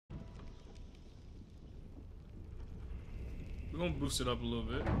We're gonna boost it up a little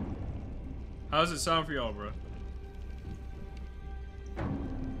bit. How does it sound for y'all, bro?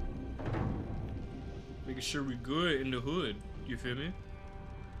 Making sure we good in the hood. You feel me?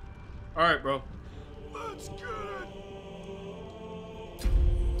 Alright, bro. Let's get it!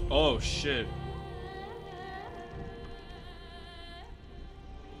 Oh, shit.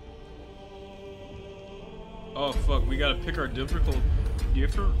 Oh, fuck. We gotta pick our difficulty.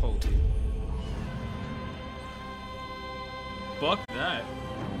 Fuck that.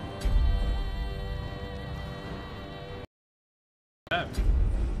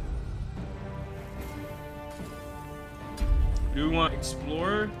 Do we want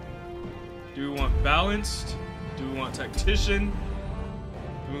explorer? Do we want balanced? Do we want tactician?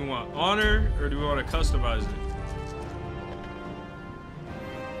 Do we want honor? Or do we want to customize it?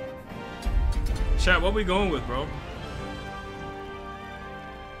 Chat, what we going with, bro?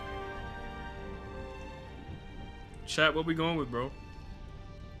 Chat, what we going with, bro?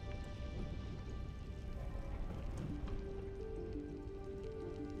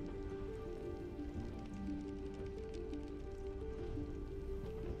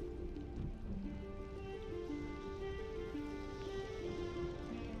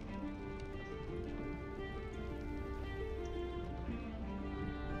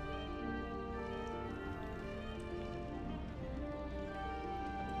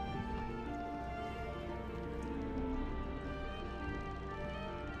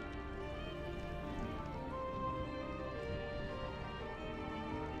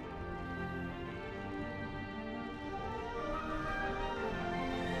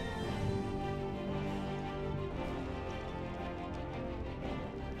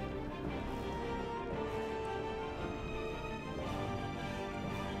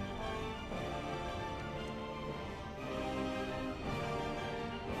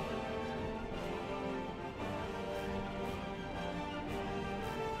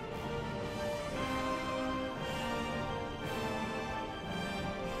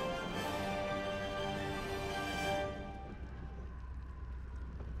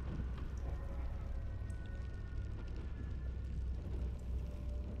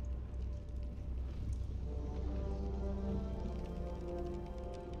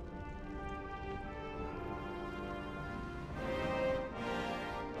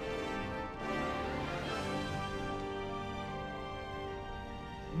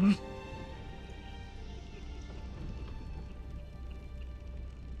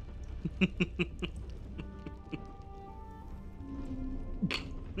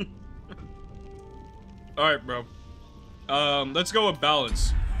 Alright, bro. Let's go with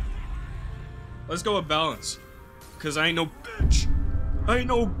balance. Let's go with balance. Cause I ain't no bitch. I ain't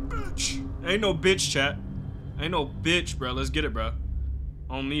no bitch. I ain't no bitch, chat. I ain't no bitch, bro. Let's get it, bro.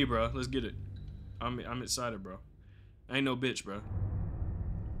 On me, bro. Let's get it. I'm excited, bro. I ain't no bitch, bro.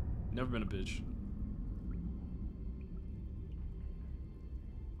 Never been a bitch.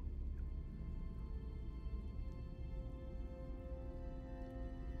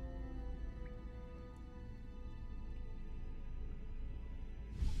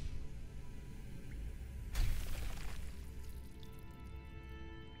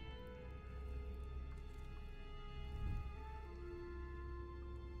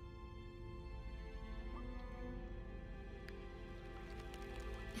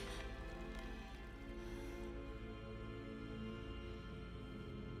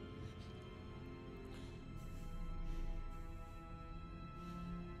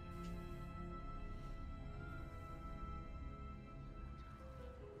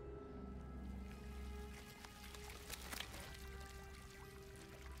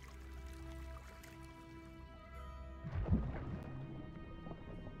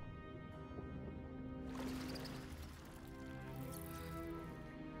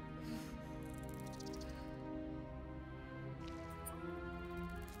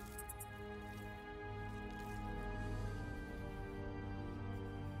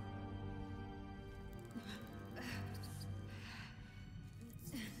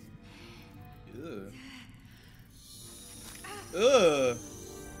 Ugh. Ugh.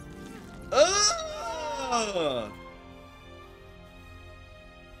 Ugh.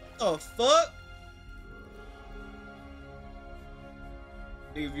 What the fuck?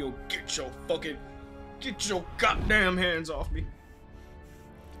 If you get your goddamn hands off me.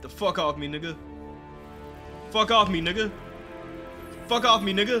 Get the fuck off me, nigga. Fuck off me, nigga. Fuck off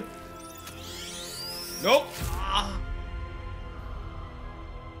me, nigga. Nope. Ah.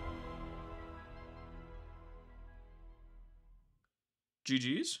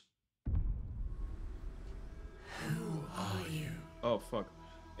 GG's? Who are you? Oh, fuck.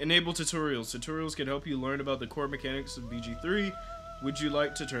 Enable tutorials. Tutorials can help you learn about the core mechanics of BG3. Would you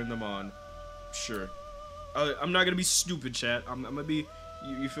like to turn them on? Sure. I'm not gonna be stupid, chat. I'm gonna be...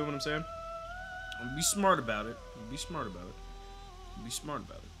 You feel what I'm saying? I'm gonna be smart about it. Be smart about it. Be smart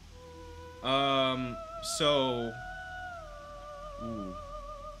about it. So... Ooh.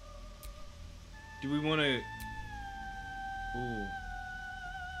 Do we want to... Ooh.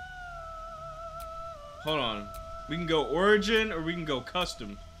 Hold on. We can go origin or we can go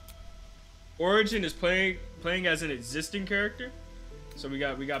custom. Origin is playing as an existing character. So we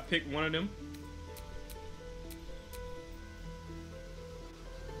got to pick one of them.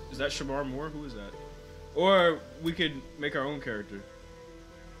 Is that Shamar Moore? Who is that? Or we could make our own character.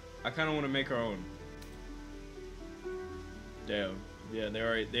 I kind of want to make our own. Damn. Yeah, they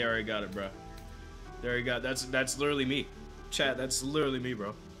already got it, bro. They already got that's literally me. Chat, that's literally me,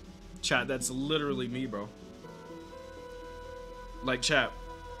 bro. Chat, that's literally me, bro. Like chat,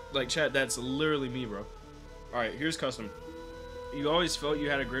 that's literally me, bro. All right, here's custom. You always felt you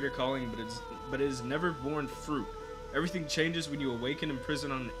had a greater calling, but it is never borne fruit. Everything changes when you awaken in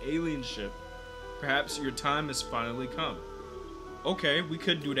prison on an alien ship. Perhaps your time has finally come. Okay, we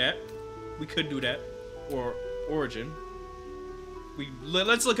could do that. We could do that. Or origin.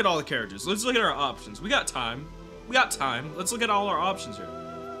 Let's look at all the characters. Let's look at our options. We got time. We got time. Let's look at all our options here.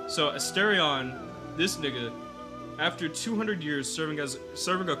 So Asterion, this nigga, after 200 years serving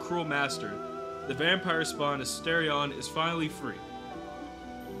a cruel master, the vampire spawn Asterion is finally free.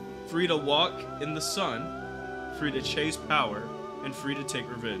 Free to walk in the sun, free to chase power, and free to take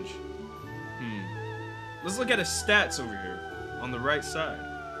revenge. Let's look at his stats over here on the right side.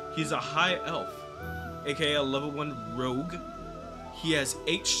 He's a high elf, aka a level 1 rogue. He has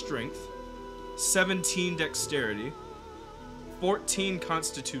 8 strength, 17 dexterity, 14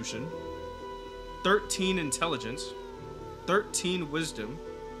 constitution, 13 intelligence, 13 wisdom,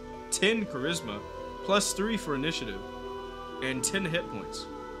 10 charisma, plus 3 for initiative, and 10 hit points.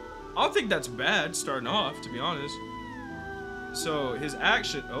 I don't think that's bad starting off, to be honest. So his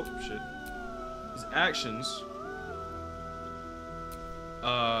action, oh shit. His actions,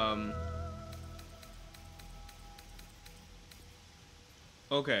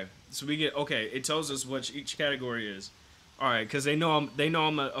 okay, so we get, okay, it tells us what each category is. Alright, because they know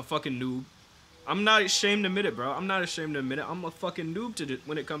I'm a fucking noob. I'm not ashamed to admit it, bro. I'm not ashamed to admit it. I'm a fucking noob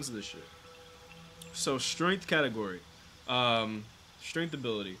when it comes to this shit. So, strength category. Strength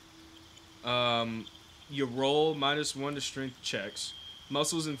ability. You roll -1 to strength checks.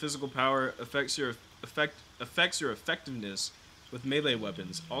 Muscles and physical power affects your effectiveness with melee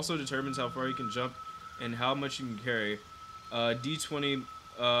weapons. Also determines how far you can jump and how much you can carry. D20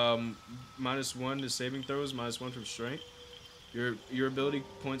 -1 to saving throws, -1 from strength. Your ability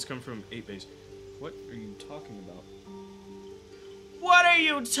points come from 8 base. What are you talking about? What are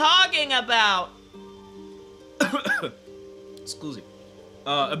you talking about? Excuse me.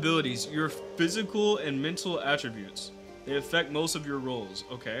 Abilities. Your physical and mental attributes. They affect most of your rolls.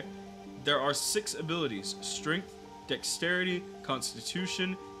 Okay. There are 6 abilities. Strength, dexterity,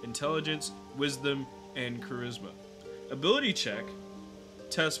 constitution, intelligence, wisdom, and charisma. Ability check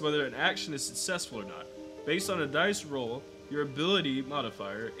tests whether an action is successful or not. Based on a dice roll, your ability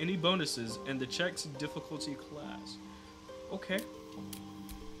modifier, any bonuses, and the check's difficulty class. Okay.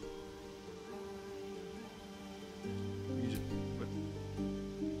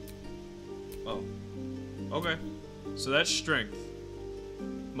 Oh. Okay. So that's strength.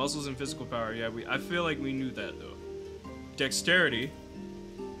 Muscles and physical power. Yeah, I feel like we knew that though. Dexterity.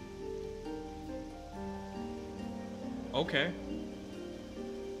 Okay.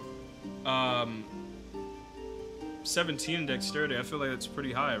 17 in dexterity. I feel like that's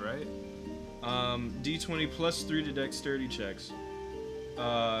pretty high, right? D20 plus 3 to dexterity checks.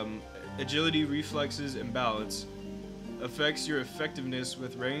 Agility, reflexes, and balance. Affects your effectiveness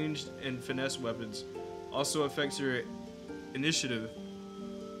with ranged and finesse weapons. Also affects your initiative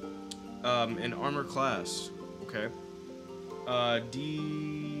and armor class. Okay.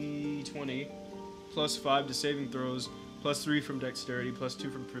 D20 plus 5 to saving throws, plus 3 from dexterity, plus 2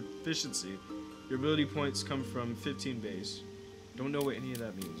 from proficiency. Your ability points come from 15 base. Don't know what any of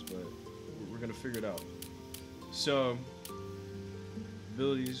that means, but we're gonna figure it out. So,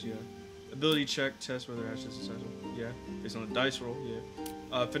 abilities, yeah. Ability check, test whether action is successful. Yeah. Based on the dice roll,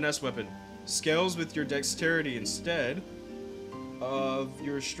 yeah. Finesse weapon. Scales with your dexterity instead of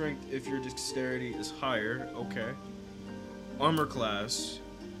your strength if your dexterity is higher. Okay. Armor class.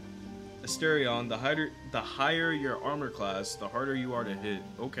 Asterion, the higher your armor class, the harder you are to hit.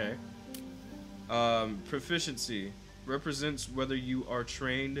 Okay. Proficiency represents whether you are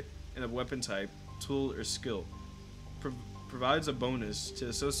trained in a weapon type, tool, or skill. provides a bonus to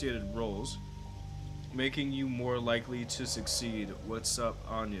associated rolls, making you more likely to succeed. What's up,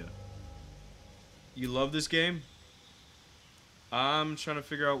 Anya? You love this game? I'm trying to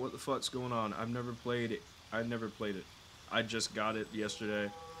figure out what the fuck's going on. I've never played it. I just got it yesterday.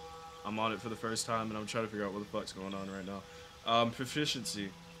 I'm on it for the first time, and I'm trying to figure out what the fuck's going on right now. Proficiency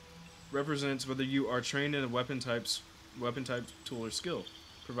represents whether you are trained in a weapon type, tool, or skill.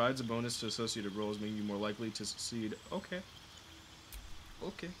 Provides a bonus to associated rolls, making you more likely to succeed. Okay.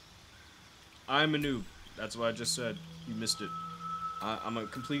 I'm a noob. That's what I just said. You missed it. I'm a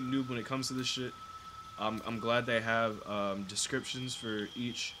complete noob when it comes to this shit. I'm glad they have descriptions for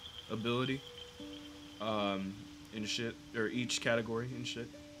each ability and shit, or each category and shit.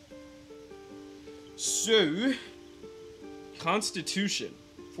 So, Constitution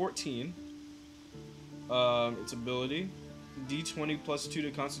 14. Its ability, D20 plus 2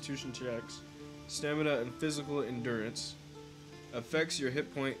 to Constitution checks, stamina and physical endurance, affects your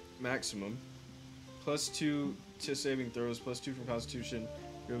hit point maximum, plus 2 to saving throws, plus 2 from Constitution.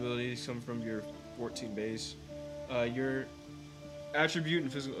 Your abilities come from your 14 base. Your attribute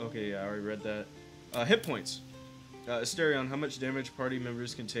and physical. Okay, yeah, I already read that. Hit points. Asterion, how much damage party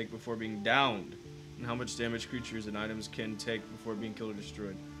members can take before being downed, and how much damage creatures and items can take before being killed or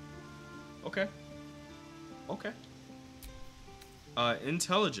destroyed. Okay.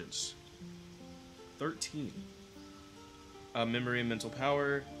 Intelligence 13. Memory and mental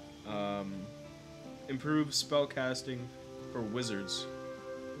power. Improve spell casting for wizards.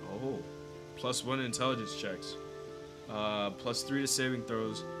 Oh. Plus 1 intelligence checks. Plus 3 to saving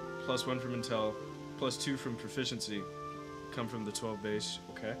throws. Plus 1 from intel. Plus 2 from proficiency. Come from the 12 base.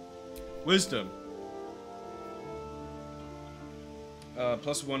 Okay. Wisdom.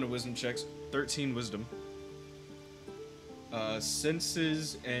 Plus 1 to wisdom checks. 13 wisdom.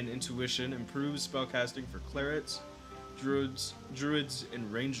 Senses and intuition. Improves spellcasting for clerics, druids,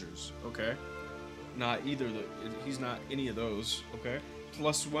 and rangers. Okay. Not either. He's not any of those. Okay.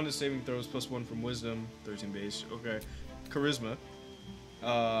 Plus 1 to saving throws. Plus 1 from wisdom. 13 base. Okay. Charisma.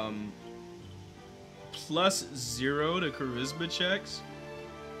 Plus 0 to charisma checks.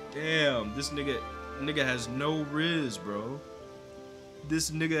 Damn, this nigga has no riz, bro.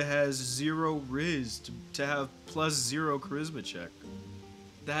 This nigga has 0 riz to have plus 0 charisma check.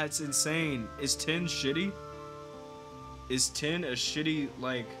 That's insane. Is 10 shitty? Is 10 a shitty,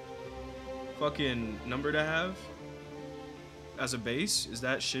 like, fucking number to have? As a base? Is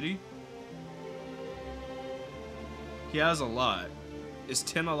that shitty? He has a lot. Is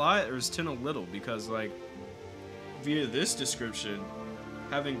 10 a lot or is 10 a little? Because, like, via this description,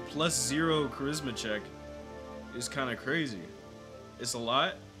 having plus 0 charisma check is kind of crazy. It's a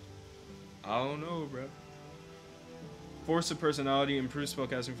lot? I don't know, bro. Force of personality, improves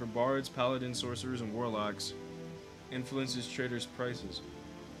spellcasting for bards, paladins, sorcerers, and warlocks. Influences traders' prices.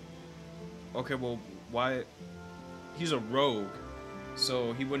 Okay, well, why? He's a rogue,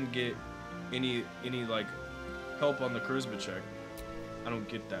 so he wouldn't get any like help on the charisma check. I don't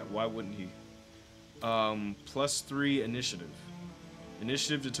get that. Why wouldn't he? Plus 3 initiative.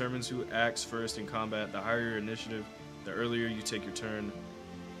 Initiative determines who acts first in combat. The higher your initiative, the earlier you take your turn.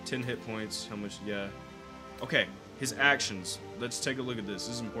 10 hit points. How much? Yeah. Okay. His actions. Let's take a look at this.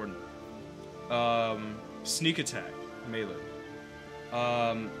 This is important. Sneak attack. Melee.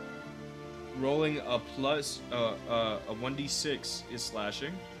 Rolling a plus a 1d6 is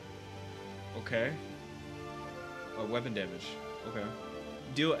slashing. Okay. Weapon damage. Okay.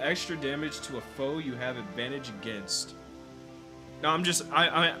 Deal extra damage to a foe you have advantage against. Now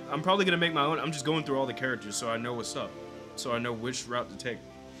I'm probably gonna make my own. I'm just going through all the characters so I know what's up. So I know which route to take.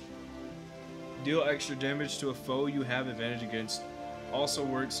 Deal extra damage to a foe you have advantage against. Also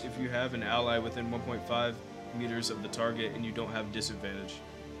works if you have an ally within 1.5 meters of the target and you don't have disadvantage.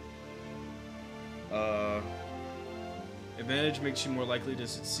 Advantage makes you more likely to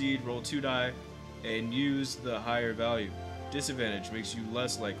succeed. Roll 2 die and use the higher value. Disadvantage makes you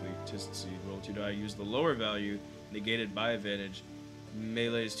less likely to succeed. Roll 2 die, use the lower value, negated by advantage.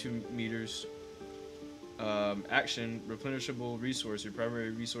 Melee is 2 meters. Action, replenishable resource. Your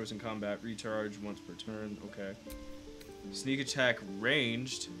primary resource in combat, recharge once per turn. Okay. Sneak attack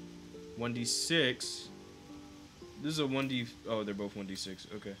ranged. 1d6. This is a 1d. Oh, they're both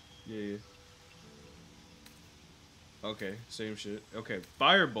 1d6. Okay. Yeah. Okay, same shit. Okay,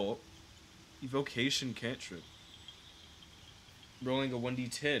 firebolt. Evocation cantrip. Rolling a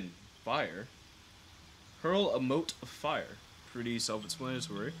 1d10. Fire. Hurl a mote of fire. Pretty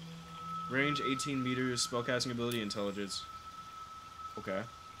self-explanatory. Range 18 meters. Spellcasting ability intelligence. Okay.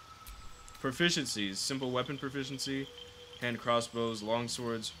 Proficiencies. Simple weapon proficiency. Hand crossbows, long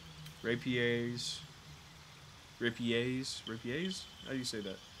swords, rapiers. rapiers? How do you say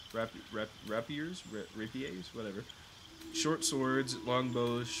that? Rapiers? Rapiers? Whatever. Short swords, long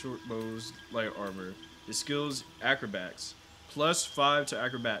bows, short bows, light armor. The skills, acrobats. +5 to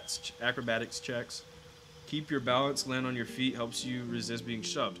acrobatics checks. Keep your balance, land on your feet, helps you resist being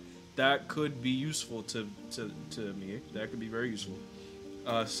shoved. That could be useful to me. That could be very useful.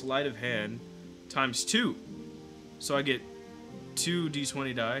 Sleight of hand ×2. So I get 2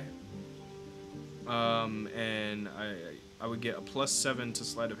 d20 die. And I would get a +7 to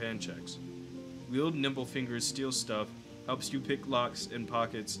sleight of hand checks. Wield nimble fingers, steal stuff, helps you pick locks in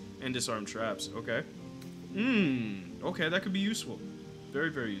pockets and disarm traps. Okay. Okay, that could be useful. Very,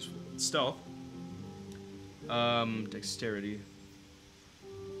 very useful. Stealth. Dexterity.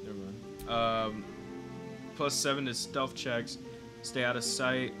 Never mind. +7 to stealth checks. Stay out of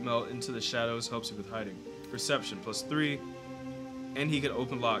sight. Melt into the shadows. Helps you with hiding. Perception +3. And he can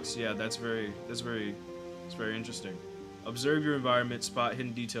open locks. Yeah, that's very interesting. Observe your environment. Spot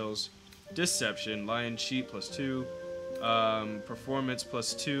hidden details. Deception. Lie and cheat +2. Performance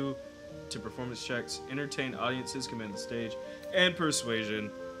 +2 to performance checks. Entertain audiences. Command the stage. And persuasion.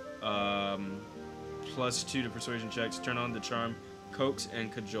 +2 to persuasion checks. Turn on the charm. Coax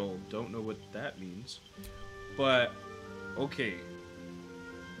and cajole. Don't know what that means. But, okay.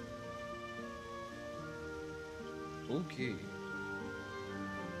 Okay.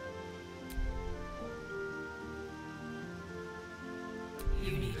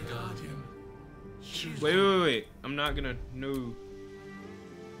 You need a guardian. Wait. I'm not gonna. No.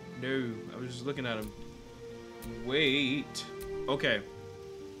 I was just looking at him. Wait. Okay.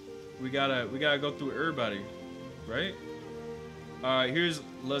 We gotta go through everybody, right? Here's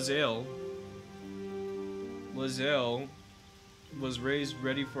Lae'zel. Lae'zel was raised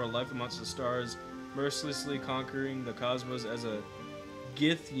ready for a life amongst the stars, mercilessly conquering the cosmos as a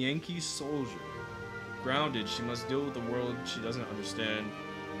Githyanki soldier. Grounded, she must deal with the world she doesn't understand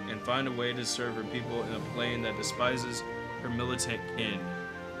and find a way to serve her people in a plane that despises her militant kin.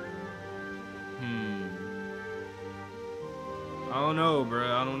 I don't know,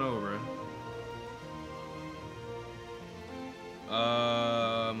 bruh.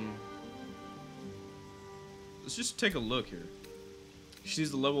 Let's just take a look here.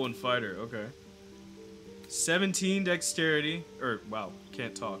 She's the level 1 fighter, okay. 17 dexterity, wow,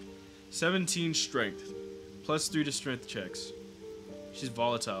 can't talk. 17 strength, +3 to strength checks. She's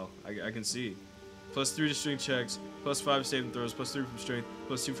volatile, I can see. +3 to strength checks, +5 saving throws, +3 from strength,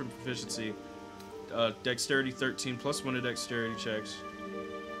 +2 from proficiency. Dexterity 13, +1 to dexterity checks,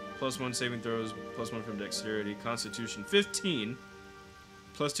 +1 saving throws, +1 from dexterity. Constitution 15,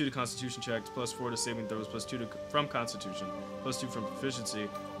 +2 to constitution checks, +4 to saving throws, +2 from constitution, +2 from proficiency.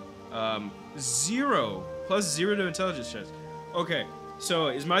 0, +0 to intelligence checks. Okay, so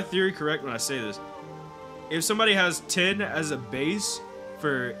is my theory correct when I say this? If somebody has 10 as a base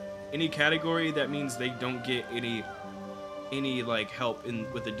for any category, that means they don't get any like help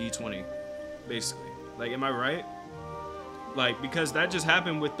with the D20, basically. Like, am I right? Like, because that just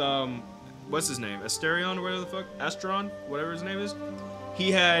happened with what's his name? Asterion or whatever the fuck? Astron, whatever his name is.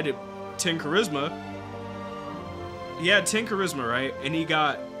 He had 10 charisma. He had 10 charisma, right? And he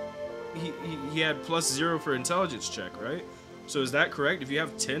had +0 for intelligence check, right? So is that correct? If you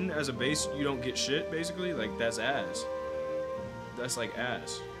have 10 as a base, you don't get shit, basically? Like, that's ass. That's like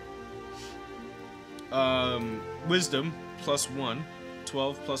ass. Wisdom, +1.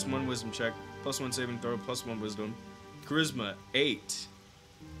 12, +1 wisdom check, +1 saving throw, +1 wisdom. Charisma, 8.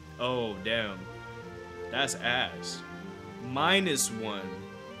 Oh, damn. That's ass. -1.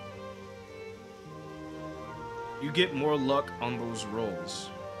 You get more luck on those rolls.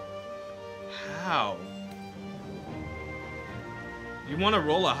 How? You want to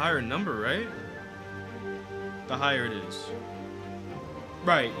roll a higher number, right? The higher it is.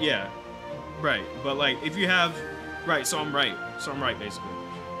 Right, yeah. Right, but like, if you have... Right, so I'm right. Basically.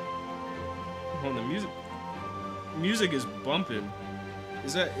 Hold on, the music is bumping.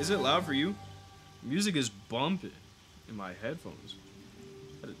 Is it loud for you? Music is bumping in my headphones.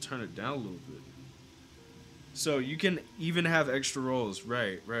 I had to turn it down a little bit. So you can even have extra rolls.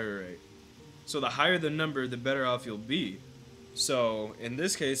 Right. So the higher the number, the better off you'll be. So in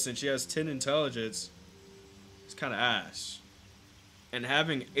this case, since she has 10 intelligence, it's kind of ass. And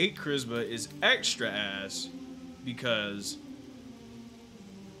having 8 charisma is extra ass because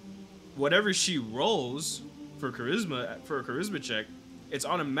whatever she rolls for a charisma check, it's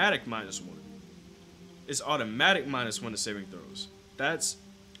automatic -1. It's automatic -1 to saving throws. That's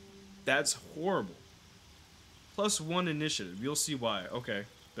horrible. +1 initiative. You'll see why. Okay,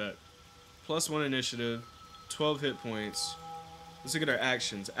 bet. +1 initiative, 12 hit points. Let's look at our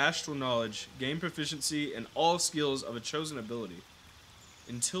actions. Astral knowledge. Gain proficiency in all skills of a chosen ability.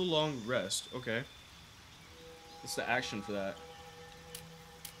 Until long rest. Okay. What's the action for that?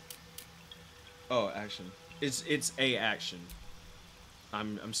 Oh, action. It's a action.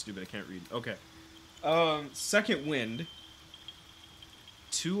 I'm stupid. I can't read. Okay. Second wind.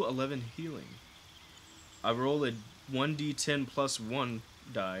 211 healing. I roll a 1d10 plus 1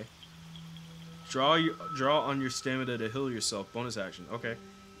 die. Draw on your stamina to heal yourself. Bonus action. Okay.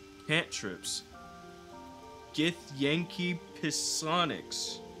 Cantrips. Gith Yankee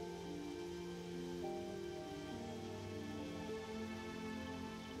Pisonics.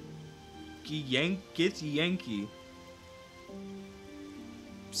 Gith Yankee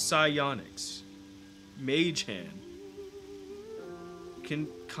Psionics. Mage Hand.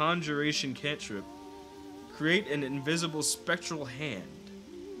 Conjuration Cantrip. Create an invisible spectral hand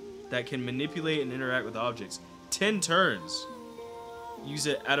that can manipulate and interact with objects. 10 turns. Use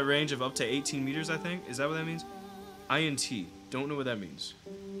it at a range of up to 18 meters, I think. Is that what that means? INT. Don't know what that means.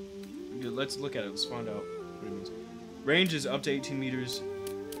 Let's look at it. Let's find out what it means. Range is up to 18 meters.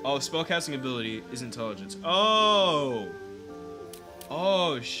 Oh, spellcasting ability is intelligence. Oh!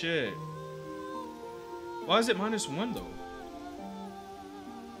 Oh, shit. Why is it -1, though?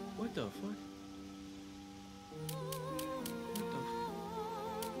 What the fuck?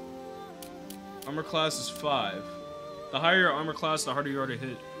 Armor class is 5. The higher your armor class, the harder you are to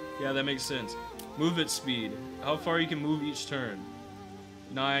hit. Yeah, that makes sense. Movement speed. How far you can move each turn.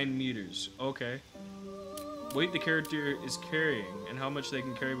 9 meters. Okay. Weight the character is carrying, and how much they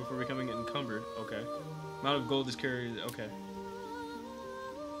can carry before becoming encumbered. Okay. Amount of gold is carried. Okay.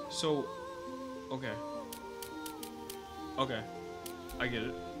 So, okay. Okay. I get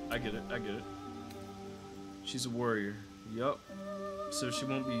it. I get it. I get it. She's a warrior. Yup. So she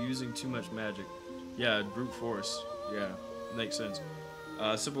won't be using too much magic. Yeah, brute force. Yeah, makes sense.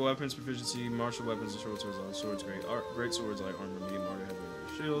 Simple weapons proficiency, martial weapons, and short swords, all swords great. Great swords like armor, medium armor, heavy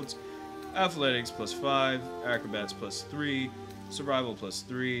shields. Athletics +5, acrobats +3, survival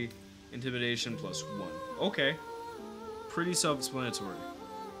 +3, intimidation +1. Okay, pretty self-explanatory.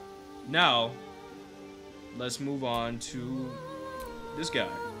 Now, let's move on to this guy,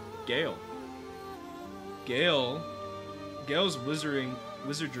 Gale. Gale's wizarding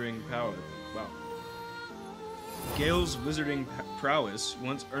power. Wow. Gale's wizarding prowess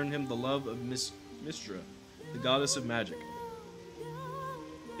once earned him the love of Mystra, the goddess of magic,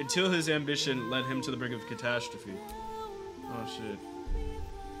 until his ambition led him to the brink of catastrophe. Oh shit.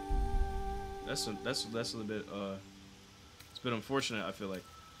 That's a little bit it's a bit unfortunate. I feel like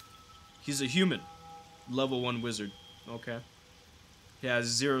he's a human, level 1 wizard. Okay. He has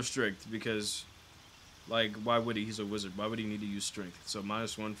 0 strength because, like, why would he? He's a wizard. Why would he need to use strength? So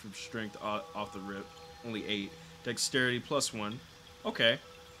 -1 from strength off the rip. Only 8. Dexterity +1. Okay.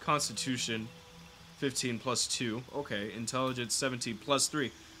 Constitution 15 +2. Okay. Intelligence 17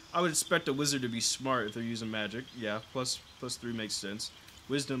 +3. I would expect a wizard to be smart if they're using magic. Yeah. +3 makes sense.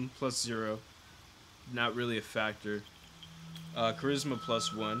 Wisdom +0. Not really a factor. Charisma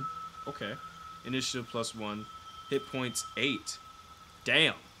 +1. Okay. Initiative +1. Hit points 8.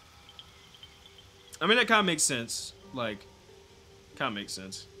 Damn. I mean, that kind of makes sense. Like, kind of makes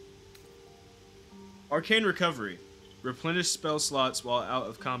sense. Arcane Recovery. Replenish spell slots while out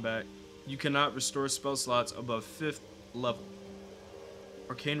of combat. You cannot restore spell slots above 5th level.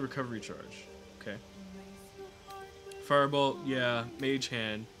 Arcane Recovery charge. Okay. Firebolt, yeah. Mage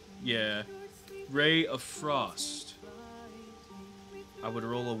Hand, yeah. Ray of Frost. I would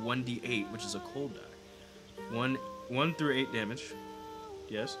roll a 1d8, which is a cold die. 1 through 8 damage.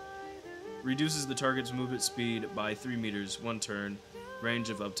 Yes. Reduces the target's movement speed by 3 meters, 1 turn. Range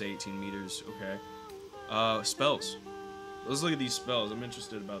of up to 18 meters. Okay. Spells. Let's look at these spells.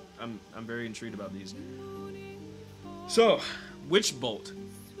 I'm very intrigued about these. So, Witch Bolt,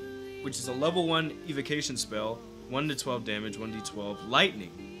 which is a level 1 evocation spell, 1 to 12 damage, 1d12.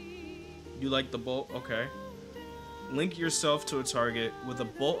 Lightning. You like the bolt? Okay. Link yourself to a target with a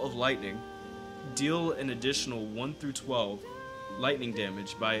bolt of lightning. Deal an additional 1 through 12 lightning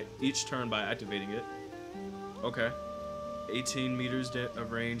damage by each turn by activating it. Okay. 18 meters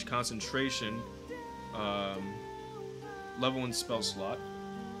of range. Concentration. Level 1 spell slot.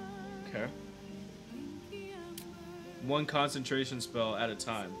 Okay. 1 concentration spell at a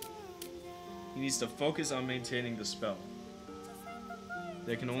time. He needs to focus on maintaining the spell.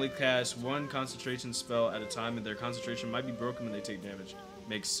 They can only cast 1 concentration spell at a time, and their concentration might be broken when they take damage.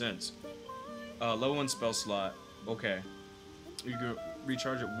 Makes sense. Level 1 spell slot. Okay. You can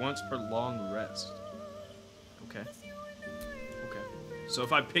recharge it once per long rest. Okay. Okay. So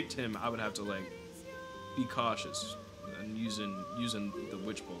if I picked him, I would have to, like, be cautious. and using the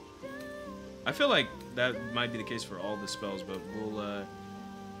witch bolt. I feel like that might be the case for all the spells, but we'll.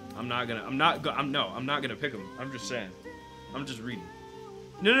 I'm not gonna pick them. I'm just saying. I'm just reading.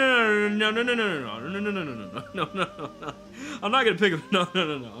 No. I'm not gonna pick them. No.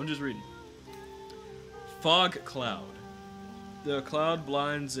 I'm just reading. Fog cloud. The cloud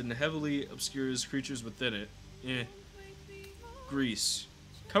blinds and heavily obscures creatures within it. Grease.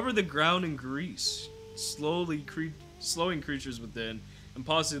 Cover the ground in grease, slowing creatures within, and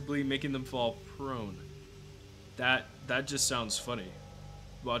possibly making them fall prone. That just sounds funny.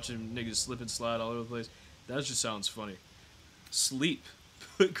 Watching niggas slip and slide all over the place. That just sounds funny. Sleep.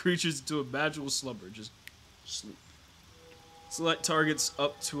 Put creatures into a magical slumber. Just sleep. Select targets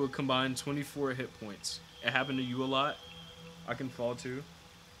up to a combined 24 hit points. It happened to you a lot? I can fall too.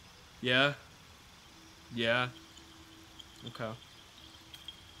 Yeah. Okay.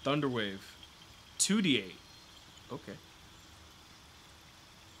 Thunderwave. 2d8. Okay.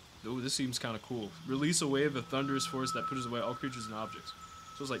 Oh, this seems kind of cool. Release a wave of thunderous force that pushes away all creatures and objects.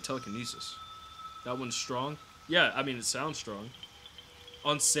 So it's like telekinesis. That one's strong? Yeah, I mean, it sounds strong.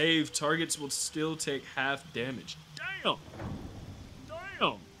 On save, targets will still take half damage. Damn!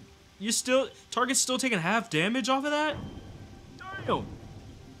 Target's still taking half damage off of that? Damn!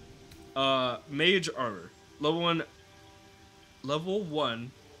 Mage armor. Level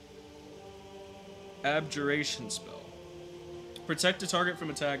 1 abjuration spell. Protect the target from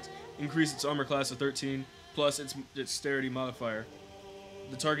attacks. Increase its armor class to 13 plus its dexterity modifier.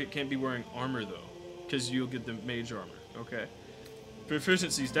 The target can't be wearing armor though, because you'll get the mage armor. Okay.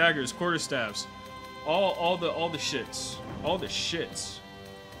 Proficiencies: daggers, quarterstaffs, all the shits.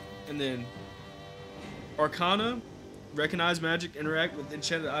 And then Arcana, recognize magic, interact with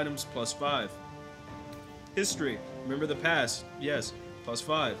enchanted items, +5. History, remember the past, yes,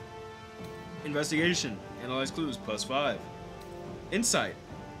 +5. Investigation, analyze clues, +5. Insight,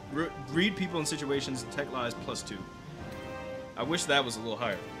 read people and situations, detect lies, +2. I wish that was a little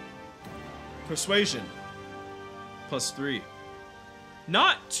higher. Persuasion, +3.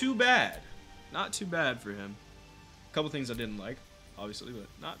 Not too bad. Not too bad for him. A couple things I didn't like, obviously, but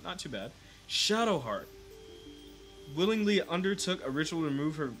not too bad. Shadowheart. Willingly undertook a ritual to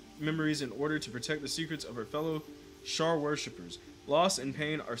remove her memories in order to protect the secrets of her fellow Shar worshippers. Loss and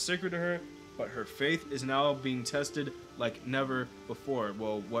pain are sacred to her, but her faith is now being tested like never before.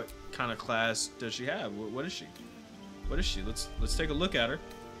 Well, what kind of class does she have? What is she? What is she? Let's take a look at her.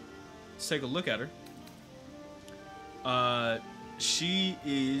 Let's take a look at her. She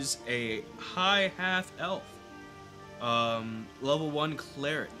is a high half elf. Level 1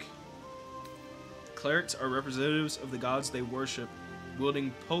 cleric. Clerics are representatives of the gods they worship,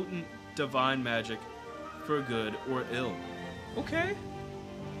 wielding potent divine magic for good or ill. Okay.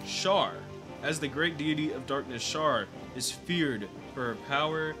 Shar. As the great deity of darkness, Shar is feared for her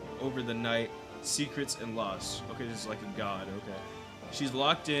power over the night, secrets, and loss. Okay, this is like a god. Okay. She's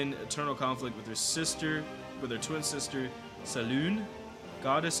locked in eternal conflict with her twin sister, Saloon,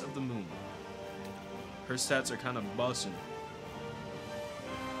 goddess of the moon. Her stats are kind of bussin'.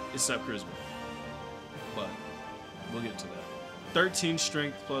 Except charisma. But we'll get to that. 13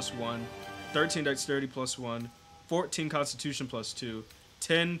 strength +1, 13 dexterity +1, 14 constitution +2,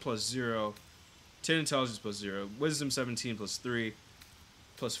 10 +0, 10 intelligence +0, wisdom 17 +3,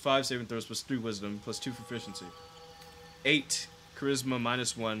 +5 saving throws +3 wisdom, +2 proficiency. 8 charisma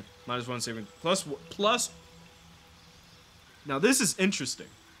 -1, -1 saving plus. Now this is interesting.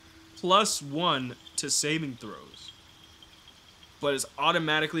 +1 to saving throws, but it's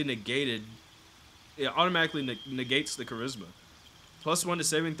automatically negated. It automatically negates the charisma. +1 to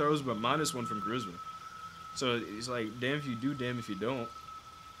saving throws, but -1 from charisma. So it's like, damn if you do, damn if you don't.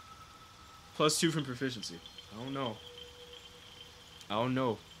 +2 from proficiency. I don't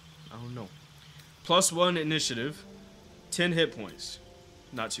know. +1 initiative. 10 hit points.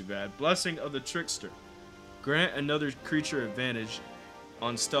 Not too bad. Blessing of the Trickster. Grant another creature advantage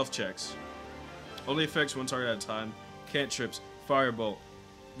on stealth checks. Only affects one target at a time. Cantrips. Firebolt.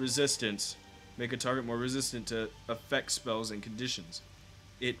 Resistance. Make a target more resistant to effect spells and conditions.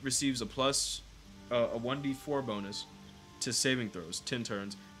 It receives a 1d4 bonus to saving throws, 10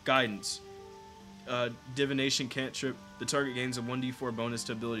 turns. Guidance. Divination cantrip. The target gains a 1d4 bonus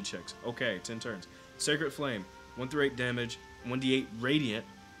to ability checks. Okay, 10 turns. Sacred Flame. 1 through 8 damage. 1d8 radiant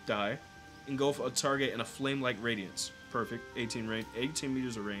die. Engulf a target in a flame-like radiance. Perfect. 18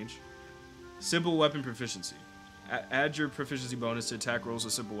 meters of range. Simple weapon proficiency. Add your proficiency bonus to attack rolls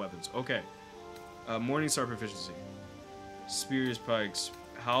with simple weapons. Okay. Morningstar proficiency. Spears, pikes,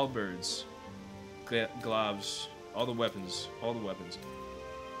 halberds, gloves, all the weapons.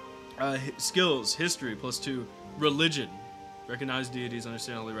 Skills, history +2, Religion. Recognize deities,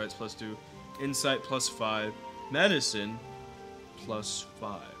 understand holy rites, +2. Insight, +5. Medicine,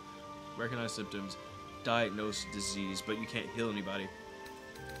 +5. Recognize symptoms. Diagnose disease, but you can't heal anybody.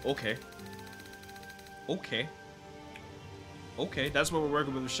 Okay. Okay. Okay, that's what we're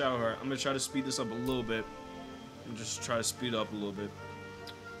working with Shadowheart. I'm gonna try to speed this up a little bit. Just try to speed up a little bit.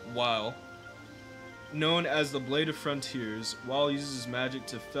 Weil, known as the Blade of Frontiers, Weil uses magic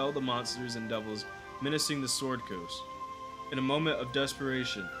to fell the monsters and devils menacing the Sword Coast. In a moment of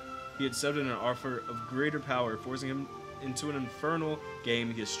desperation, he accepted an offer of greater power, forcing him into an infernal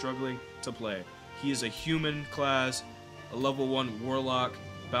game he is struggling to play. He is a human class, a level 1 warlock,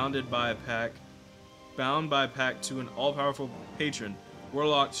 bound by a pact to an all-powerful patron.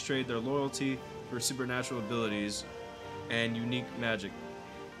 Warlocks trade their loyalty for supernatural abilities and unique magic.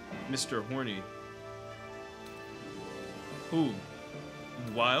 Mr. Horny. Who?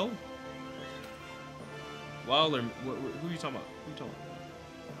 Weil? Weil or who are you talking about? Who are you talking about?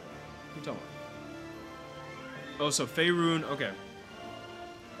 Who are you talking about? Oh, so Faerun. Okay.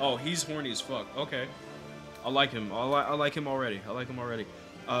 Oh, he's horny as fuck. Okay. I like him. I like him already. I like him already.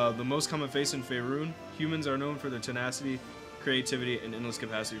 The most common face in Faerun. Humans are known for their tenacity, creativity, and endless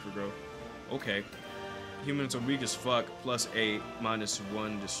capacity for growth. Okay. Humans are weak as fuck. +8,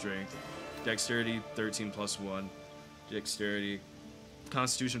 -1 to strength. Dexterity 13 +1. Dexterity.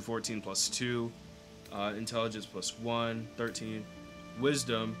 Constitution 14 +2. Intelligence +1. 13.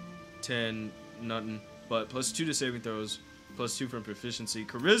 Wisdom 10. Nothing. But +2 to saving throws. +2 from proficiency.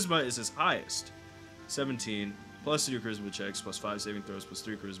 Charisma is his highest. 17. +2 to charisma checks. +5 saving throws.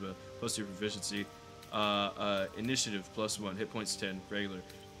 +3 charisma. +2 proficiency. Initiative +1. Hit points 10. Regular.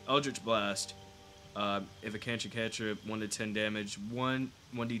 Eldritch Blast. If a cantrip, 1 to 10 damage.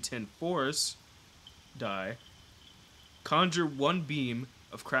 1d10 force die. Conjure 1 beam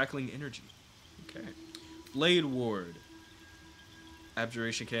of crackling energy. Okay. Blade Ward.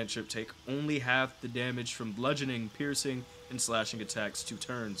 Abjuration cantrip, take only half the damage from bludgeoning, piercing, and slashing attacks 2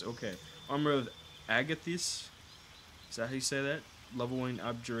 turns. Okay. Armor of Agathis. Is that how you say that? Level 1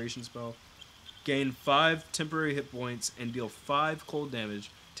 abjuration spell. Gain 5 temporary hit points and deal 5 cold damage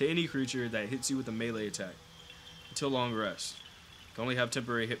to any creature that hits you with a melee attack until long rest. You can only have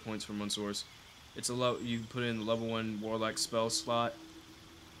temporary hit points from one source. It's a you can put in the level 1 warlock spell slot.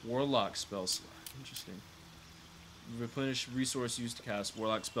 Warlock spell slot. Interesting. Replenish resource used to cast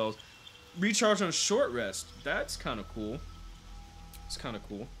warlock spells. Recharge on short rest. That's kind of cool. It's kind of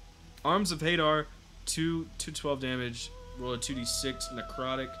cool. Arms of Hadar, 2 to 12 damage. Roll a 2d6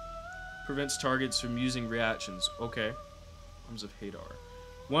 necrotic. Prevents targets from using reactions. Okay. Arms of Hadar.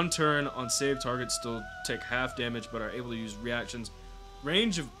 1 turn on save, targets still take half damage but are able to use reactions.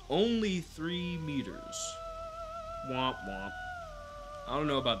 Range of only 3 meters. Womp womp. I don't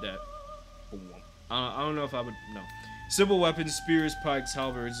know about that. I don't know if I would. No. Simple weapons, spears, pikes,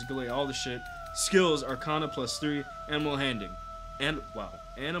 halberds, all the shit. Skills: Arcana +3, animal handling,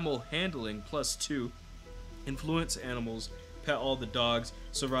 animal handling +2, influence animals, pet all the dogs,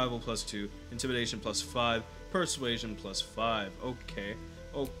 survival +2, intimidation +5, persuasion +5. Okay,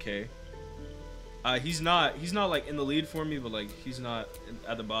 okay. He's not like in the lead for me, but like he's not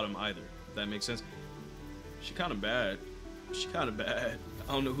at the bottom either. If that makes sense. She kind of bad. She kind of bad.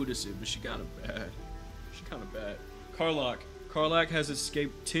 I don't know who this is, but she kind of bad. She kind of bad. Karlach. Karlach has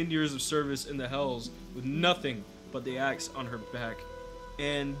escaped 10 years of service in the Hells with nothing but the axe on her back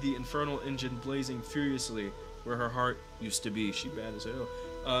and the infernal engine blazing furiously where her heart used to be. She bad as hell.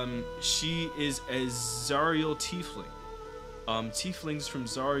 She is a Zariel tiefling. Tieflings from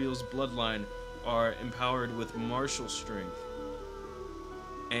Zariel's bloodline are empowered with martial strength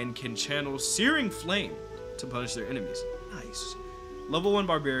and can channel searing flame to punish their enemies. Nice. Level 1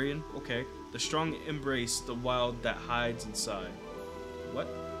 barbarian. Okay. The strong embrace the wild that hides inside. What?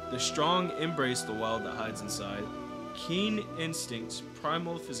 The strong embrace the wild that hides inside. Keen instincts,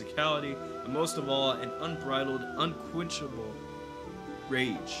 primal physicality, and most of all, an unbridled, unquenchable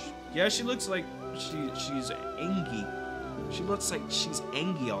rage. Yeah, she looks like she's angry. She looks like she's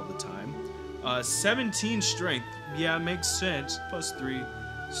angry all the time. 17 strength. Yeah, it makes sense. +3.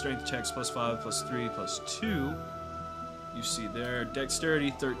 Strength checks +5, +3, +2. You see there.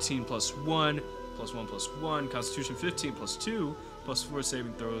 Dexterity 13 +1, +1 +1. Constitution 15 +2, +4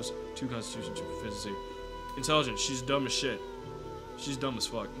 saving throws, 2 Constitution, 2 proficiency. Intelligence. She's dumb as shit. She's dumb as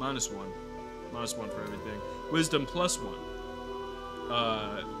fuck. -1. -1 for everything. Wisdom +1.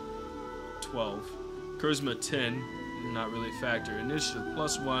 12. Charisma 10. Not really a factor. Initiative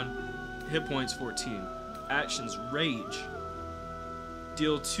 +1. Hit points 14. Actions: Rage.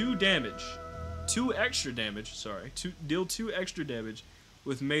 Deal 2 damage. 2 extra damage. Deal 2 extra damage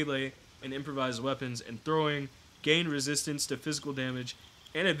with melee and improvised weapons and throwing gain resistance to physical damage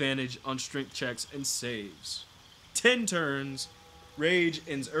and advantage on strength checks and saves. 10 turns. Rage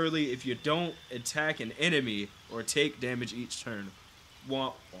ends early if you don't attack an enemy or take damage each turn.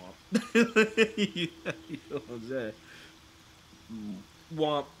 Womp womp. You know what I'm saying?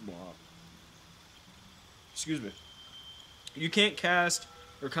 Womp womp. Excuse me. You can't cast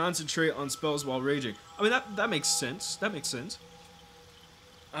or concentrate on spells while raging. I mean, that makes sense. That makes sense.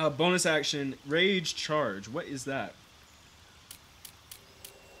 Bonus action, Rage Charge. What is that?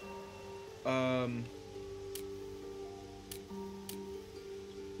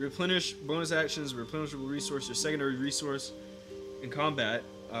 Replenish bonus actions, replenishable resource, your secondary resource in combat.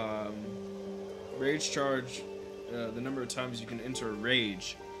 Rage Charge, the number of times you can enter a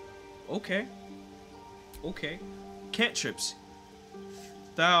rage. Okay. Okay. Cantrips.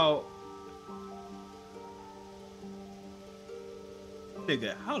 Thou.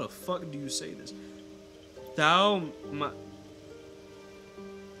 Nigga, how the fuck do you say this? Thou.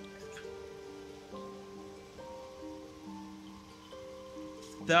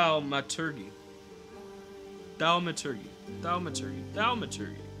 Thaumaturgy. Thaumaturgy. Thaumaturgy.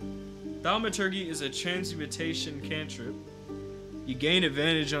 Thaumaturgy. Thaumaturgy is a transmutation cantrip. You gain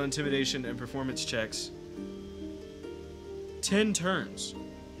advantage on intimidation and performance checks. 10 turns.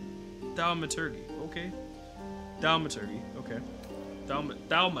 Thaumaturgy. Okay. Thaumaturgy. Okay.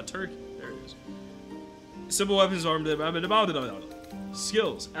 Thaumaturgy. There it is. Simple weapons armed.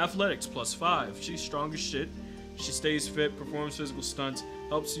 Skills. Athletics +5. She's strong as shit. She stays fit, performs physical stunts,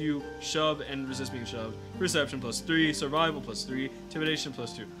 helps you shove and resist being shoved. Perception +3, survival +3, intimidation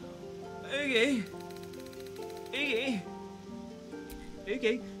 +2. Okay. Okay.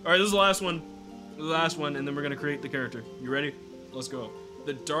 Okay. Alright, this is the last one. The last one, and then we're gonna create the character. You ready? Let's go.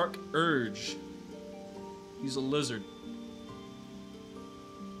 The Dark Urge. He's a lizard.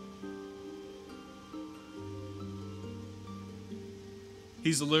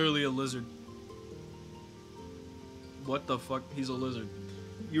 He's literally a lizard. What the fuck? He's a lizard.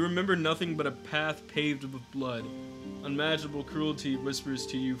 You remember nothing but a path paved with blood. Unimaginable cruelty whispers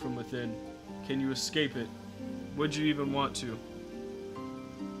to you from within. Can you escape it? Would you even want to?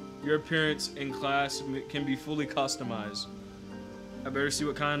 Your appearance and class can be fully customized. I better see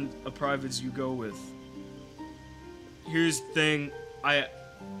what kind of privates you go with. Here's the thing. I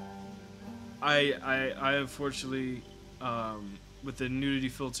unfortunately, with the nudity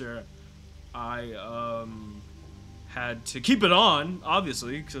filter, I had to keep it on,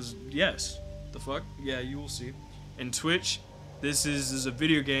 obviously, because yes, the fuck, yeah, you will see. And Twitch, this is a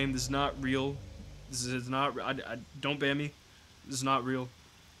video game. This is not real. This is not. I don't ban me. This is not real.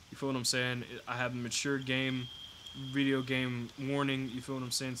 You feel what I'm saying? I have a mature video game warning. You feel what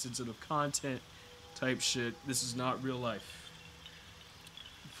I'm saying? Sensitive content type shit. This is not real life.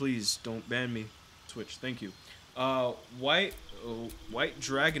 Please don't ban me, Twitch. Thank you. White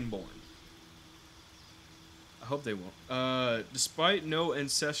Dragonborn. I hope they won't. Despite no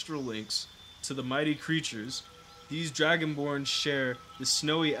ancestral links to the mighty creatures, these Dragonborn share the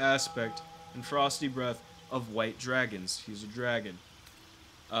snowy aspect and frosty breath of white dragons. He's a dragon.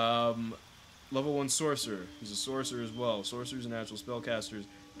 Level 1 Sorcerer. He's a sorcerer as well. Sorcerers and natural spellcasters,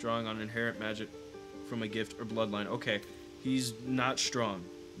 drawing on inherent magic from a gift or bloodline. Okay, he's not strong.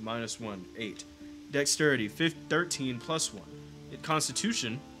 -1, 8. Dexterity, 13 +1.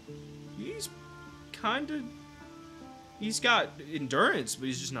 Constitution, he's got endurance, but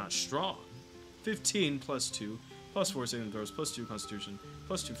he's just not strong. 15 +2, +4 saving throws, +2 Constitution,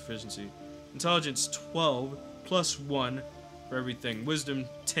 +2 proficiency. Intelligence 12 +1 for everything. Wisdom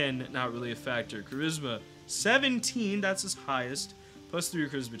 10, not really a factor. Charisma 17, that's his highest. +3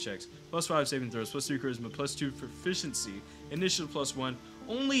 charisma checks, +5 saving throws, +3 charisma, +2 proficiency. Initiative +1.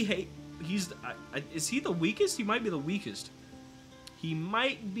 Only hate. Is he the weakest? He might be the weakest. He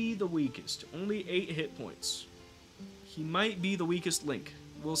might be the weakest. Only 8 hit points. He might be the weakest link.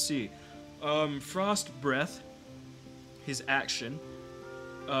 We'll see. Frost Breath. His action.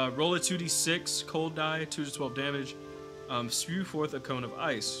 Roll a 2d6 cold die, 2 to 12 damage. Spew forth a cone of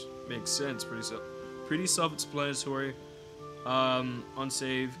ice. Makes sense. Pretty self-explanatory. On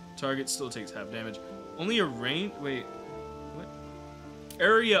save, target still takes half damage. Only a range. Wait. What?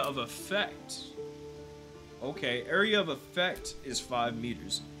 Area of effect. Okay, area of effect is 5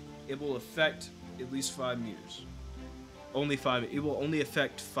 meters. It will affect at least 5 meters. Only 5. It will only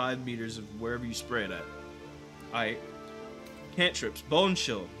affect 5 meters of wherever you spray it at. Alright. Cantrips. Bone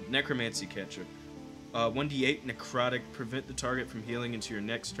Chill. Necromancy cantrip. 1d8 necrotic. Prevent the target from healing into your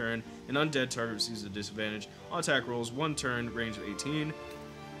next turn. An undead target receives a disadvantage on attack rolls. 1 turn. Range of 18.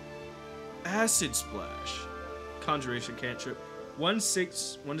 Acid Splash. Conjuration cantrip. 1 to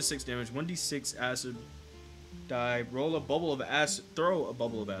 6 damage. 1d6 acid Die. Roll a bubble of acid. Throw a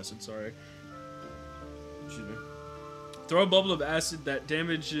bubble of acid, sorry. Excuse me. Throw a bubble of acid that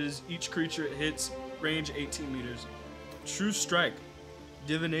damages each creature it hits, range 18 meters. True Strike.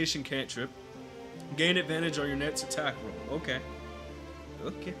 Divination cantrip. Gain advantage on your next attack roll. Okay.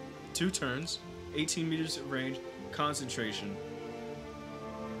 Okay. 2 turns. 18 meters of range. Concentration.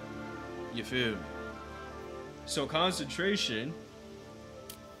 You feel me? So concentration,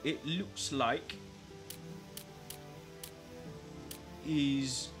 it looks like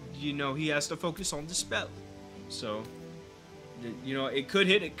he's, you know, he has to focus on the spell. So, you know, it could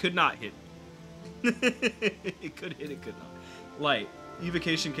hit, it could not hit. It could hit, it could not. Light.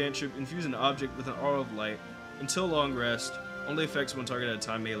 Evocation cantrip. Infuse an object with an aura of light. Until long rest. Only affects one target at a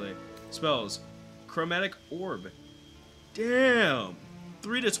time melee. Spells. Chromatic Orb. Damn.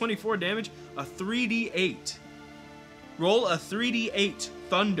 3 to 24 damage. A 3d8. Roll a 3d8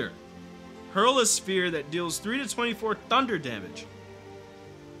 thunder. Hurl a sphere that deals 3 to 24 thunder damage.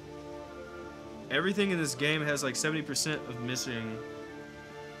 Everything in this game has like 70% of missing.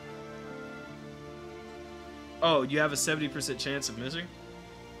 Oh, you have a 70% chance of missing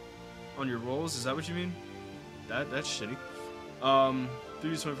on your rolls? Is that what you mean? That's shitty.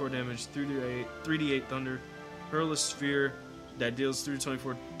 3 to 24 damage, 3d8 thunder. Hurl a sphere that deals 3 to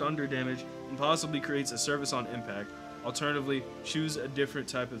 24 thunder damage and possibly creates a surface on impact. Alternatively, choose a different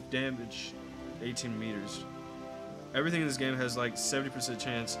type of damage. 18 meters. Everything in this game has like 70%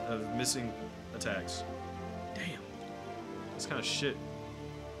 chance of missing attacks. Damn. That's kind of shit.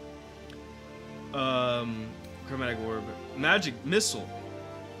 Chromatic Orb. Magic Missile.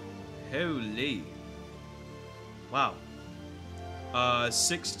 Holy. Wow.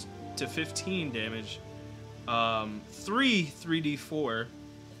 6 to 15 damage. 3d4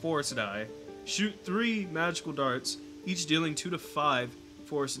 force die. Shoot 3 magical darts, each dealing 2 to 5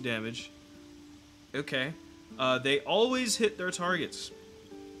 force damage. Okay. They always hit their targets.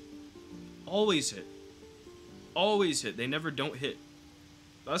 Always hit. Always hit. They never don't hit.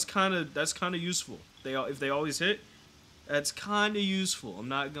 That's kind of useful. If they always hit, that's kind of useful. I'm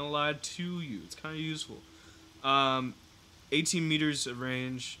not gonna lie to you. It's kind of useful. 18 meters of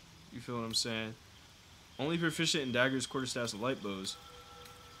range. You feel what I'm saying? Only proficient in daggers, quarterstaffs, and light bows.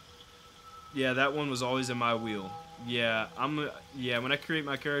 Yeah, that one was always in my wheel. Yeah, when I create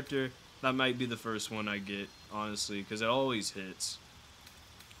my character, that might be the first one I get, honestly, because it always hits.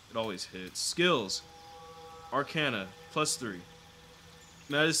 It always hits. Skills. Arcana, +3.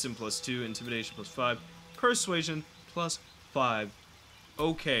 Medicine, +2. Intimidation, +5. Persuasion, +5.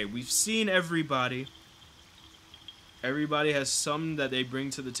 Okay, we've seen everybody. Everybody has something that they bring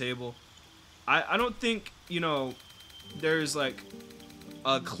to the table. I don't think, you know, there's like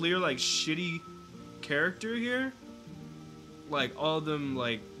a clear like shitty character here. Like all of them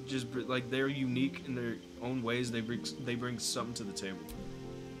like just like they're unique in their own ways. They bring something to the table.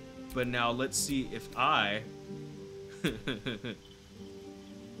 But now let's see if I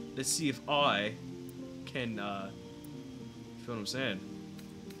let's see if I can feel what I'm saying?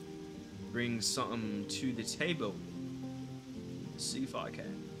 Bring something to the table. Let's see if I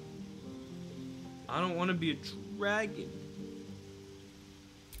can. I don't want to be a dragon.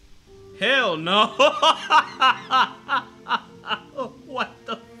 Hell no! What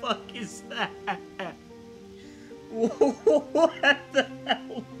the fuck is that? What the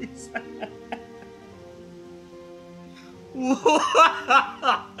hell is that?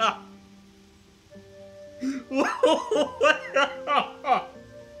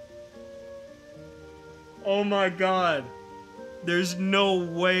 Oh my god. There's no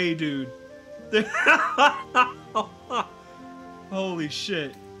way, dude. Holy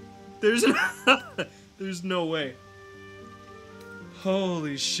shit. There's no way.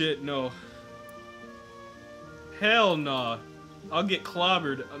 Holy shit, no. Hell nah. I'll get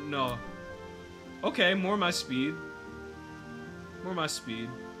clobbered. No. Okay, more my speed. More my speed.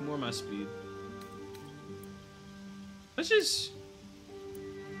 More my speed. Let's just...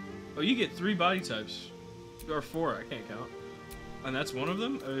 Oh, you get 3 body types. Or 4, I can't count. And that's one of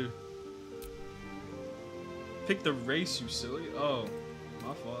them? Pick the race, you silly. Oh,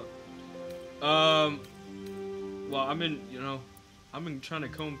 my fault. Well, I've been trying to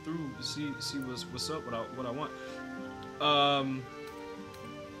comb through to see what's up, what I want. Hold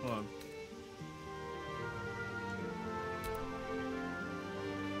on.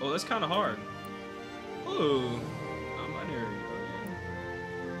 Oh, that's kind of hard. Ooh, I'm out here.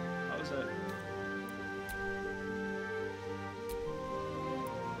 How was that?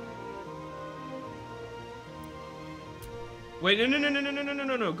 Wait,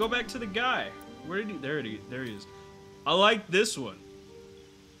 no. Go back to the guy. Where did he? There he is. I like this one.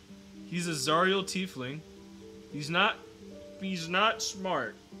 He's a Zariel Tiefling. He's not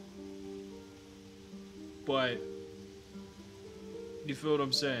smart. But you feel what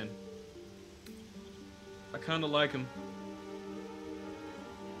I'm saying? I kinda like him.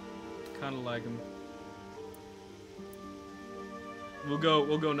 Kinda like him. We'll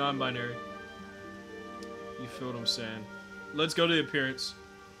go non-binary. You feel what I'm saying? Let's go to the appearance.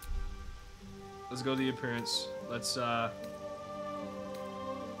 Let's go to the appearance. Let's what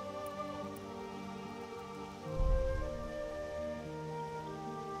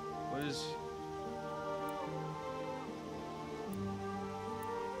is...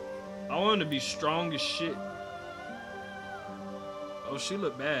 I want him to be strong as shit. Oh, she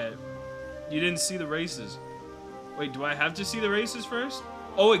looked bad. You didn't see the races. Wait, do I have to see the races first?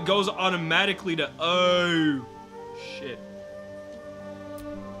 Oh, it goes automatically to... Oh, shit.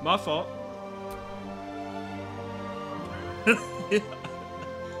 My fault.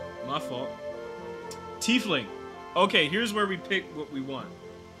 My fault. Tiefling. Okay, here's where we pick what we want.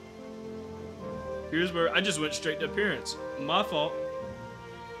 Here's where... I just went straight to appearance. My fault.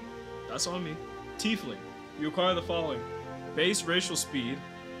 That's on me. Tiefling. You acquire the following. Base racial speed.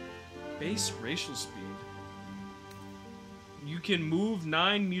 Base racial speed. You can move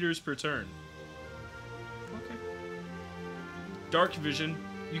 9 meters per turn. Okay. Dark vision.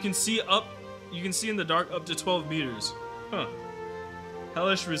 You can see in the dark up to 12 meters. Huh.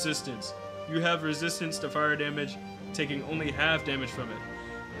 Hellish resistance. You have resistance to fire damage, taking only half damage from it.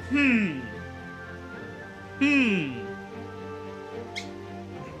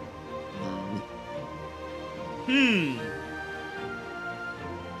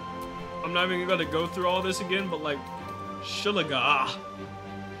 I'm not even gonna go through all this again, but like, Shillaga.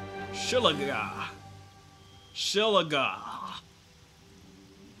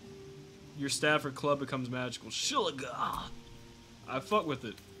 Your staff or club becomes magical. Shillaga. I fuck with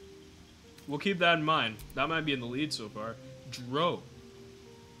it. We'll keep that in mind. That might be in the lead so far. Dro.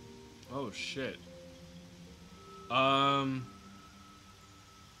 Oh shit. Huh.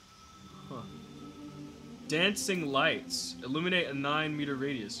 Dancing lights. Illuminate a 9-meter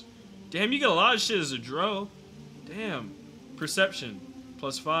radius. Damn, you get a lot of shit as a Dro. Damn. Perception.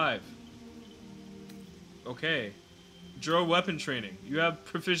 +5. Okay. Dro weapon training. You have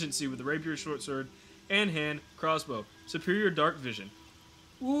proficiency with the rapier, short sword, and hand crossbow. Superior dark vision.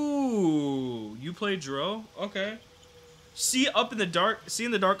 Ooh. You play Dro? Okay. See in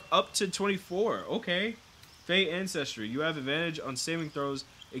the dark up to 24. Okay. Fey ancestry. You have advantage on saving throws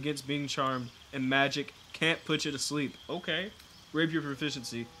against being charmed, and magic can't put you to sleep. Okay. Rapier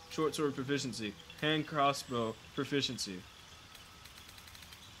proficiency. Short sword proficiency. Hand crossbow proficiency.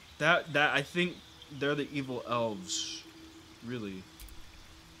 That I think they're the evil elves. Really.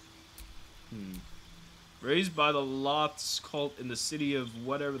 Raised by the Loth's cult in the city of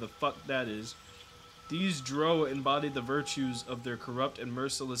whatever the fuck that is. These Dro embody the virtues of their corrupt and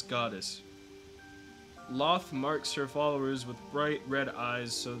merciless goddess. Loth marks her followers with bright red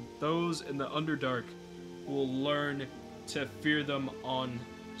eyes, so those in the Underdark will learn to fear them on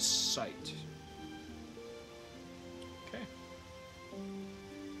sight. Okay.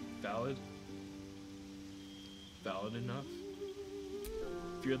 Valid. Valid enough.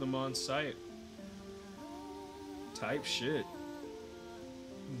 Fear them on sight. Type shit.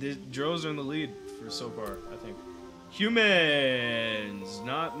 The Dros are in the lead for so far, I think. Humans!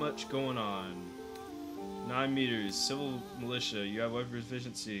 Not much going on. 9 meters. Civil militia. You have weapon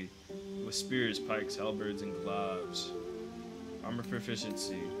proficiency with spears, pikes, halberds, and gloves. Armor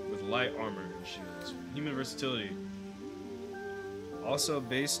proficiency with light armor and shields. Human versatility. Also,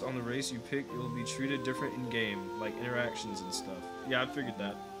 based on the race you pick, it will be treated different in game, like interactions and stuff. Yeah, I figured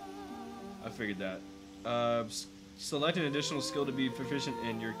that. Select an additional skill to be proficient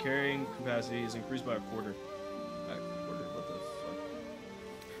in. Your carrying capacity is increased by a quarter. What the fuck?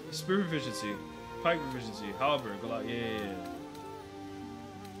 Spear proficiency, pike proficiency, halberd,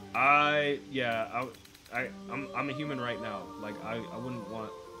 I'm a human right now. Like I wouldn't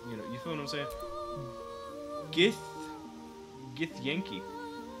want, you feel what I'm saying? Gith Yankee.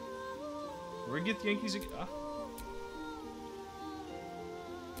 Where Gith Yankees?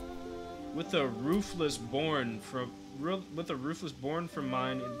 With a ruthless born from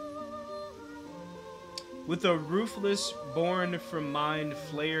mind,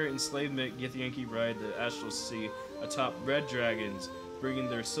 flayer, enslavement, Gith Yankee ride the astral sea atop red dragons, bringing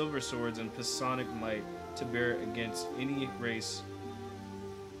their silver swords and psionic might to bear against any race.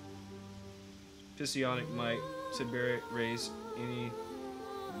 Psionic might to bear race any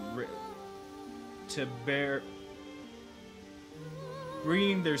to bear.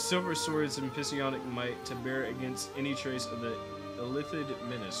 Bringing their silver swords and psionic might to bear against any trace of the illithid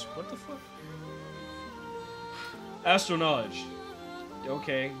menace. What the fuck? Astro knowledge.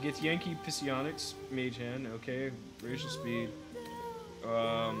 Okay. Githyanki Psionics. Mage hand. Okay. Racial speed.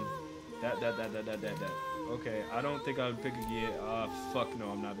 That. Okay. I don't think I would pick a Git. Fuck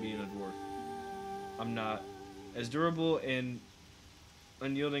no. I'm not being a dwarf. I'm not. As durable and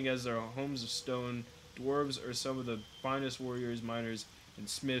unyielding as their homes of stone, dwarves are some of the finest warriors, miners, and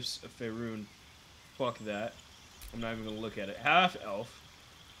smiths of Faerun. Fuck that. I'm not even gonna look at it. Half elf.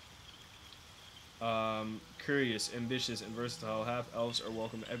 Curious, ambitious, and versatile. Half elves are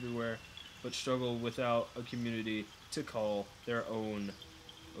welcome everywhere, but struggle without a community to call their own.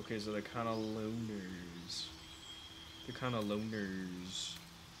 Okay, so they're kind of loners. They're kind of loners.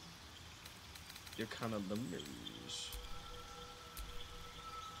 They're kind of loners.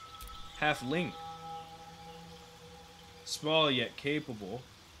 Halfling. Small yet capable.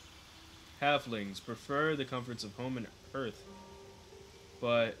 Halflings prefer the comforts of home and earth,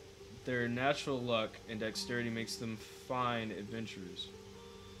 but their natural luck and dexterity makes them fine adventurers.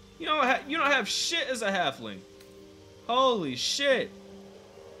 You don't have shit as a halfling. Holy shit.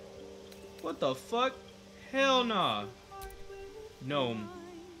 What the fuck? Hell nah. Gnome.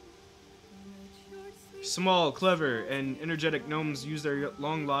 Small, clever, and energetic gnomes use their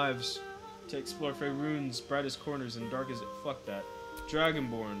long lives to explore Faerun's brightest corners and darkest. Fuck that.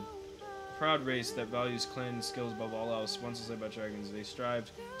 Dragonborn. Proud race that values clan skills above all else. Once enslaved by dragons, they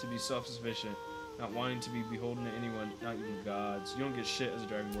strive to be self-sufficient, not wanting to be beholden to anyone, not even gods. You don't get shit as a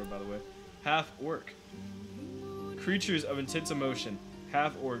dragonborn, by the way. Half-orc. Creatures of intense emotion.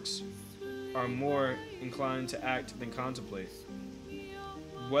 Half-orcs are more inclined to act than contemplate.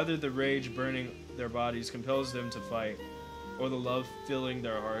 Whether the rage burning their bodies compels them to fight, or the love filling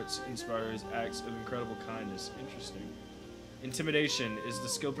their hearts inspires acts of incredible kindness. Interesting. Intimidation is the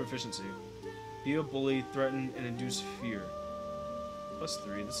skill proficiency. Be a bully, threaten, and induce fear.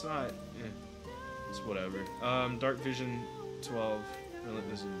 +3. That's not. It's whatever. Dark vision 12.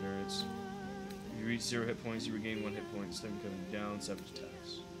 Relentless endurance. If you reach 0 hit points, you regain 1 hit point. Stem coming down. Savage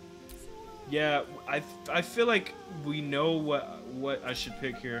attacks. Yeah, I feel like we know what I should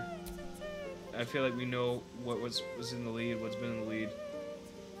pick here. I feel like we know what was in the lead, what's been in the lead.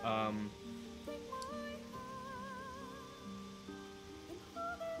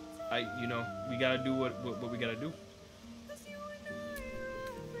 We gotta do what we gotta do.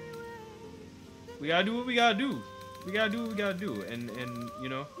 We gotta do what we gotta do. We gotta do what we gotta do, and you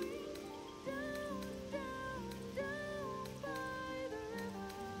know.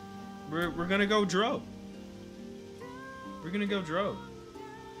 We're gonna go Dro. We're gonna go Dro.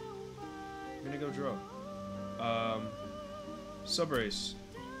 We're gonna go Dro. Subrace.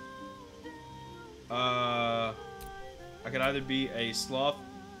 I could either be a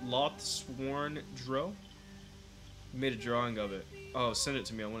Lothsworn Dro. Made a drawing of it. Oh, send it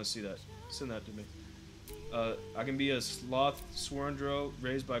to me. I want to see that. Send that to me. I can be a Lothsworn Dro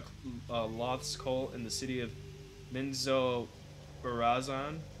raised by Loth's Cult in the city of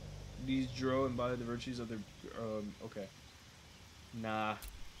Menzoberranzan. These Dro embody the virtues of their. Okay. Nah.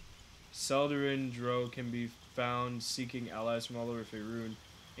 Seldarin Dro can be found seeking allies from all over Faerun,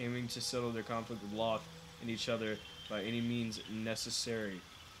 aiming to settle their conflict with Loth and each other by any means necessary.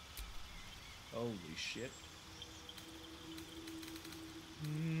 Holy shit.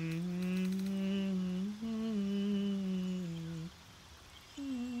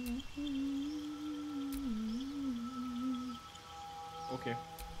 Okay.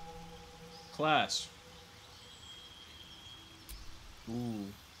 Class. Ooh.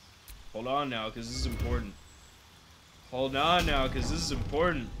 Hold on now, because this is important. Hold on now, because this is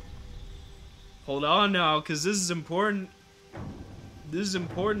important. Hold on now, because this is important. This is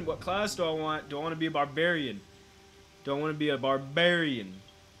important. What class do I want? Do I want to be a barbarian? Do I want to be a barbarian?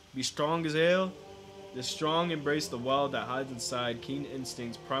 Be strong as hell? The strong embrace the wild that hides inside, keen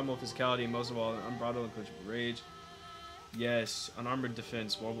instincts, primal physicality, and most of all, an unbridled and unquenchable rage. Yes, unarmored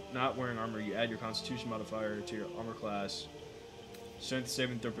defense. While not wearing armor, you add your constitution modifier to your armor class. Strength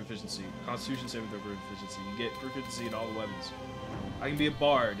saving throw proficiency. Constitution saving throw proficiency. You get proficiency in all the weapons. I can be a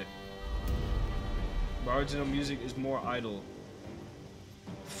bard. Marginal music is more idle.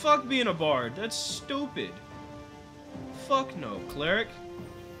 Fuck being a bard. That's stupid. Fuck no. Cleric?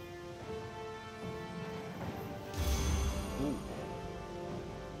 Ooh.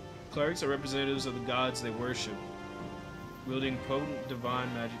 Clerics are representatives of the gods they worship, wielding potent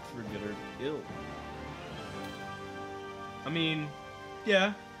divine magic for good or ill. I mean,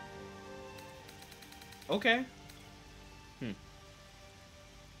 yeah. Okay.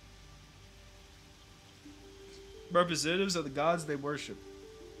 Representatives of the gods they worship.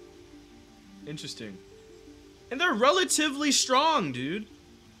 Interesting. And they're relatively strong, dude.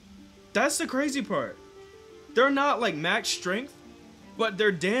 That's the crazy part. They're not like max strength, but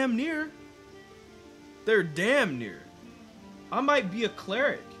they're damn near. They're damn near. I might be a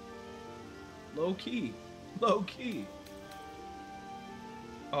cleric. Low key. Low key.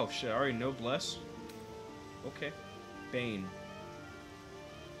 Oh shit, I already know Bless. Okay. Bane.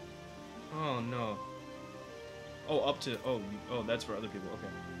 Oh no. Oh, up to... Oh, that's for other people. Okay.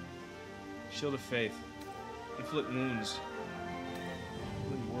 Shield of Faith. Inflict wounds.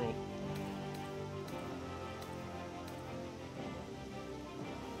 Good world.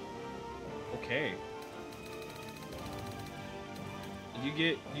 Okay. You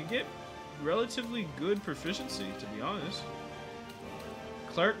get relatively good proficiency, to be honest.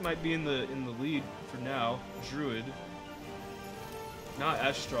 Cleric might be in the lead for now. Druid. Not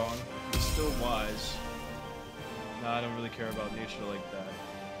as strong, but still wise. Nah, I don't really care about nature like that.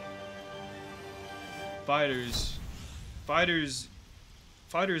 Fighters. Fighter is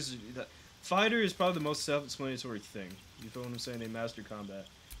probably the most self-explanatory thing. You feel what I'm saying? They master combat.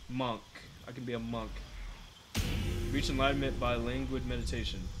 Monk. I can be a monk. Reach enlightenment by languid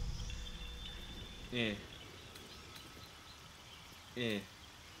meditation.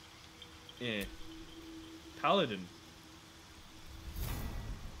 Paladin.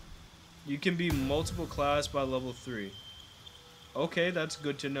 You can be multiple class by level 3. Okay, that's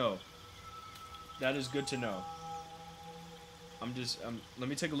good to know. That is good to know. Let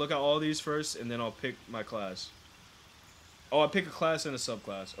me take a look at all these first, and then I'll pick my class. Oh, I pick a class and a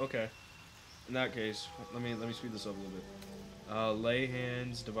subclass. Okay. In that case, let me speed this up a little bit. Lay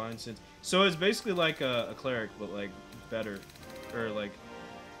hands, divine sense. So it's basically like a cleric, but like better, or like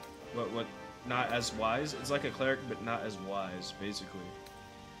what? Not as wise. It's like a cleric, but not as wise, basically.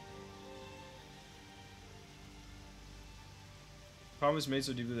 Problem is made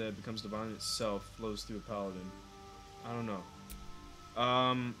so deeply that it becomes divine itself, flows through a paladin. I don't know.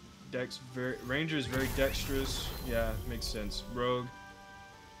 Ranger is very dexterous. Yeah, makes sense. Rogue,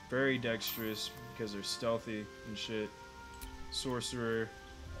 very dexterous because they're stealthy and shit. Sorcerer,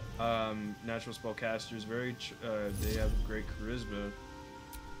 natural spellcasters, they have great charisma.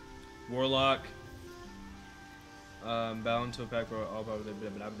 Warlock, bound to a pack for all power.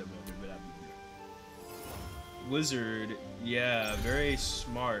 Wizard, yeah, very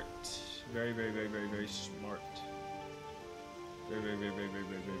smart. Very smart. Very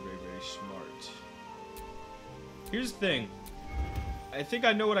smart. Here's the thing. I think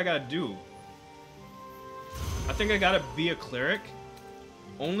I know what I gotta do. I think I gotta be a cleric.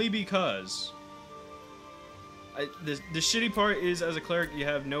 Only because... the shitty part is, as a cleric, you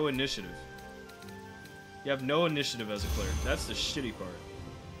have no initiative. You have no initiative as a cleric. That's the shitty part.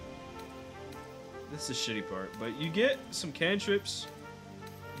 That's the shitty part. But you get some cantrips.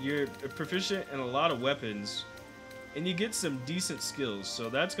 You're proficient in a lot of weapons. And you get some decent skills. So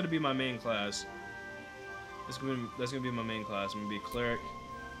that's going to be my main class. That's gonna be my main class. I'm going to be a cleric.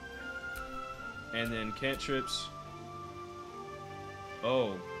 And then cantrips.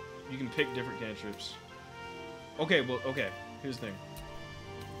 Oh. You can pick different cantrips. Okay, well, okay. Here's the thing.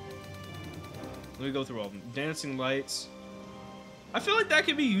 Let me go through all of them. Dancing lights. I feel like that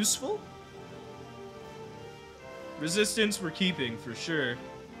could be useful. Resistance we're keeping for sure.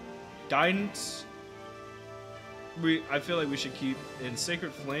 Guidance. I feel like we should keep. In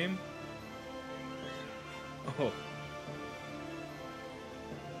Sacred Flame. Oh.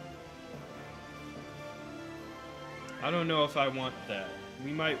 I don't know if I want that.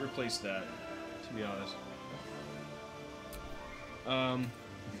 We might replace that, to be honest.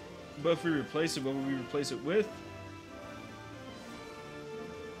 But if we replace it, what would we replace it with?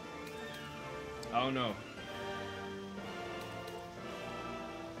 I don't know.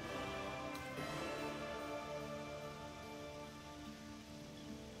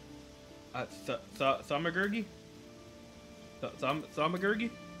 Thaumaturgy?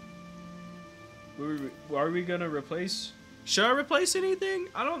 Thaumaturgy? Are we gonna replace? Should I replace anything?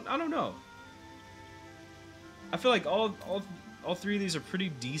 I don't know. I feel like all three of these are pretty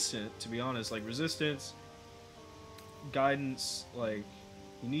decent, to be honest. Like resistance, guidance, like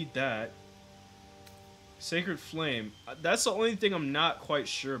you need that. Sacred Flame. That's the only thing I'm not quite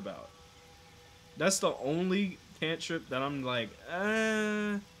sure about. That's the only cantrip that I'm like,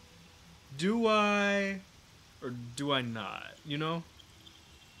 do I or do I not? You know?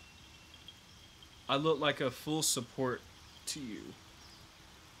 I look like a full support to you.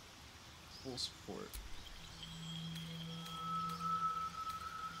 Full support.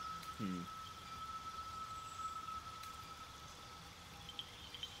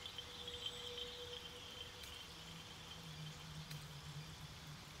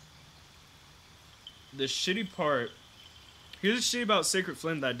 The shitty part. Here's the shit about Sacred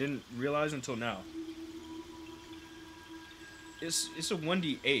Flame that I didn't realize until now. it's a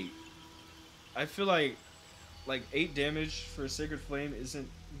 1d8. I feel like 8 damage for a Sacred Flame isn't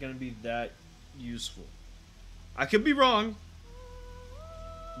gonna be that useful. I could be wrong,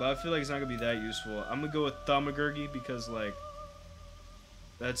 but I feel like it's not gonna be that useful. I'm gonna go with Thaumaturgy because like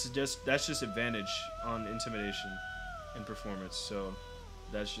that's just advantage on intimidation and performance, so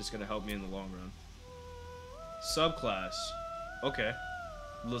that's just gonna help me in the long run. Subclass. Okay.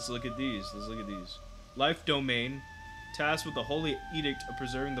 Let's look at these. Life Domain. Tasked with the holy edict of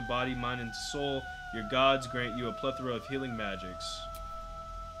preserving the body, mind, and soul, your gods grant you a plethora of healing magics.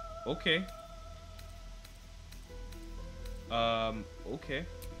 Okay. Okay.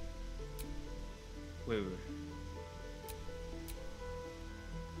 Wait.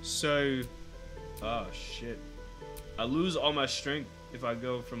 So, oh shit. I lose all my strength if I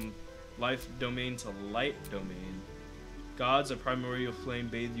go from Life Domain to Light Domain. Gods of primordial flame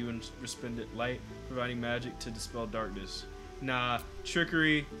bathe you in resplendent light, providing magic to dispel darkness. Nah,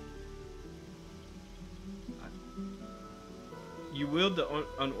 trickery. You wield the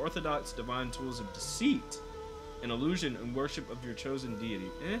unorthodox divine tools of deceit, an illusion, and worship of your chosen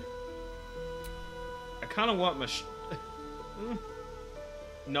deity. I kind of want my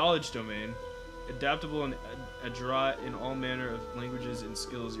Knowledge Domain. Adaptable and adroit in all manner of languages and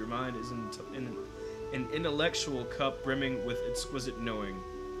skills, your mind is an intellectual cup brimming with exquisite knowing.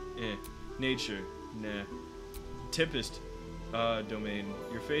 Nature. Nah. Tempest Domain.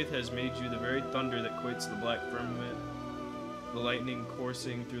 Your faith has made you the very thunder that quakes the black firmament, the lightning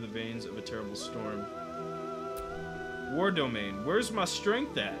coursing through the veins of a terrible storm. War Domain. Where's my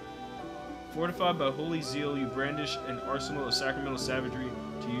strength at? Fortified by holy zeal, you brandish an arsenal of sacramental savagery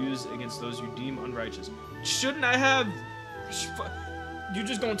to use against those you deem unrighteous. Shouldn't I have... You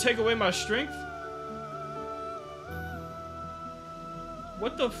just gonna take away my strength?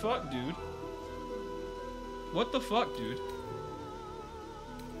 What the fuck, dude? What the fuck, dude?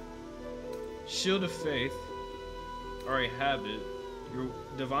 Shield of Faith. Already have it. Your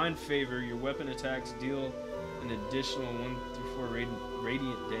divine favor, your weapon attacks deal an additional 1 through 4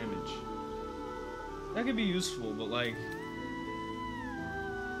 radiant damage. That could be useful, but like...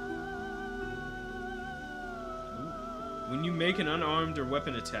 When you make an unarmed or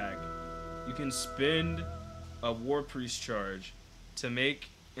weapon attack, you can spend a War Priest charge to make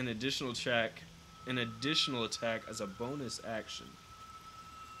an additional attack as a bonus action.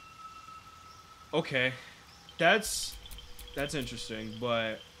 Okay, that's interesting,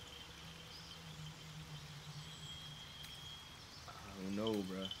 but I don't know,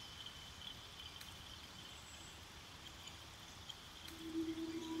 bruh.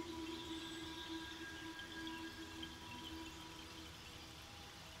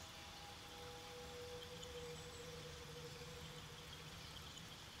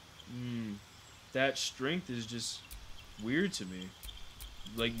 That strength is just weird to me.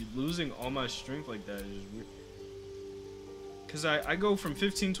 Like, losing all my strength like that is weird. Because I go from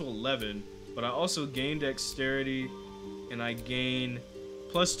 15 to 11, but I also gain dexterity, and I gain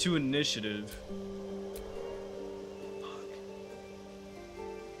 +2 initiative. Fuck.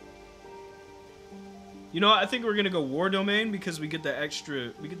 You know, I think we're gonna go War Domain because we get that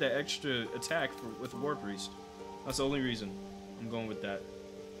extra attack with War Priest. That's the only reason I'm going with that.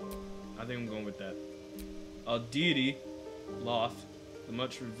 I think I'm going with that. Deity, Loth, the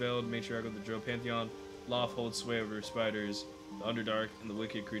much revealed matriarch of the Drow Pantheon. Loth holds sway over spiders, the Underdark, and the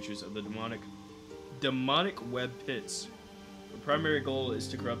wicked creatures of the demonic web pits. The primary goal is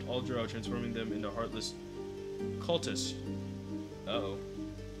to corrupt all Drow, transforming them into heartless cultists. Uh-oh.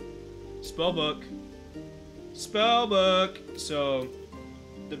 Spellbook. So,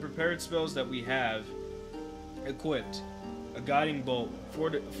 the prepared spells that we have equipped. A Guiding Bolt,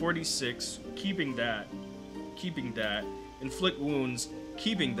 46, keeping that. Inflict Wounds,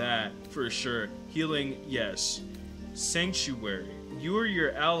 keeping that for sure. Healing, yes. Sanctuary. You or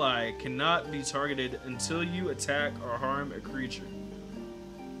your ally cannot be targeted until you attack or harm a creature.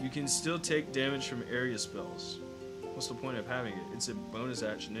 You can still take damage from area spells. What's the point of having it? It's a bonus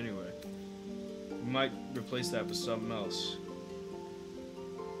action anyway. We might replace that with something else.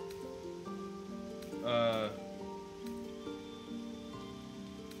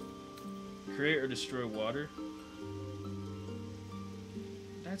 Create or destroy water.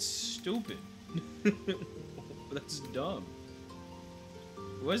 That's stupid. That's dumb.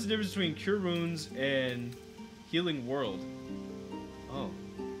 What's the difference between Cure Wounds and Healing World? Oh.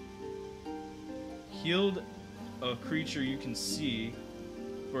 Healed a creature you can see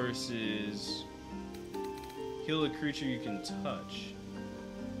versus heal a creature you can touch.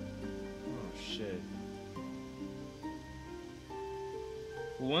 Oh shit.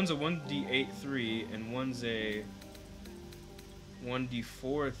 Well, one's a 1d8 3 and one's a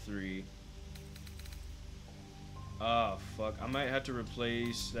 1d4 3. Ah, fuck. I might have to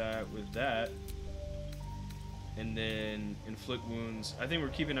replace that with that. And then inflict wounds. I think we're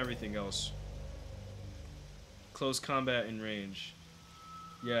keeping everything else. Close combat and range.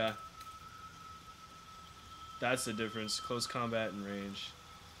 Yeah. That's the difference. Close combat and range.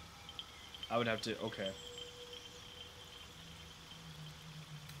 I would have to... Okay.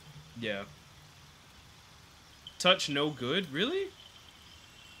 Yeah. Touch no good? Really?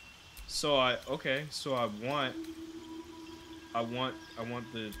 So okay, so I want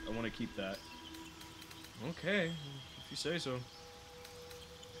to keep that. Okay, if you say so.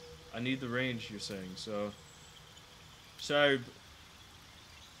 I need the range, you're saying, so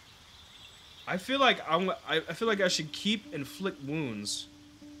I feel like I feel like I should keep inflict wounds.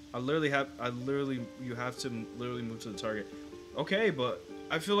 You have to literally move to the target. Okay, but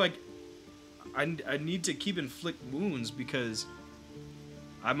I feel like I need to keep inflict wounds because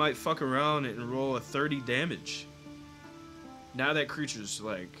I might fuck around and roll a 30 damage. Now that creature's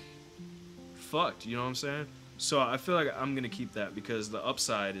like fucked, you know what I'm saying? So I feel like I'm gonna keep that because the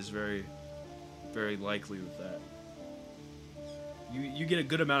upside is very, very likely with that. You get a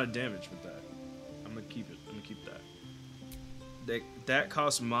good amount of damage with that. I'm gonna keep it. I'm gonna keep that. That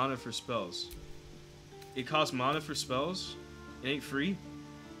costs mana for spells. It costs mana for spells. It ain't free.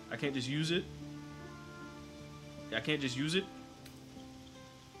 I can't just use it. I can't just use it.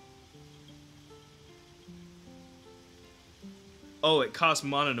 Oh, it costs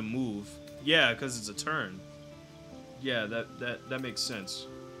mana to move. Yeah, because it's a turn. Yeah, that makes sense.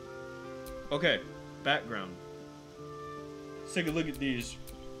 Okay, background. Let's take a look at these.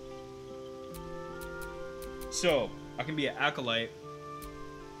 So, I can be an acolyte.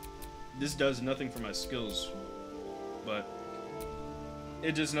 This does nothing for my skills, but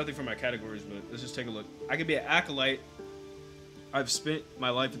it does nothing for my categories, but let's just take a look. I can be an acolyte. I've spent my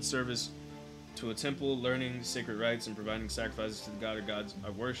life in service to a temple, learning sacred rites and providing sacrifices to the god or gods I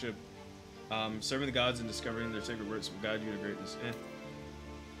worship. Serving the gods and discovering their sacred works will guide you to greatness.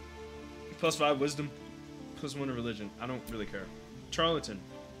 +5 wisdom, +1 to religion. I don't really care. Charlatan.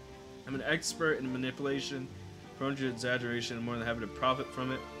 I'm an expert in manipulation, prone to exaggeration, and more than happy to profit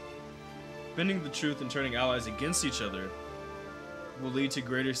from it. Bending the truth and turning allies against each other will lead to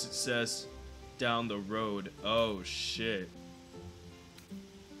greater success down the road. Oh shit.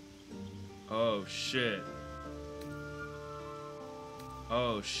 Oh shit.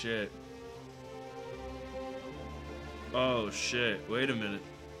 Oh shit. Oh shit. Wait a minute.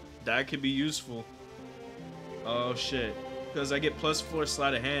 That could be useful. Oh shit. Because I get +4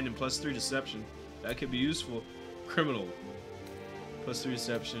 sleight of hand and +3 deception. That could be useful. Criminal. +3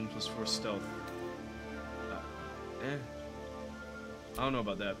 deception, +4 stealth. I don't know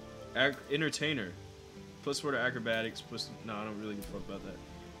about that. Entertainer. +4 to acrobatics. No, I don't really give a fuck about that.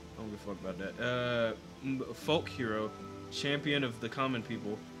 I don't give a fuck about that. Folk hero. Champion of the common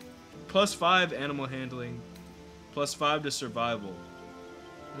people. +5 animal handling. +5 to survival.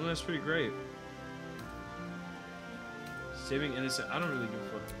 Well, that's pretty great. Saving innocent. I don't really give a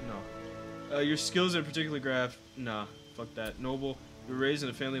fuck. No. Your skills are particularly graphed. Nah. Fuck that. Noble. You're raised in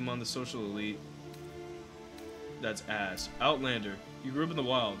a family among the social elite. That's ass. Outlander. You grew up in the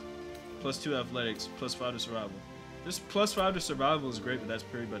wild. +2 athletics. +5 to survival. This +5 to survival is great, but that's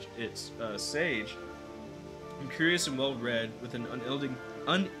pretty much it. Sage. I'm curious and well-read, with an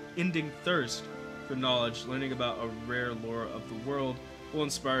unending thirst for knowledge. Learning about a rare lore of the world will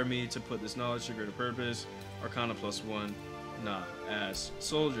inspire me to put this knowledge to greater purpose. Arcana +1. Nah, ass.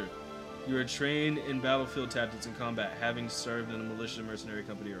 Soldier. You are trained in battlefield tactics and combat, having served in a militia, mercenary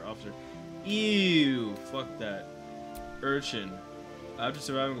company, or officer. Ew. Fuck that. Urchin. After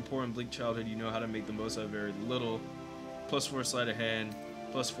surviving a poor and bleak childhood, you know how to make the most out of very little. +4 sleight of hand.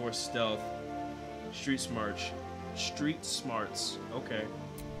 +4 stealth. Street smarts. Okay.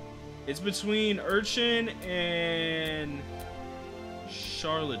 It's between Urchin and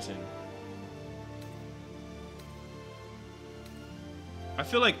Charlatan. I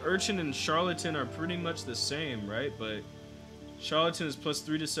feel like Urchin and Charlatan are pretty much the same, right? But Charlatan is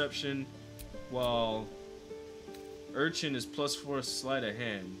 +3 deception, while Urchin is +4 sleight of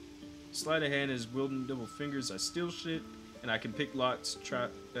hand. Sleight of hand is wielding double fingers. I steal shit, and I can pick locks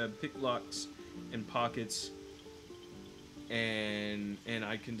in pockets, and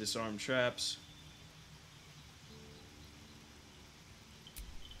I can disarm traps.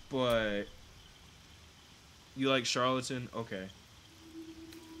 But you like Charlatan? Okay.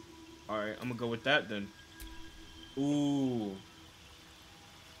 Alright, I'm gonna go with that then. Ooh.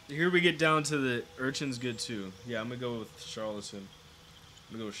 Here we get down to the Urchin's good too. Yeah, I'm gonna go with Charlatan.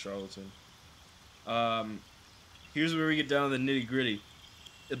 Here's where we get down to the nitty gritty.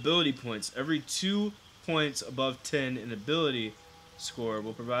 Ability points. Every 2 points above 10 in ability score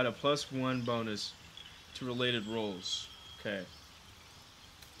will provide a +1 bonus to related rolls. Okay.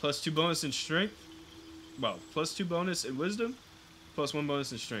 +2 bonus in strength. Well, +2 bonus in wisdom, +1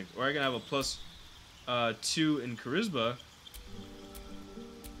 bonus in strength. Or I can have a +2 in charisma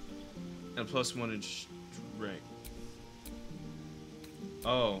and a +1 in strength.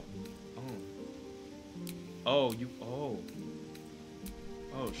 Oh. Oh, you. Oh.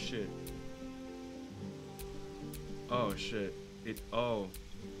 Oh, shit. Oh, shit. Oh.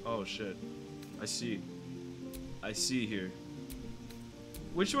 Oh, shit. I see. I see here.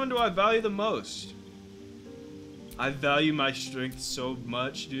 Which one do I value the most? I value my strength so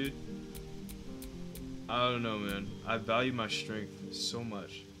much, dude. I don't know, man. I value my strength so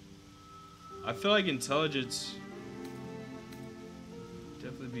much. I feel like intelligence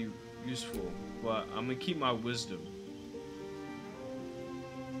definitely be useful, but I'm gonna keep my wisdom.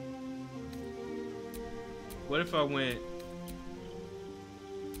 What if I went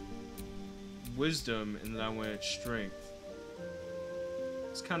wisdom and then I went strength?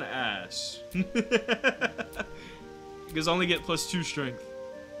 It's kind of ass. Because I only get +2 strength.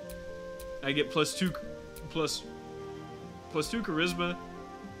 I get +2 charisma.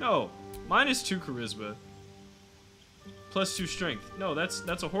 No, -2 charisma. +2 strength. No, that's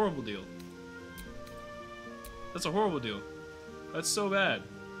a horrible deal. That's a horrible deal. That's so bad.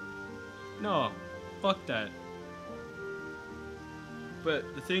 No, fuck that.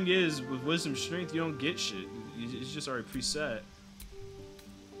 But the thing is, with wisdom strength, you don't get shit. It's just already preset.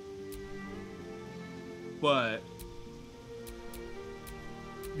 But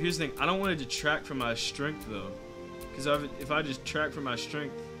here's the thing, I don't want to detract from my strength though, because if I just detract from my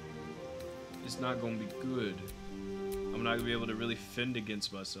strength, it's not going to be good. I'm not going to be able to really fend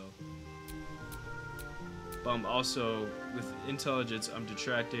against myself. But I'm also, with intelligence, I'm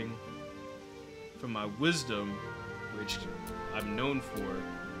detracting from my wisdom, which I'm known for.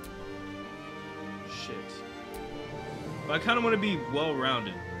 Shit. But I kind of want to be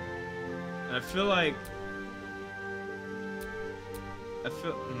well-rounded. And I feel like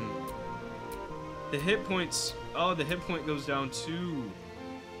the hit points. Oh, the hit point goes down too.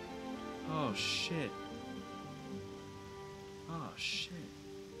 Oh shit. Oh shit.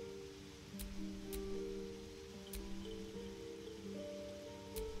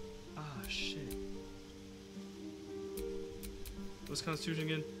 Ah shit. What's Constitution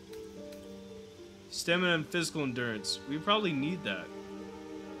again? Stamina and physical endurance. We probably need that.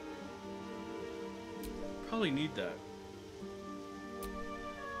 Probably need that.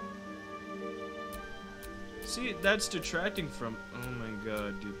 See, that's detracting from. Oh my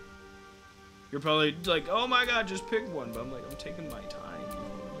god, dude. You're probably like, oh my god, just pick one. But I'm like, I'm taking my time. You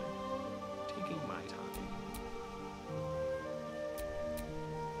know, like, taking my time.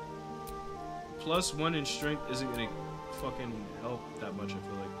 +1 in strength isn't gonna fucking help that much, I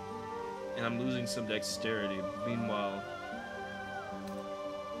feel like. And I'm losing some dexterity. Meanwhile,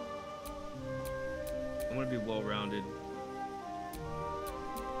 I want to be well-rounded.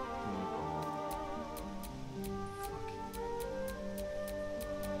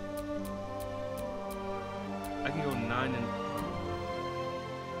 I can go 9 and...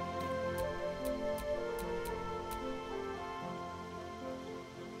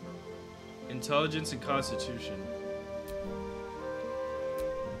 Intelligence and Constitution.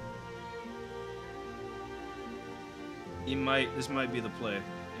 This might be the play.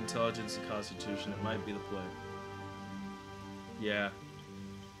 Intelligence and Constitution, it might be the play. Yeah.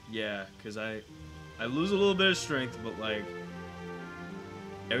 Yeah, because I lose a little bit of strength, but like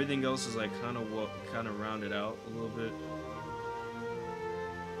everything else is like kind of rounded out a little bit.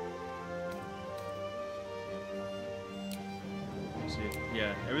 See,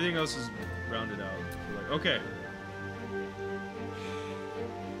 yeah, everything else is rounded out. Like, okay.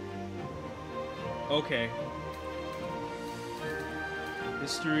 Okay.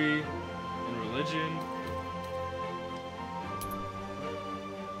 History and religion.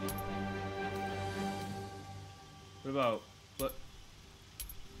 What about what?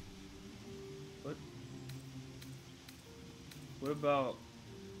 What about?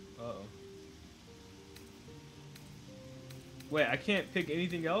 Uh-oh. Wait, I can't pick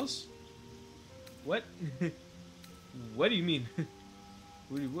anything else? What? What do you mean?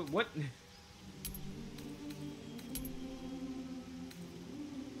 What?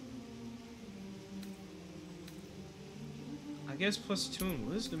 I guess +2 in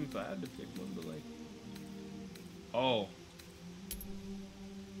wisdom if I had to pick one, but like... Oh.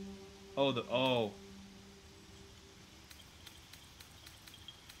 Oh.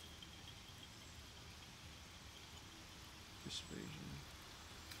 persuasion.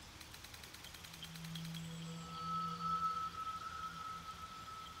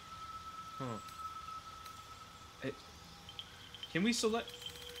 Huh. Can we select?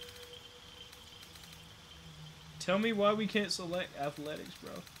 Tell me why we can't select athletics,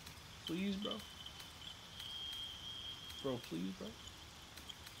 bro. Please, bro. Bro, please, bro.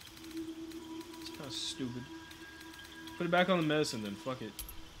 It's kind of stupid. Put it back on the medicine then. Fuck it.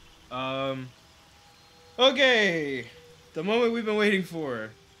 Okay. The moment we've been waiting for.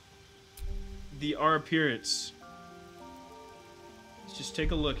 Our appearance. Let's just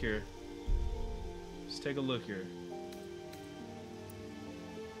take a look here. Let's take a look here.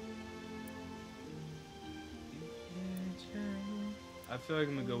 I feel like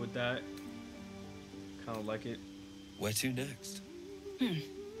I'm gonna go with that. Kind of like it. Where to next?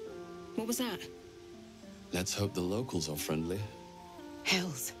 What was that? Let's hope the locals are friendly.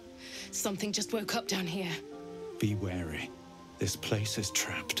 Hells. Something just woke up down here. Be wary. This place is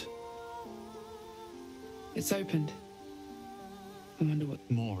trapped. It's opened. I wonder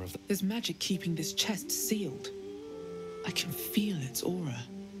what more of. There's magic keeping this chest sealed. I can feel its aura.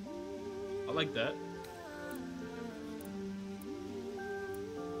 I like that.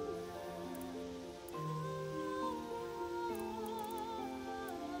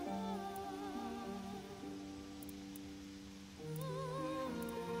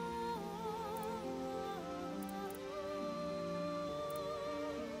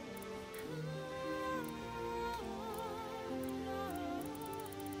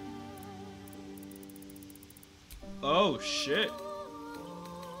 Oh shit.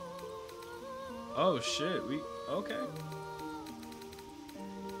 Oh shit, okay.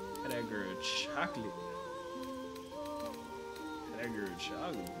 Had that girl chocolate. Had that girl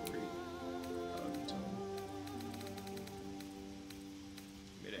chocolate, great.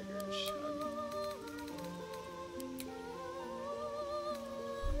 Made that girl chocolate.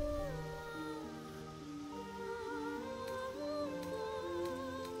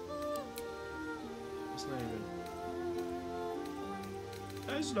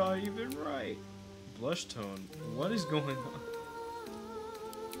 That's not even right. Blush tone. What is going on?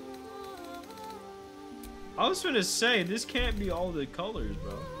 I was gonna say, this can't be all the colors,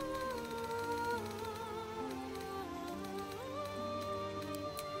 bro.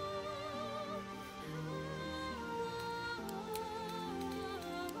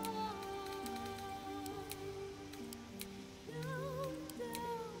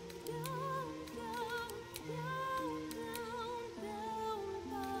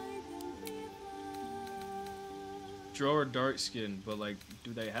 Draw or dark skin, but like,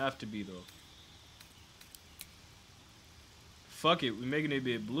 do they have to be though? Fuck it, we making it a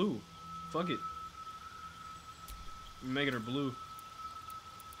bit blue. Fuck it. We're making her blue.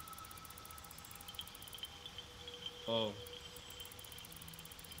 Oh.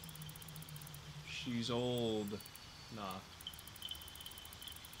 She's old. Nah.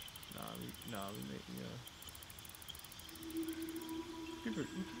 We make, Super,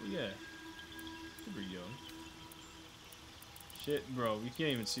 yeah. Super young. Shit, bro, we can't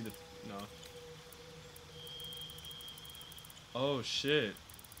even see the, no. Oh, shit.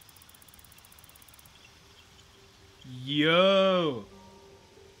 Yo!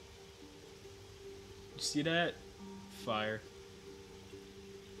 You see that? Fire.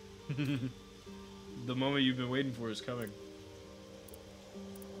 The moment you've been waiting for is coming.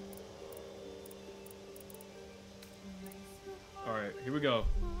 Alright, here we go.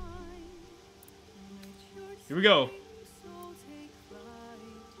 Here we go.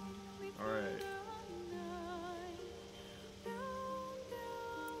 Alright.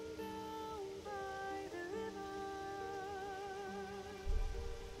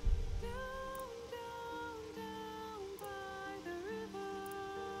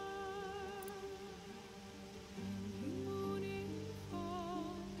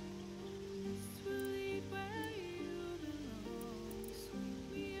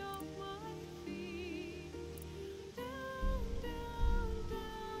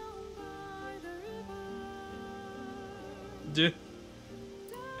 Dude.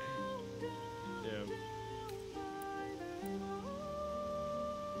 Yeah.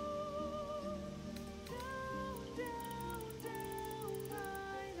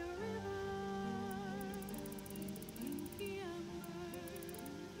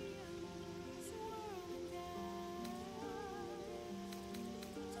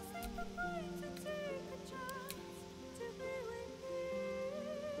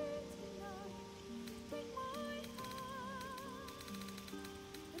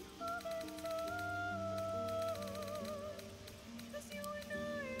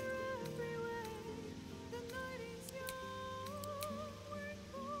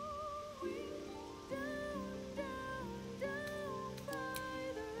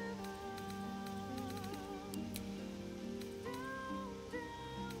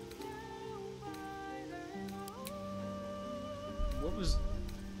 was...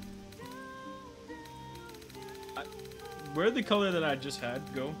 Where'd the color that I just had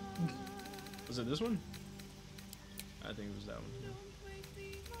go? Was it this one? I think it was that one. Yeah.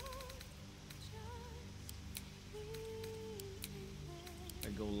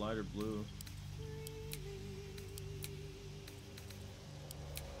 I go lighter blue.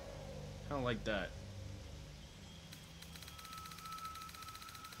 Kind of like that.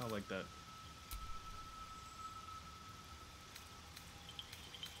 Kind of like that.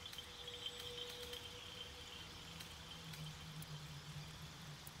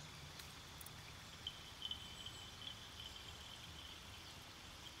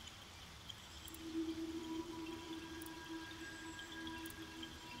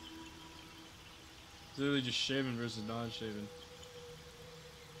 It's literally just shaven versus non-shaven.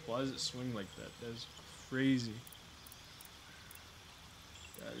 Why does it swing like that? That is crazy.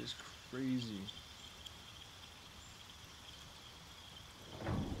 That is crazy.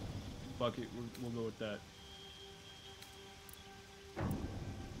 Fuck it, we'll go with that.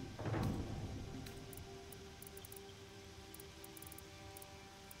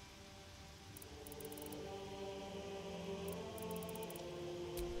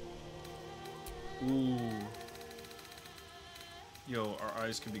 Ooh. Yo, our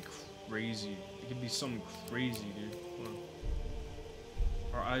eyes can be crazy. It can be something crazy, dude. Hold on.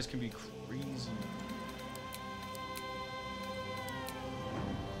 Our eyes can be crazy.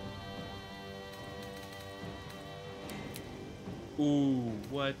 Ooh,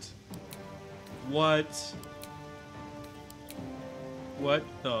 what? What? What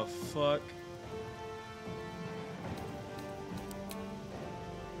the fuck?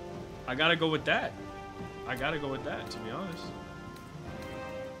 I gotta go with that. I gotta go with that, to be honest.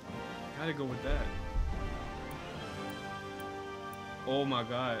 I gotta go with that. Oh my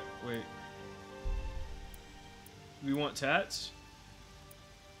god, wait. We want tats?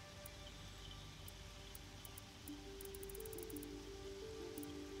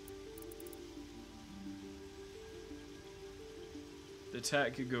 The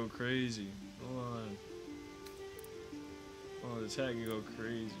tat could go crazy. Hold on. Oh, the tat could go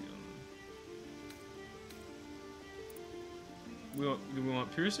crazy. Do we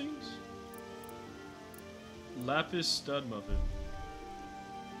want piercings? Lapis stud muffin.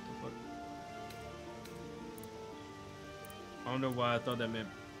 What the fuck? I don't know why I thought that meant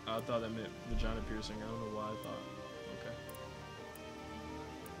vagina piercing. I don't know why I thought. Okay.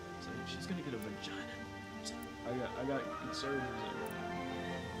 So she's gonna get a vagina. I got concerns.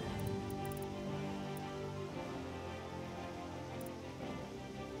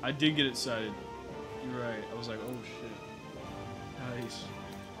 I did get excited. You're right. I was like, oh shit. Nice.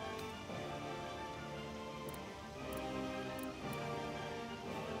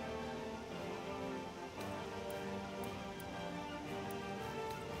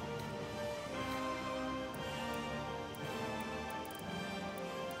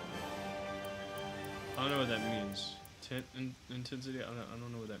 I don't know what that means. Tint intensity? I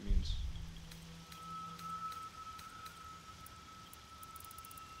don't know what that means.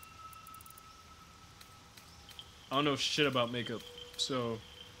 I don't know shit about makeup, so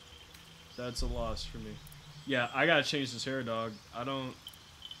that's a loss for me. Yeah, I gotta change this hair, dog. I don't...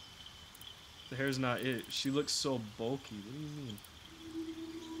 The hair's not it. She looks so bulky. What do you mean?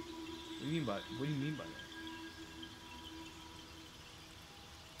 What do you mean by that?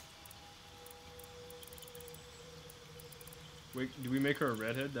 Wait, do we make her a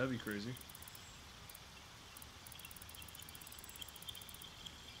redhead? That'd be crazy.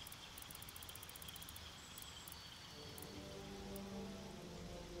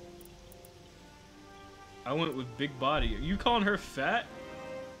 I went with big body. Are you calling her fat?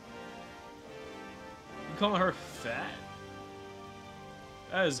 You calling her fat?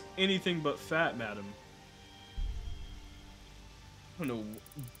 That is anything but fat, madam. I don't know.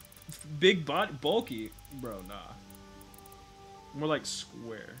 Big body, bulky, bro. Nah. More like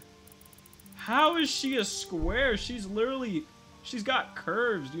square. How is she a square? She's literally, she's got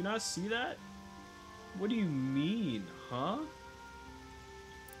curves. Do you not see that? What do you mean, huh?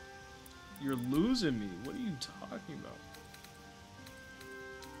 You're losing me. What are you talking about?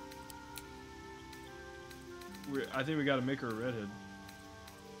 I think we gotta make her a redhead.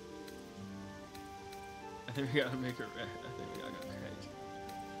 I think we gotta make her red. I think we gotta go crazy.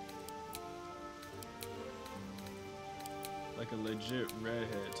 Like a legit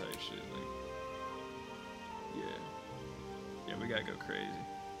redhead type shit. Like, yeah. Yeah, we gotta go crazy.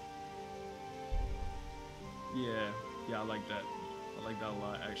 Yeah, I like that. I like that a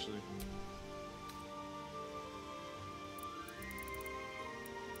lot, actually.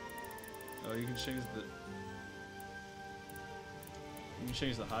 Oh, you can change the... Can you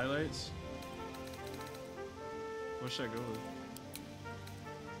change the highlights? What should I go with?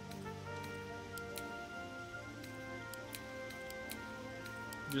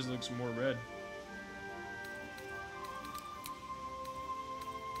 It just looks more red.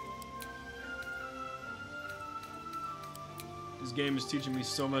 This game is teaching me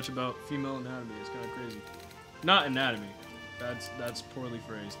so much about female anatomy. It's kind of crazy. Not anatomy. That's poorly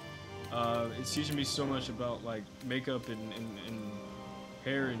phrased. It's teaching me so much about like makeup and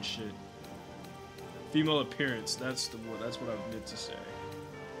hair and shit. Female appearance. That's what I meant to say.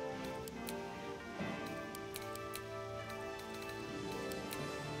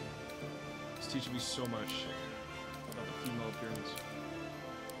 It's teaching me so much about the female appearance.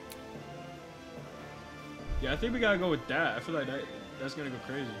 Yeah, I think we gotta go with that. I feel like that's gonna go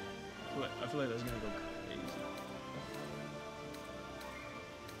crazy. I feel like that's gonna go crazy.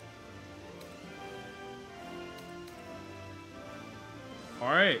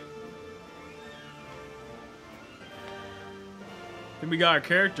 Alright. I think we got our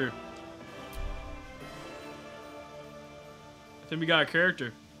character.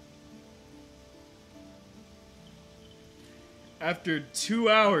 After 2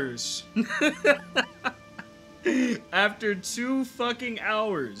 hours. After 2 fucking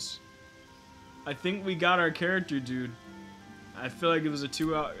hours. I think we got our character, dude. I feel like it was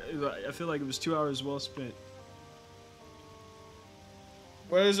 2 hours well spent.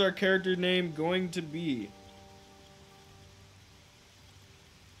 What is our character name going to be?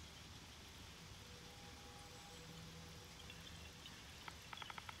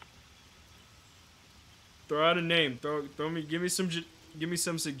 Throw out a name. Give me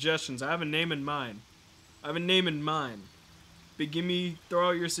some suggestions. I have a name in mind. But throw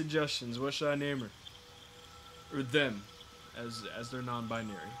out your suggestions. What should I name her? Or them, as they're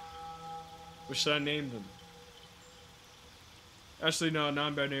non-binary. What should I name them? Actually, no,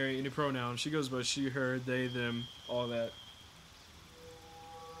 non-binary, any pronoun. She goes by she, her, they, them, all that.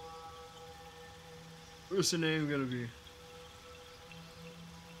 What's her name gonna be?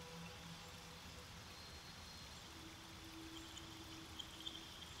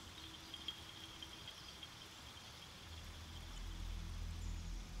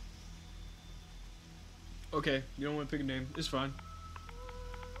 Okay, you don't want to pick a name. It's fine.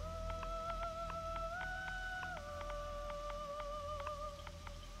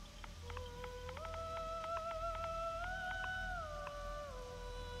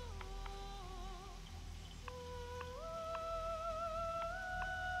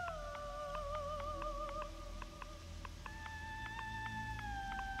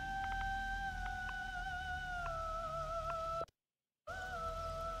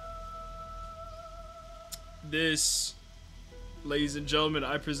 This, ladies and gentlemen,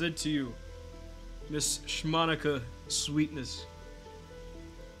 I present to you Miss Shmonica Sweetness.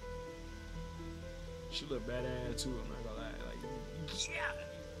 She look badass too, I'm not gonna lie. Like, yeah!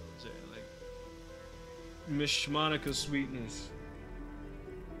 Like, Miss Shmonica Sweetness.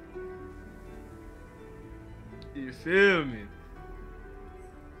 You feel me?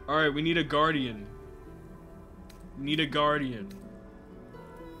 Alright, we need a guardian.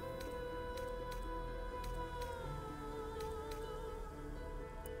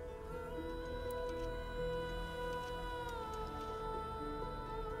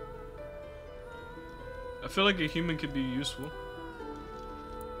 I feel like a human could be useful.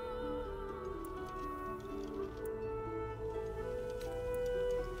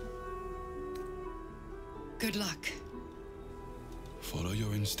 Good luck. Follow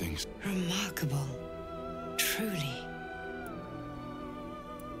your instincts. Remarkable. Truly.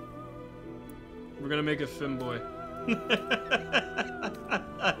 We're gonna make a femboy.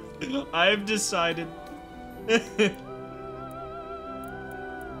 I've decided.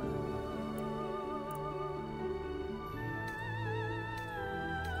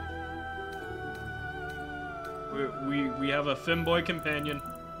 We have a femboy companion.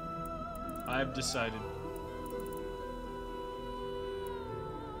 I've decided.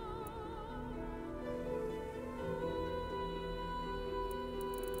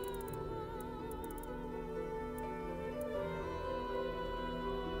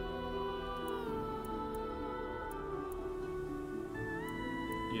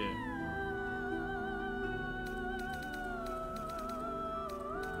 Yeah.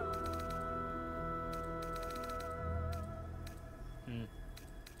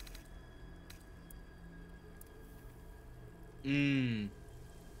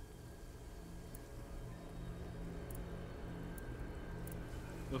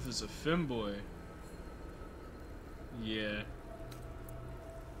 What if it's a femboy? Yeah.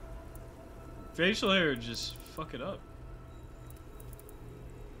 Facial hair just fuck it up.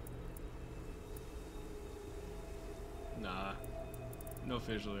 No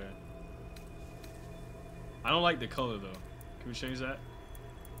facial hair. I don't like the color though. Can we change that?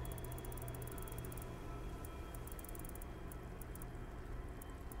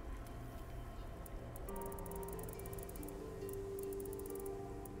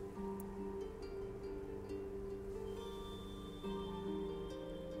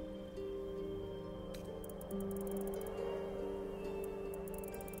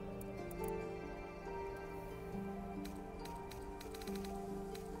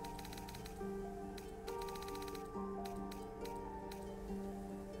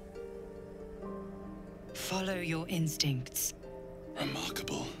 Follow your instincts.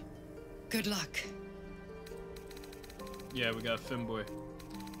 Remarkable. Good luck. Yeah, we got a femboy.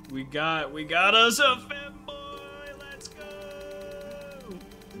 We got us a femboy. Let's go.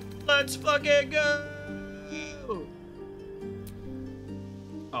 Let's fucking go.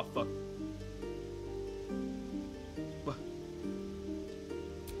 Oh fuck. What?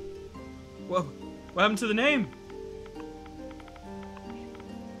 Whoa. What happened to the name?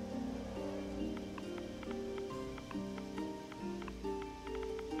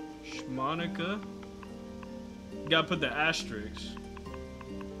 Monica. You gotta put the asterisk.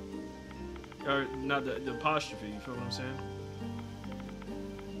 Or not the apostrophe, you feel what I'm saying?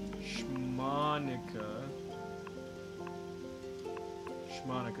 Shmonica.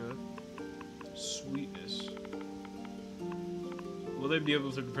 Shmonica. Sweetness. Will they be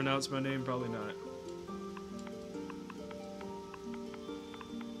able to pronounce my name? Probably not.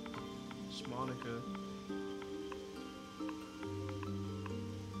 Shmonica.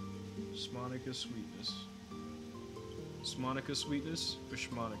 Shmonica Sweetness. Shmonica Sweetness or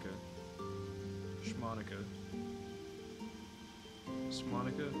Shmonica? Shmonica.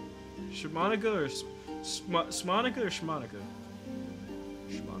 Shmonica? Shmonica or Shmonica or Shmonica?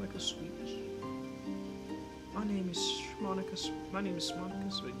 Shmonica Sweetness. My name is Shmonica. My name is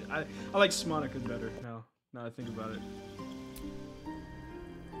Shmonica Sweetness. I like Shmonica better now. Now I think about it.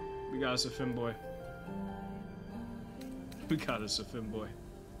 We got us a femboy. We got us a femboy.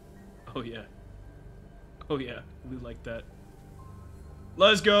 Oh yeah. Oh yeah, we like that.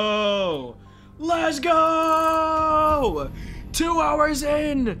 Let's go! Let's go! 2 hours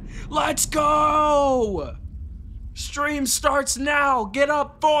in! Let's go! Stream starts now! Get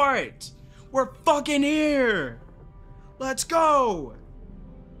up for it! We're fucking here! Let's go!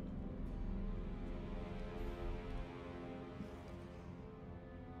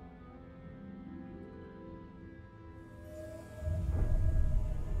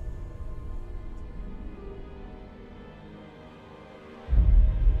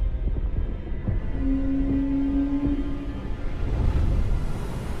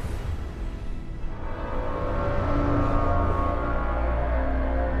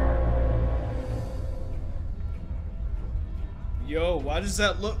 Yo, why does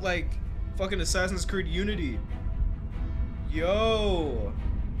that look like fucking Assassin's Creed Unity? Yo!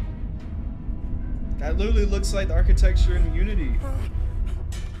 That literally looks like the architecture in Unity.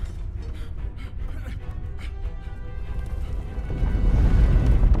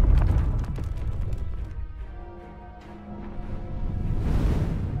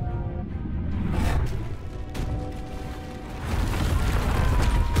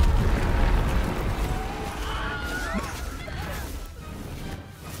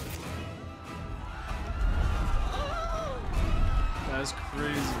 That's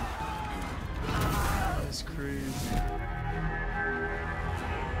crazy. That's crazy.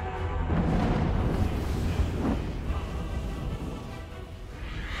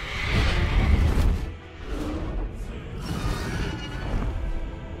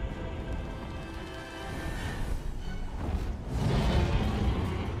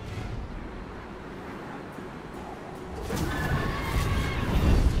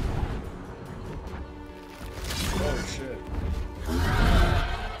 Oh shit.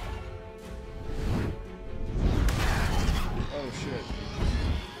 Oh shit.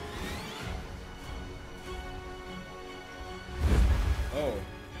 Oh.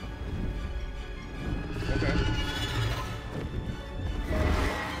 Okay.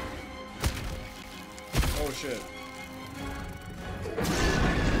 Oh shit.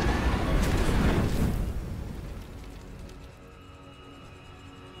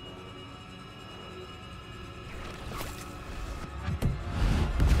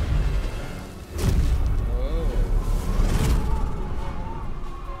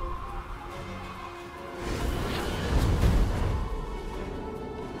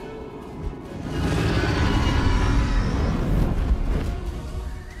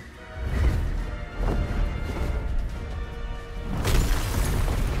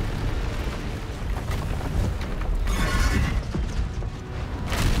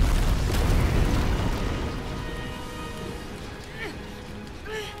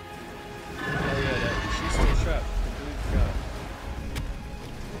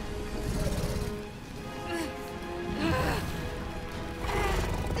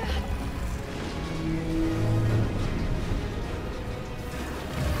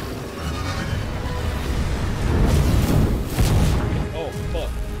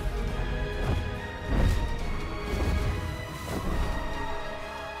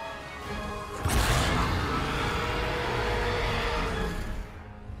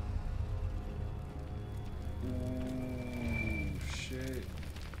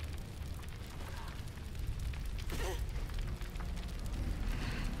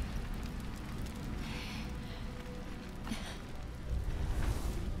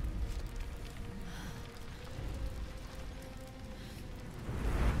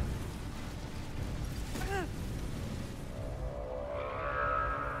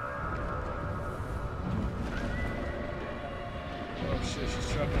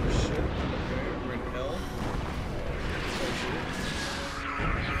 Shotgun shit. Okay, we're in hell. Oh shit.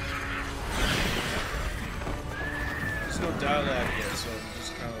 There's no dialogue yet, so I'm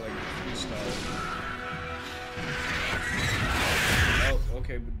just kind of like freestyle. Oh,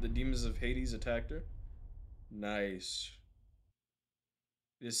 okay, but the demons of Hades attacked her. Nice.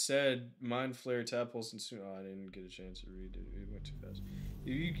 It said mind flare, tap pulse, and soon. Oh, I didn't get a chance to read it. It went too fast.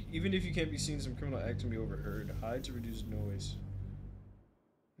 Even if you can't be seen, some criminal act can be overheard. Hide to reduce noise.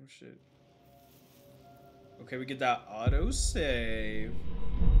 Oh shit. Okay, we get that auto save.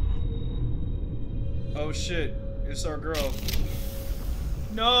 Oh shit, it's our girl.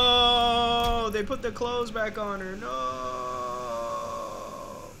 No, they put the clothes back on her. No.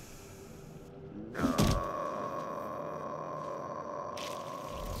 No.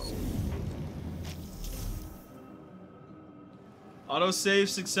 Autosave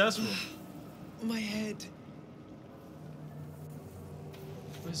successful. My head.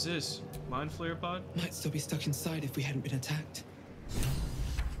 What is this? Mind flare pod? Might still be stuck inside if we hadn't been attacked.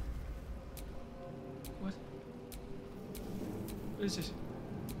 What? What is this?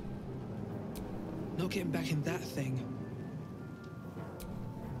 Not getting back in that thing.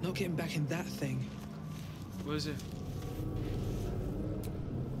 Not getting back in that thing. What is it?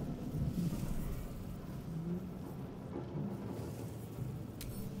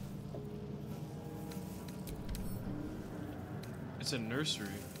 It's a nursery.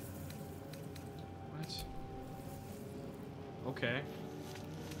 What? Okay.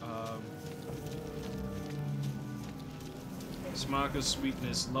 Smaka's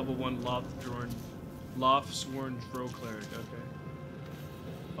Sweetness, level 1 Loft Sworn Dro Cleric, okay.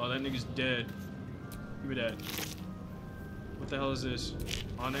 Oh, that nigga's dead. Give me that. What the hell is this?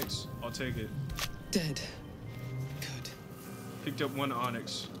 Onyx? I'll take it. Dead. Good. Picked up 1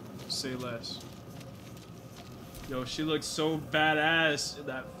 Onyx. Say less. Yo, she looks so badass in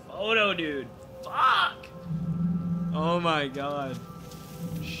that photo, dude. Fuck! Oh my god.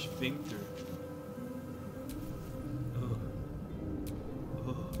 Sphincter. Ugh.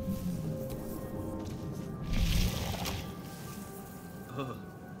 Ugh. Ugh.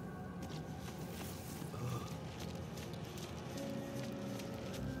 Ugh.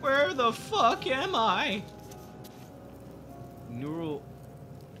 Where the fuck am I? Neural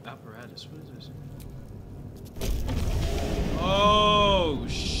apparatus. What is this? Oh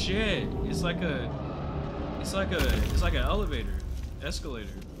shit! It's like an elevator,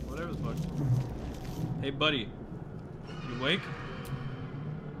 escalator, whatever the fuck. Hey buddy, you awake?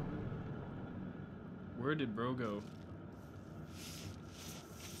 Where did bro go?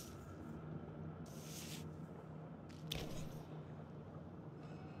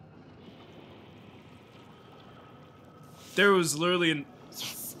 There was literally an.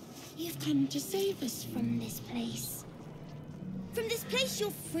 Yes, you've come to save us from this place. From this place,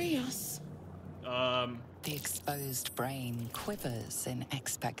 you'll free us. The exposed brain quivers in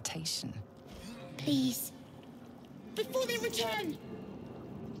expectation. Please. Before they return.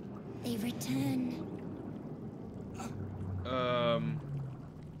 They return.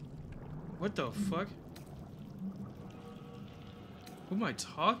 What the fuck? Who am I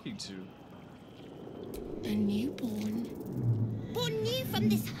talking to? A newborn. Born new from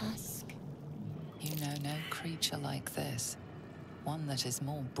this husk. You know no creature like this. One that is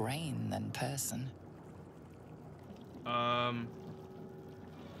more brain than person. Why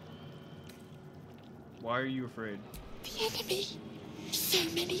are you afraid? The enemy. So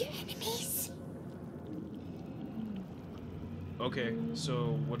many enemies. Okay,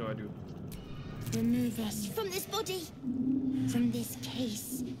 so what do I do? Remove us from this body. From this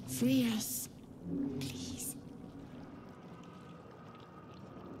case. Free us. Please.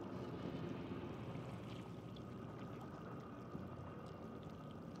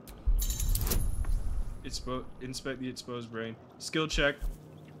 Inspect the exposed brain. Skill check.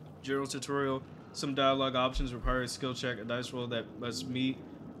 General tutorial. Some dialogue options require a skill check, a dice roll that must meet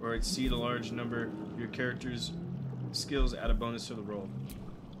or exceed a large number of your character's skills. Add a bonus to the roll.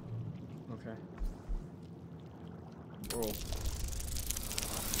 Okay. Roll.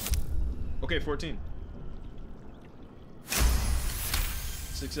 Okay, 14.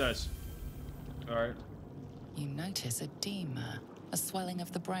 Success. Alright. You notice edema, a swelling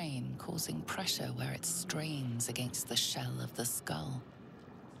of the brain causing pressure where it strains against the shell of the skull.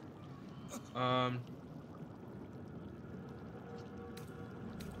 Alright,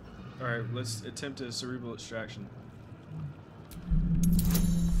 let's attempt a cerebral extraction.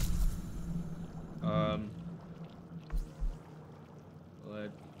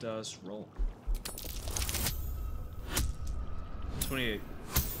 Let us roll. 28. .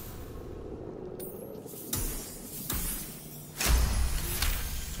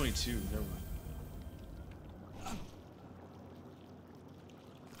 22. Never mind.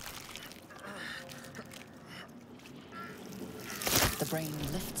 The brain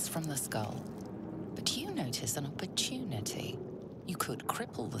lifts from the skull, but you notice an opportunity. You could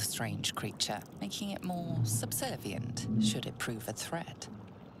cripple the strange creature, making it more subservient, should it prove a threat.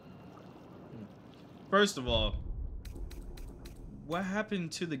 First of all, what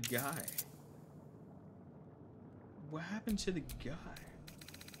happened to the guy? What happened to the guy?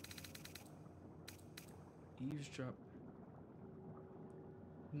 Eavesdrop.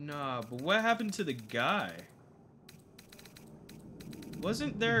 Nah, but what happened to the guy?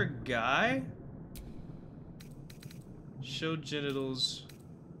 Wasn't there a guy? Show genitals.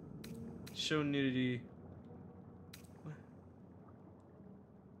 Show nudity. What?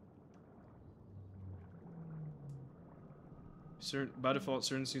 By default,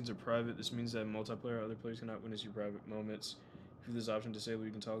 certain scenes are private. This means that in multiplayer, other players cannot witness your private moments. If you have this option disabled,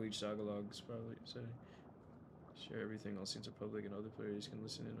 you can toggle each dialogue. Probably setting. Share everything. All scenes are public, and other players can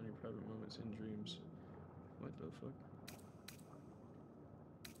listen in on your private moments and dreams. What the fuck?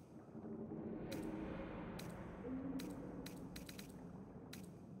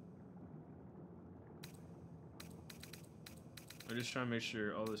 I'm just trying to make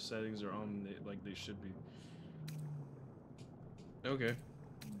sure all the settings are on like they should be. Okay.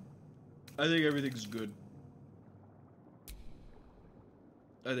 I think everything's good.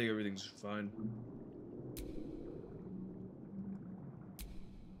 I think everything's fine.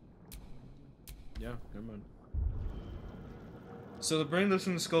 Yeah, never mind. So the brain lifts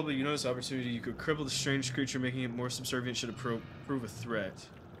from the skull, but you notice opportunity. You could cripple the strange creature, making it more subservient should it prove a threat.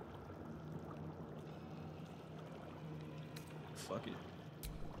 Fuck it.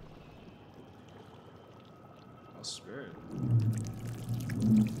 I'll spare it.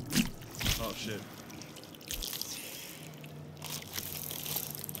 Oh shit.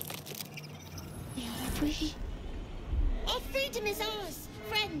 We are free. Our freedom is ours,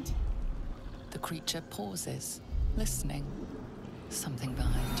 friend. The creature pauses, listening. Something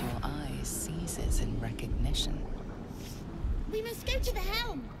behind your eyes seizes in recognition. We must go to the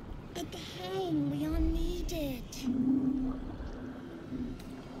helm. At the helm, we are needed.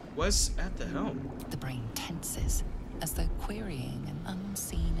 What's at the helm? The brain tenses, as though querying an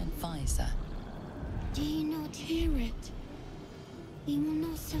unseen advisor. Do you not hear it? We will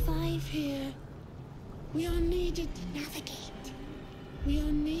not survive here. We are needed to navigate. We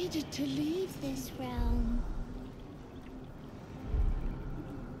are needed to leave this realm.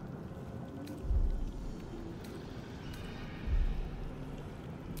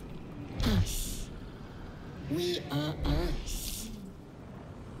 Us. We are us.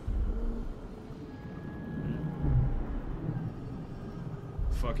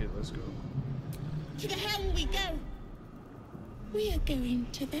 Fuck it, let's go. To the helm we go. We are going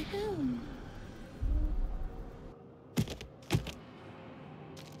to the helm.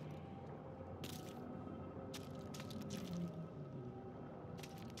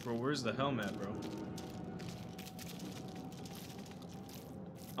 Bro, where's the helm at, bro?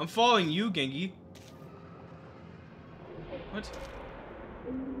 I'm following you, Gengi. What?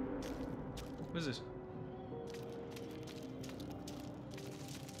 What is this?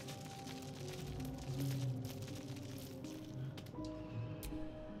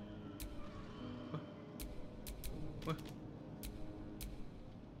 What?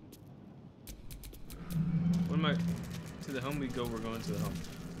 What am I? To the helm we go, we're going to the helm.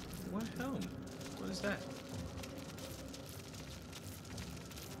 What helm? What is that?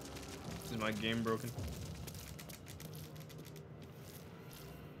 Is my game broken?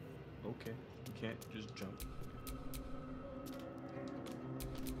 Okay, you can't just jump.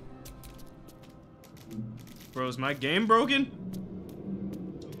 Bro, is my game broken?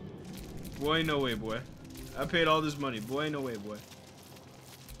 Boy, no way, boy. I paid all this money. Boy, no way, boy.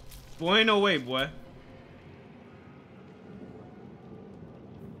 Boy, no way, boy.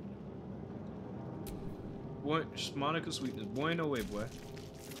 Boy, Monica Sweetness. Boy, no way, boy.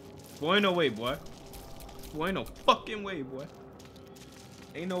 Boy, no way, boy. Boy, no fucking way, boy.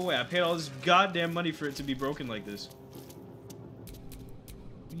 Ain't no way. I paid all this goddamn money for it to be broken like this.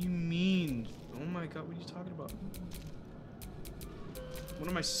 What do you mean? Oh my god, what are you talking about? What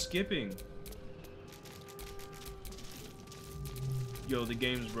am I skipping? Yo, the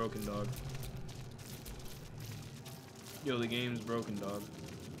game's broken, dog. Yo, the game's broken, dog.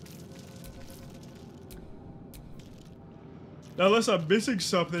 Unless I'm missing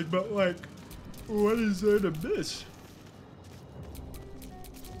something, but like, what is there to miss?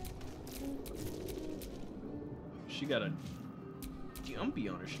 She got a jumpy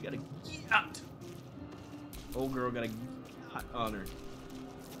on her. She got a yacht. Old girl got a yacht on her.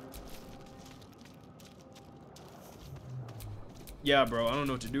 Yeah, bro, I don't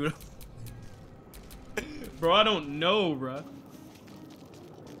know what to do. Bro, I don't know, bro.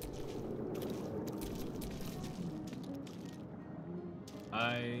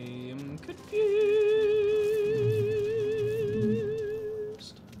 I am confused.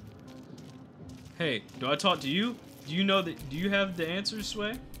 Hey, do I talk to you? Do you know that? Do you have the answers,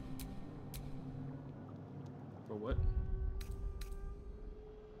 Sway? For what?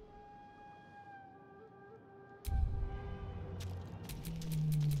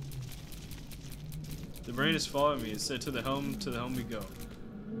 The brain is following me. It said to the helm we go.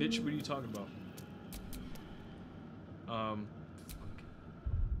 Bitch, what are you talking about? Fuck.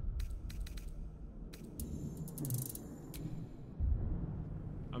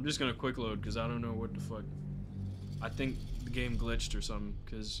 I'm just gonna quick load because I don't know what the fuck. I think the game glitched or something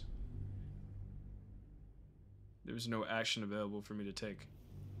because there was no action available for me to take.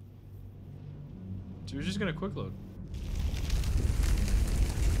 So we're just gonna quick load.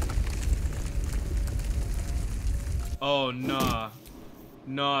 Oh, nah.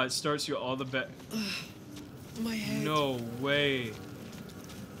 Nah, it starts you all the back. My head. No way.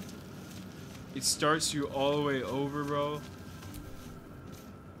 It starts you all the way over, bro.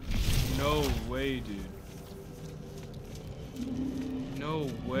 No way, dude. No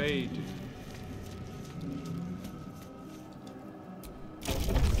way, dude. There's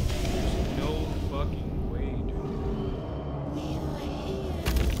no fucking way, dude. We are here.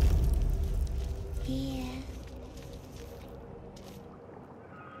 Here.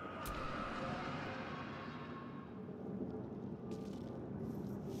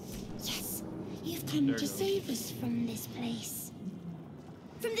 Yes, you've come There to it goes. save us from this place.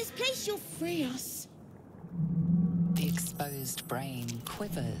 From this place, you'll free us. The exposed brain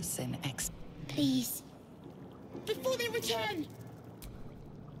quivers in Please. Before they return.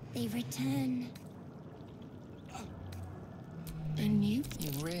 They return. And you?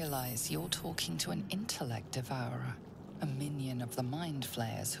 You realize you're talking to an intellect devourer, a minion of the mind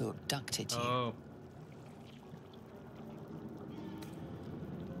flayers who abducted you. Oh.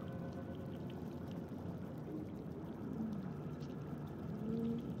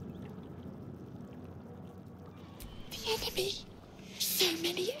 The enemy. So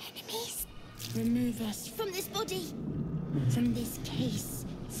many enemies. Remove us from this body. From this case.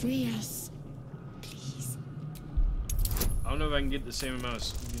 Free us. Please. I don't know if I can get the same amount of,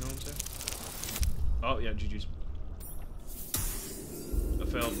 you know what I'm saying? Oh, yeah, GG's. I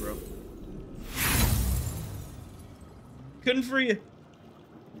failed, bro. Couldn't free you.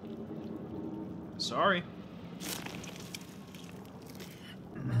 Sorry.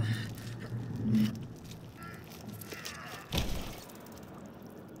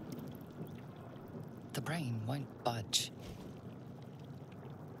 The brain won't budge.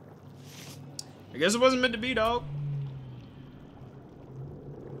 I guess it wasn't meant to be, dog.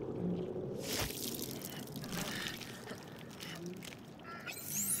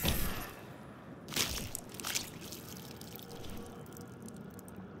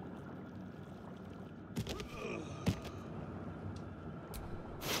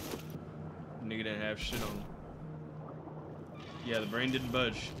 Nigga didn't have shit on. Yeah, the brain didn't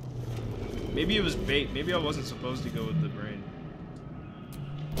budge. Maybe it was bait. Maybe I wasn't supposed to go with the brain.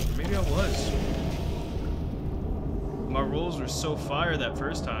 Or maybe I was. My rolls were so fire that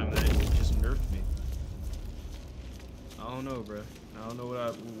first time that it just nerfed me. I don't know, bro. I don't know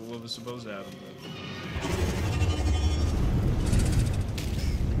what was supposed to happen, bro.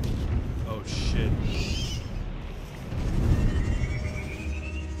 Oh shit.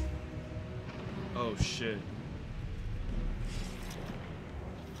 Oh shit.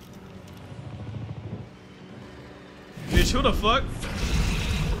 Bitch, who the fuck?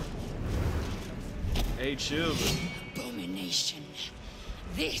 Hey, chill. Abomination.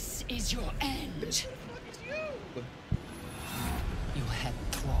 This is your end. Your head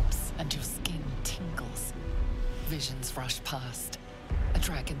throbs and your skin tingles. Visions rush past. A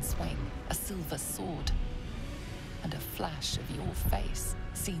dragon's wing, a silver sword, and a flash of your face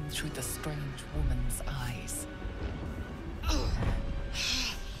seen through the strange woman's eyes. Oh.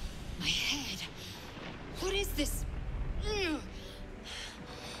 My head. What is this?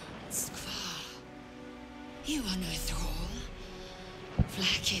 Skvar. You are no thrall.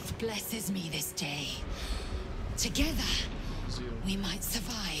 Vlaakith blesses me this day. Together, we might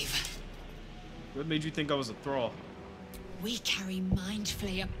survive. What made you think I was a thrall? We carry mind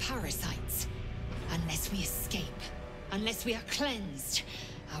flayer parasites. Unless we escape, unless we are cleansed,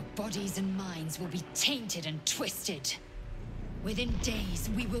 our bodies and minds will be tainted and twisted. Within days,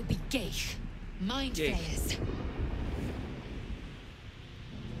 we will be Geich, mind Geich. flayers.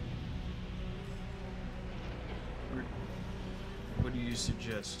 you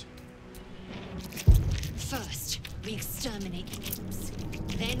suggest? First, we exterminate the imps.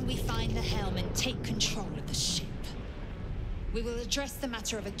 Then we find the helm and take control of the ship. We will address the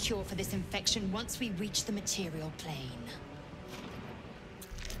matter of a cure for this infection once we reach the material plane.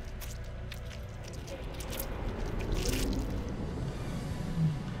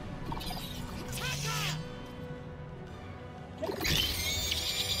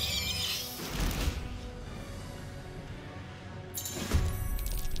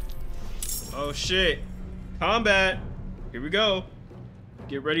 Oh shit. Combat! Here we go.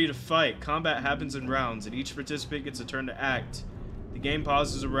 Get ready to fight. Combat happens in rounds, and each participant gets a turn to act. The game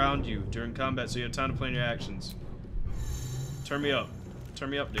pauses around you during combat, so you have time to plan your actions. Turn me up. Turn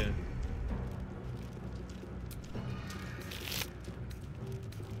me up, Dan.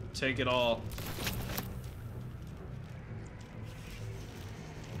 Take it all.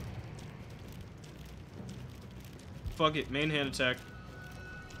 Fuck it. Main hand attack.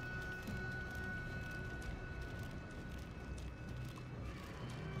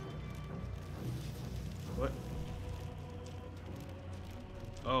 What?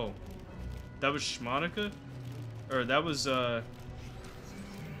 Oh. That was Shmonica? Or that was, okay.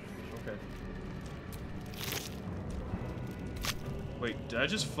 Wait, did I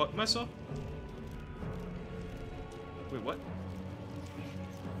just fuck myself? Wait, what?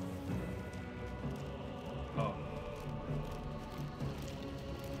 Oh.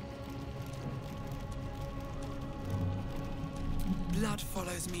 Blood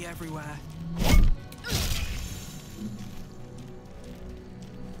follows me everywhere.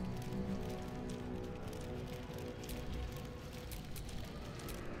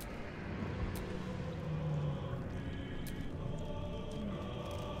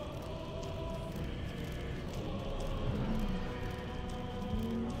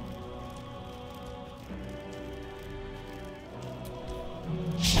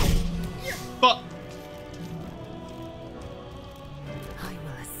 Fuck! I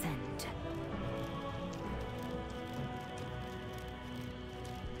will ascend.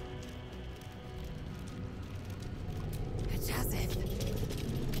 It has it.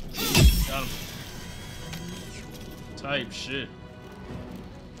 Got him. Type shit.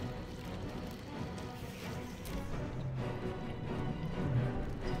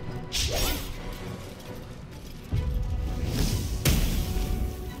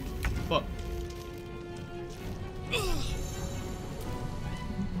 Fuck.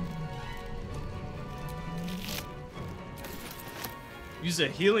 Use a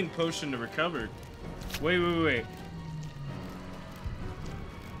healing potion to recover. Wait.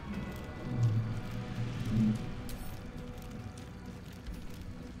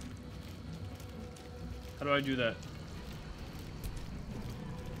 How do I do that?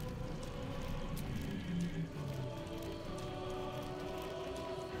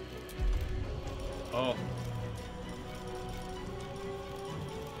 Oh.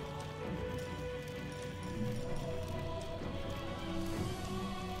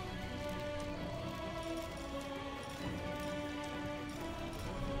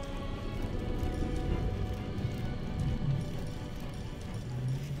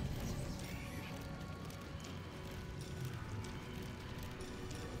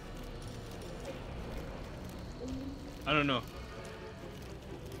 I don't know.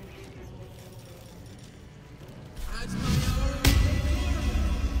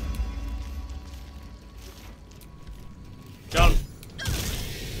 Got him.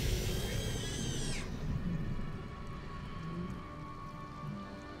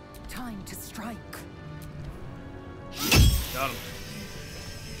 Time to strike. Got him.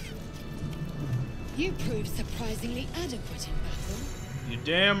 You prove surprisingly adequate in battle. You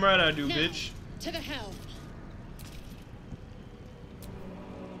damn right I do, Now, bitch. to the helm.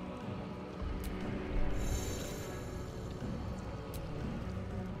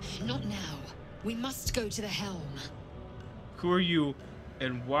 Not now. We must go to the helm. Who are you,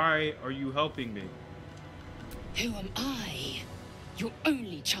 and why are you helping me? Who am I? Your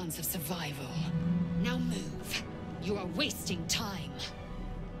only chance of survival. Now move. You are wasting time.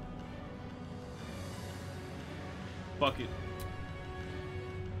 Fuck it.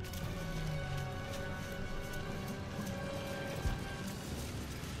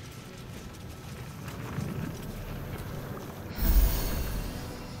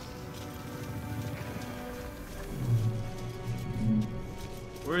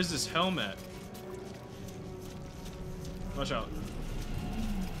 Where is this helm at? Watch out.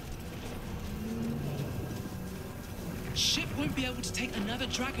 Ship won't be able to take another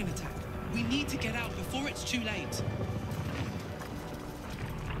dragon attack. We need to get out before it's too late.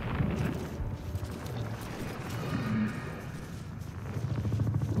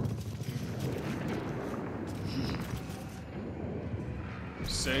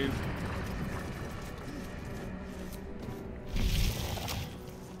 Save.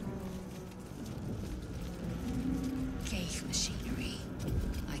 Gauge machinery.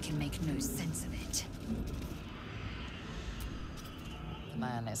 I can make no sense of it. The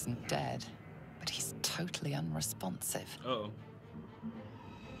man isn't dead, but he's totally unresponsive. Uh-oh.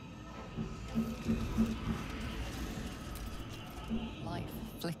 Life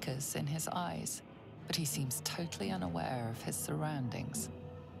flickers in his eyes, but he seems totally unaware of his surroundings.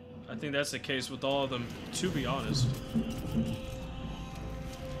 I think that's the case with all of them, to be honest.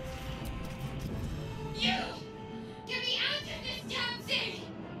 You! Get me out of this damn thing!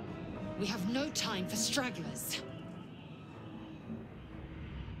 We have no time for stragglers.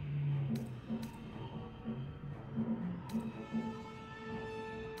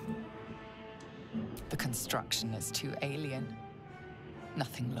 The construction is too alien.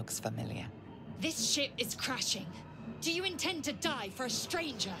 Nothing looks familiar. This ship is crashing. Do you intend to die for a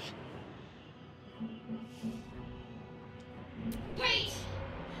stranger? Wait!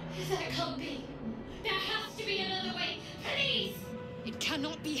 That can't be. There has to be another way. Please! It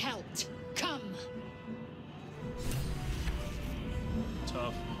cannot be helped. Come.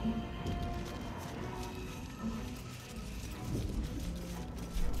 Tough.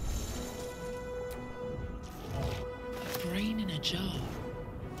 A brain in a jar.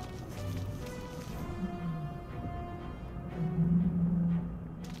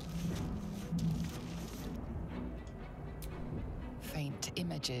 Faint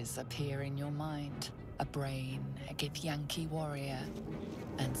images appear in your mind. A brain, a Githyanki warrior,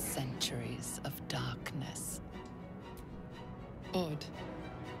 and centuries of darkness. Odd.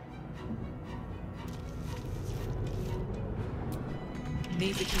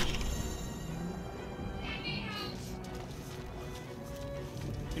 Need the key.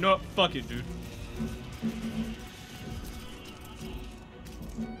 You know what? Fuck it, dude.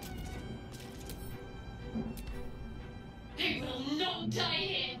 I will not die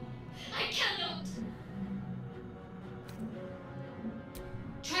here. I cannot.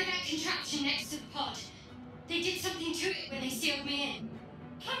 Try that contraption next to the pod. They did something to it when they sealed me in.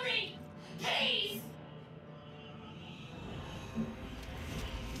 Hurry! Please!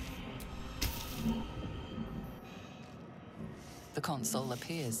 The console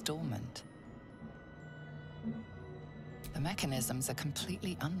appears dormant. The mechanisms are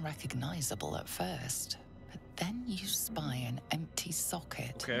completely unrecognizable at first, but then you spy an empty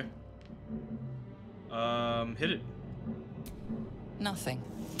socket. Okay. Hit it. Nothing.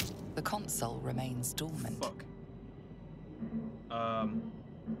 The console remains dormant. Fuck.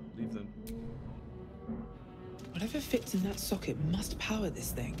 Leave them. Whatever fits in that socket must power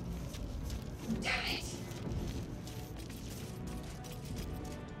this thing. Damn it!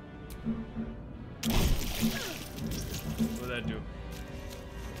 What did that do?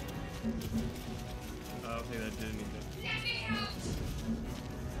 I don't think that did anything. Let me out!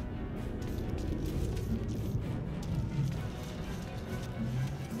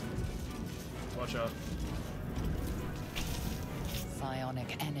 Watch out. Psionic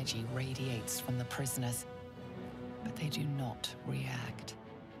energy radiates from the prisoners, but they do not react.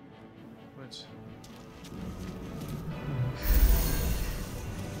 What?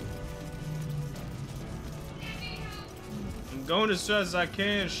 I'm going as fast as I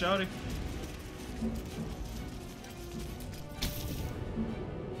can, shouting.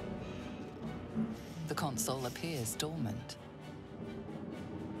 The console appears dormant.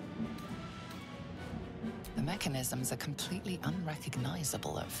 The mechanisms are completely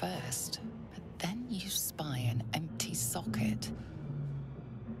unrecognizable at first, but then you spy an empty socket.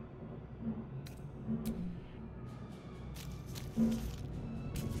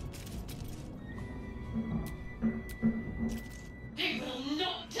 I will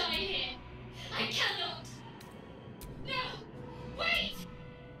not die here. I cannot. No! Wait!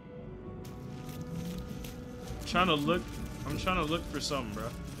 I'm trying to look for something, bro.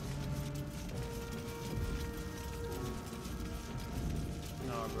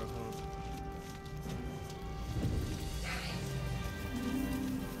 Nah, bro. Hold on.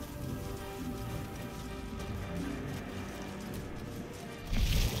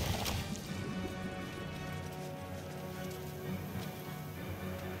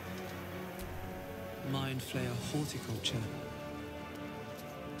 Mind flayer horticulture.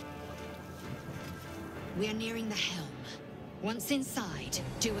 We are nearing the helm. Once inside,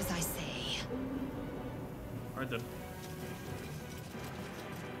 do as I say. Alright then.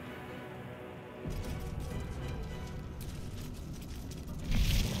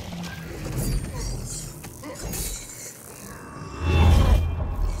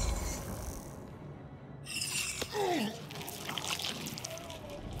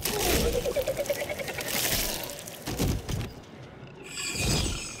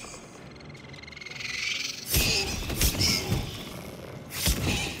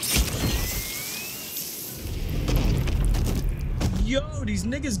 Yo, these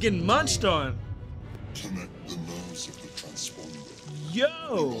niggas getting munched on. Connect the nerves of the transponder.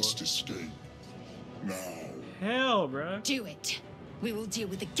 Yo. We must escape. Now. Hell, bruh. Do it. We will deal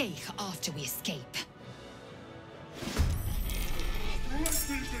with the Geich after we escape.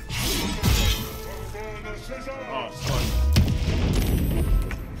 Oh, fuck.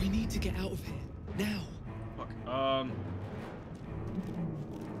 We need to get out of here. Now. Fuck.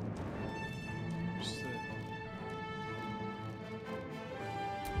 What's that?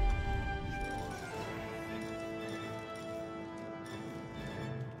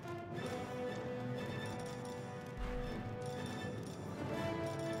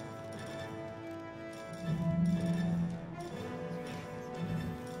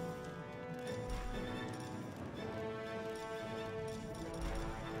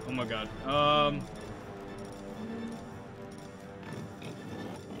 Oh my god.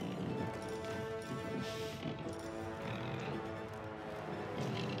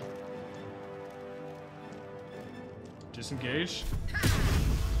 Disengage.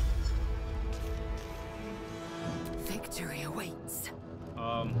 Victory awaits.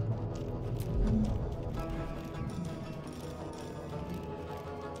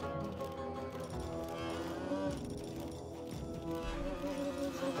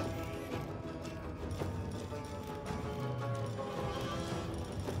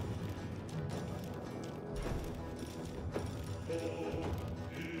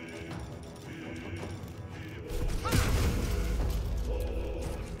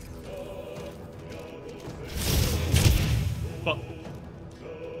 Fuck.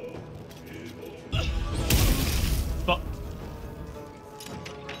 Fuck.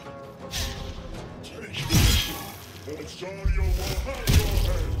 Rosario will have your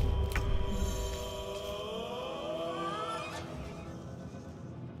head.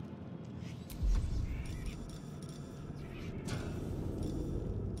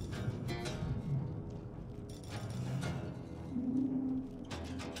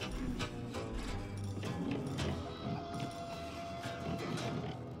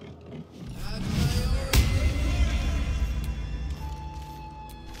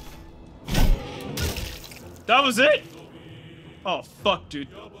 That was it? Oh, fuck, dude.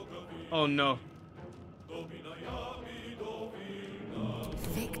 Oh, no.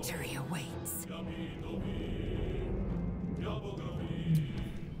 Victory awaits.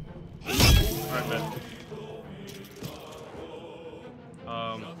 Alright, man.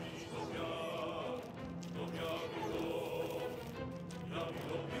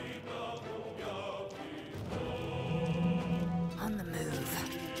 On the move.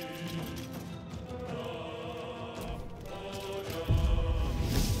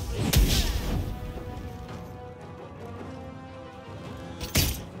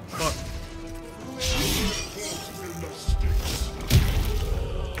 Fuck.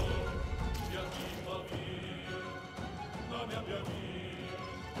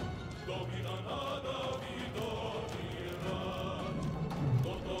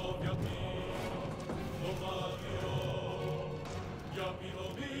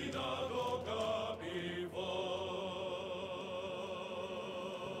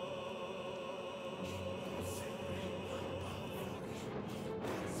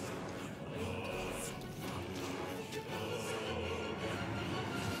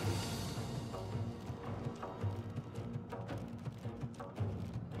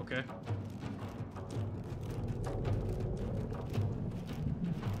 Okay.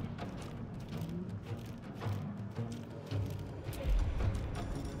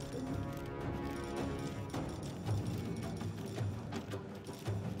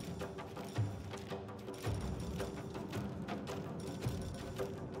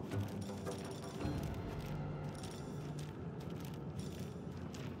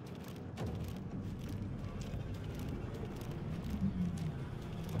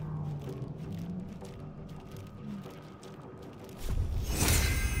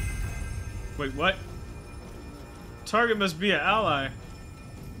 Wait, what? Target must be an ally.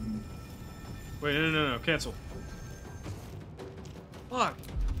 Wait, no, cancel. Fuck.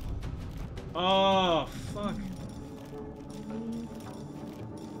 Oh, fuck.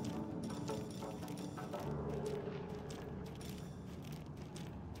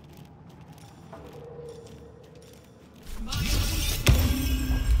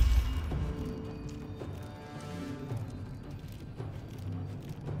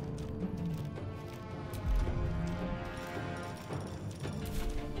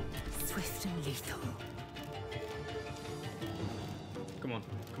 Swift and lethal. Come on,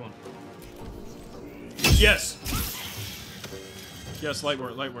 come on. Yes! Yes, light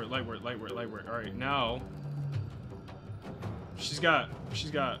work. Alright, now... She's got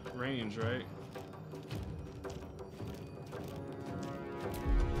range, right?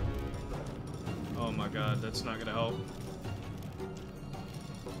 Oh my god, that's not gonna help.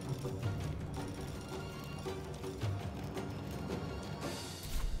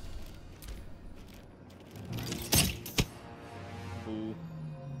 Ooh.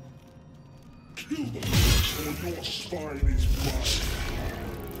 Kill them, or your spine is mine.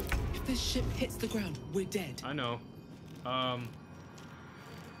 If this ship hits the ground, we're dead. I know.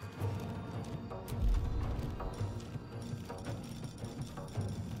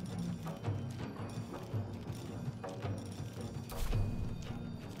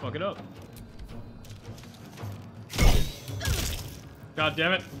 Fuck it up. God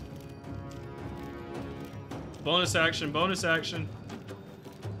damn it. Bonus action, bonus action.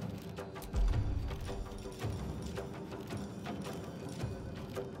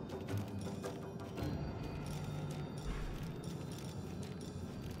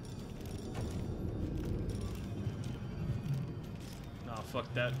 Nah,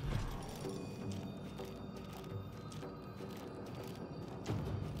 fuck that.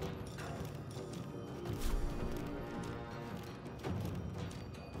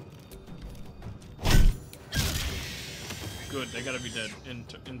 Good, they gotta be dead.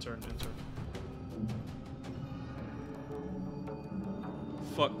 Intern.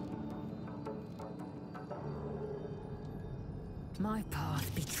 Fuck. My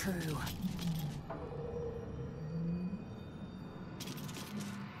path be true.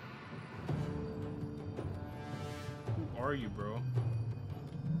 Who are you, bro?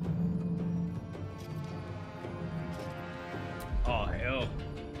 Oh, hell.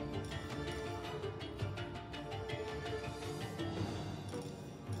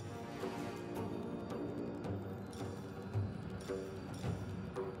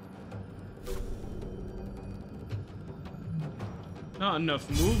 Not enough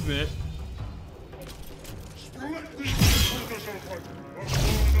movement. Split these shoulders open.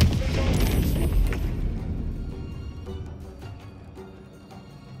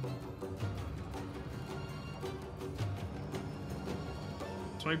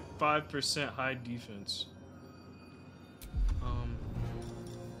 25% high defense.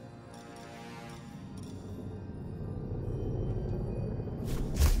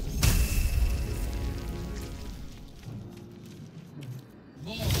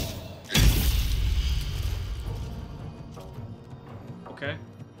 Okay.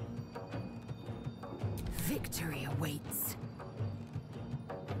 Victory awaits.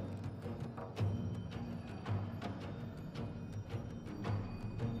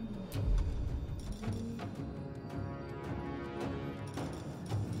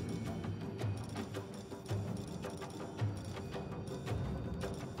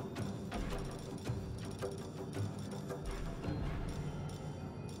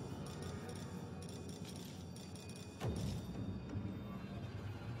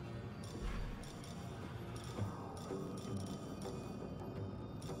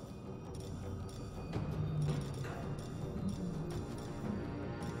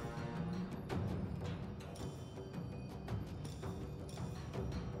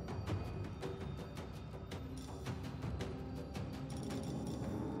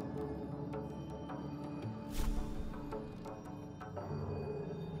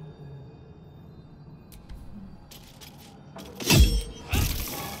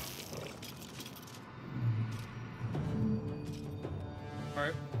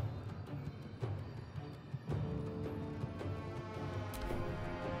 Alright.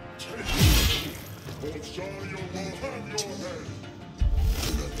 Or Zarya will have your head.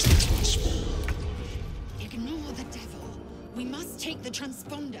 Ignore the devil. We must take the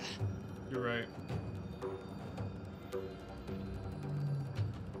transponder. You're right.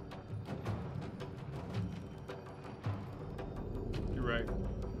 You're right.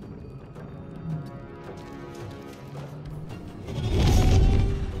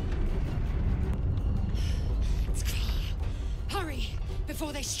 It's clear. Hurry,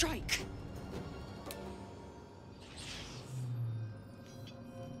 before they strike.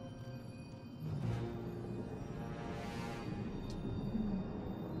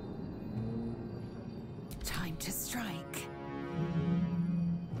 Time to strike.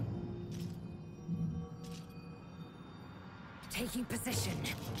 Taking position.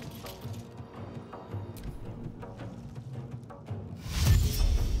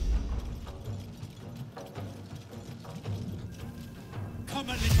 Come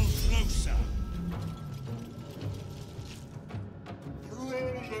a little closer. Throw them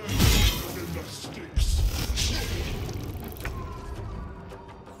in the sticks.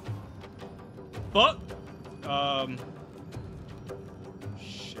 But,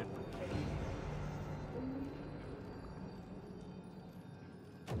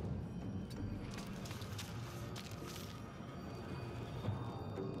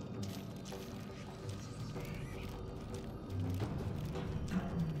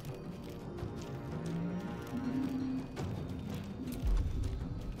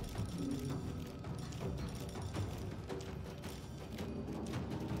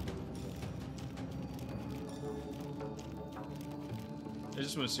 I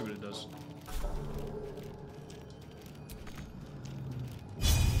just want to see what it does.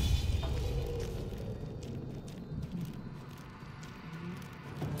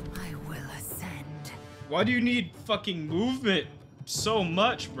 I will ascend. Why do you need fucking movement so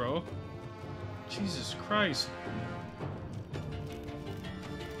much, bro? Jesus Christ.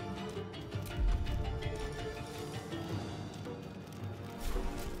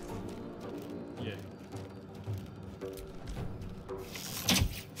 Yeah.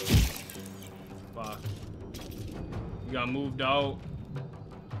 Fuck. You got moved out.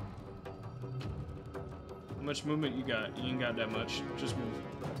 How much movement you got? You ain't got that much. Just move.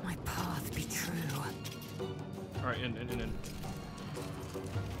 My path be true. Alright, in.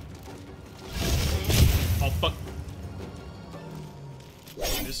 Oh, fuck.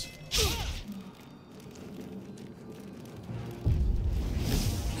 Miss.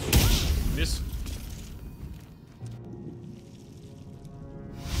 Miss.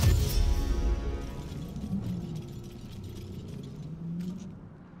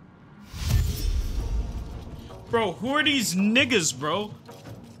 Bro, who are these niggas, bro?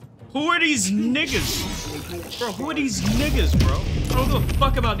 Who are these niggas? Bro, who are these niggas, bro? I don't give a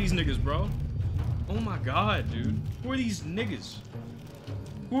fuck about these niggas, bro. Oh my god, dude. Who are these niggas?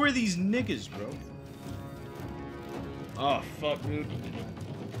 Who are these niggas, bro? Oh, fuck, dude.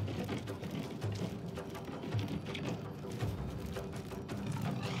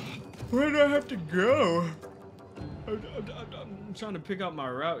 Where do I have to go? I'm trying to pick out my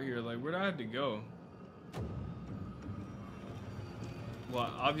route here. Like, where do I have to go? Well,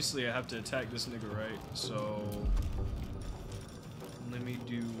 obviously I have to attack this nigga, right? So let me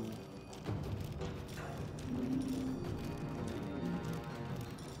do.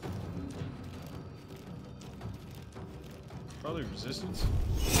 Probably resistance.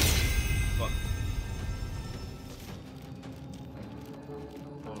 Fuck.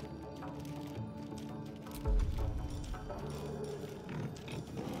 Oh.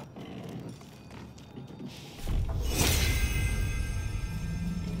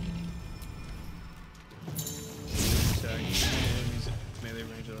 Melee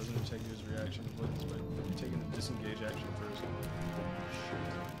range doesn't take his reaction to buttons by taking the disengage action first.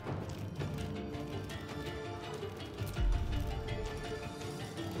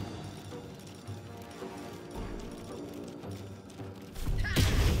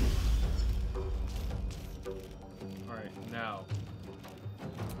 Alright, now.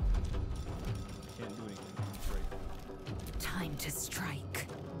 Can't do anything. Right. Time to strike.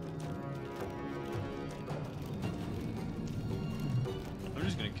 I'm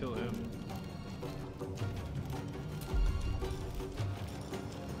just gonna kill him.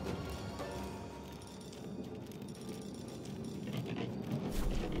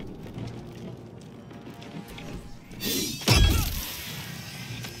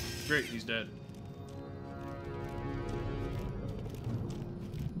 Great, he's dead.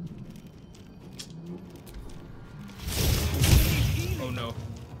 Oh no.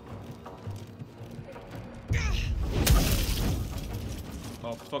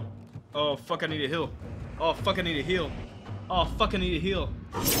 Oh fuck. Oh fuck, I need a heal. Oh fuck, I need a heal. Oh fuck, I need a heal.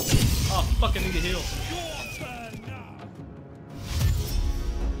 Oh fuck, I need a heal.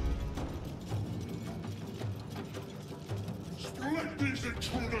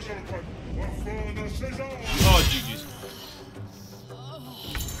 Oh GG's.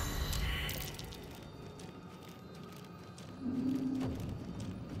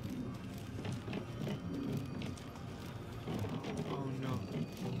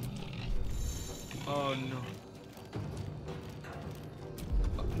 Oh no.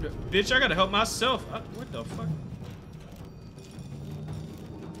 Bitch, I gotta help myself. What the fuck?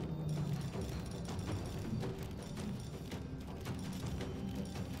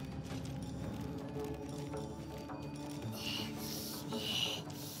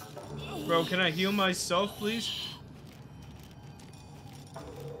 Bro, can I heal myself, please?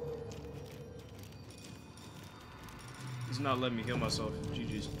 He's not letting me heal myself.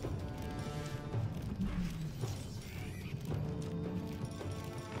 GG's.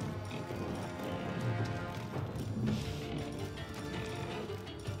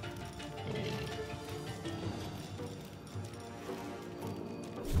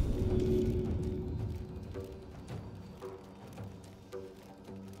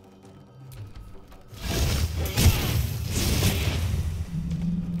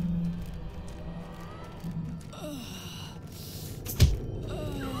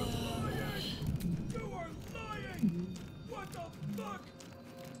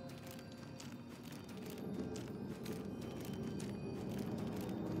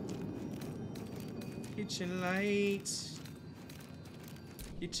 Kitchen lights.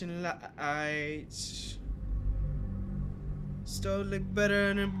 Kitchen lights. Still look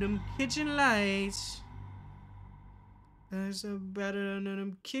better than them kitchen lights. That's better than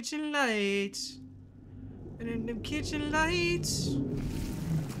them kitchen lights. And in them kitchen lights,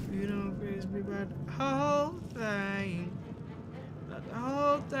 you don't praise me about the whole thing. About the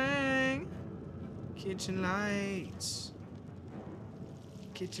whole thing. Kitchen lights.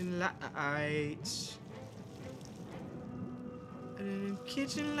 Kitchen lights. And then them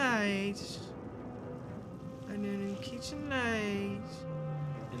kitchen lights. And then them kitchen lights.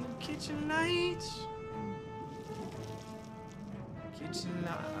 And them kitchen lights. Kitchen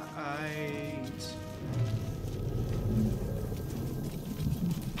lights.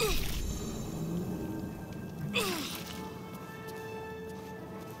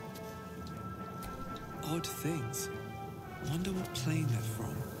 Odd things. Wonder what plane they're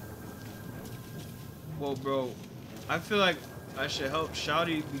from. Well, bro, I feel like I should help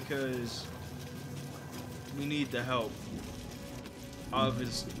Shouty because we need the help.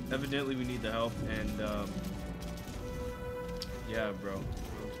 Evidently, we need the help, and yeah, bro.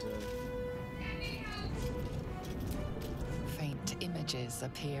 Faint images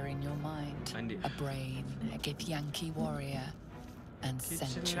appear in your mind. A brain, a Githyanki warrior, and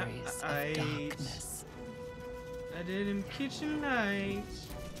centuries of darkness. I did him kitchen lights.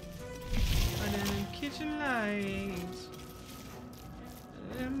 I did him kitchen lights.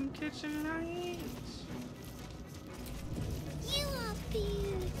 I did him kitchen lights. You are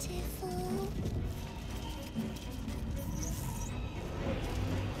beautiful.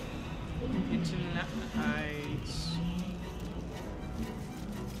 Kitchen lights.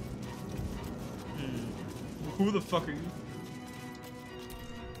 Who the fuck are you?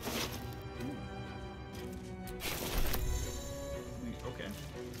 Okay.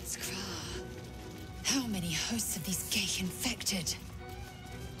 Skra. How many hosts of these gay infected?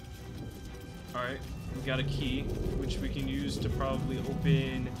 Alright, we got a key, which we can use to probably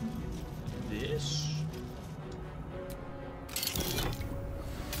open this.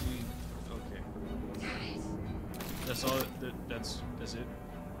 Okay. That's all. That's it.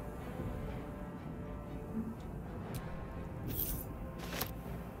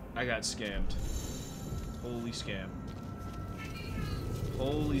 I got scammed. Holy scam.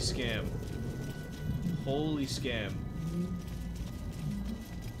 Holy scam. Holy scam.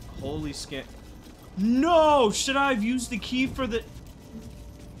 Holy scam. No! Should I have used the key for the...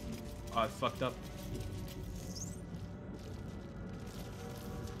 Oh, I fucked up.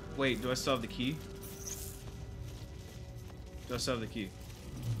 Wait, do I still have the key? Do I still have the key?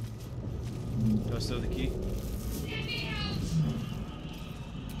 Do I still have the key?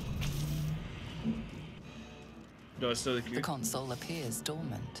 Do I still have the key? The console appears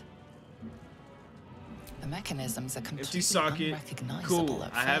dormant. The mechanisms are completely Empty socket. unrecognizable Cool.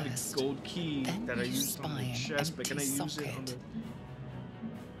 at I have first. a gold key Then that I you used on spy the an chest, but can I empty use it on socket. the...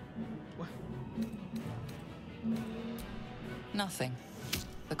 What? Nothing.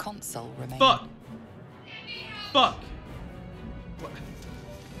 The console remains. Fuck! Fuck! What?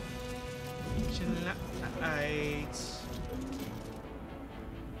 Kitchen lights.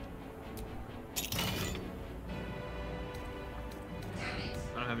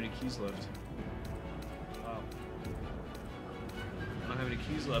 I don't have any keys left. Wow. I don't have any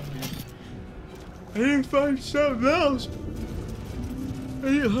keys left, dude. I need to find something else.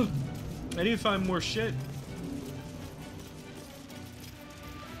 I need to find more shit.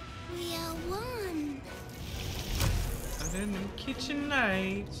 We are one. And then them kitchen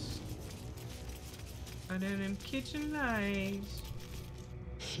lights. And then them kitchen lights.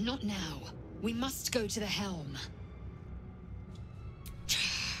 Not now. We must go to the helm.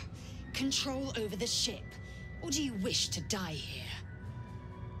 Control over the ship. Or do you wish to die here?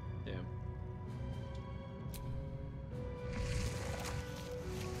 Damn.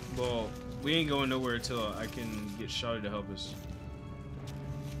 Well, we ain't going nowhere until I can get Shotty to help us.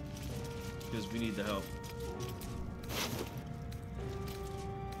 Because we need the help.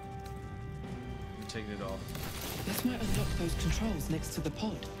 I'm taking it off. This might unlock those controls next to the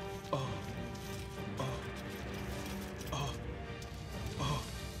pod. Oh. Oh. Oh. Oh.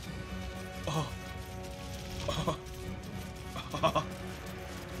 Oh. Oh. Oh.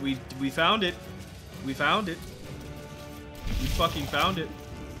 We found it. We found it. We fucking found it.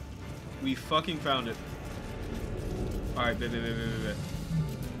 We fucking found it. Alright, bet.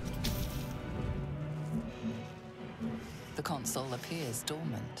 The console appears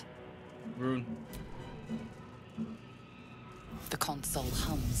dormant. Rune. The console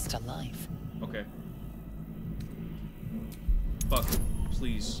hums to life. Okay. Fuck.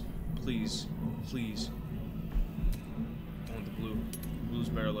 Please. Please. Please. I want the blue. Blue's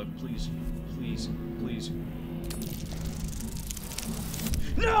better luck. Please. Please. Please.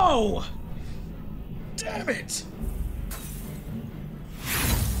 No! Damn it!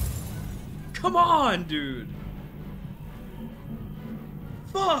 Come on, dude!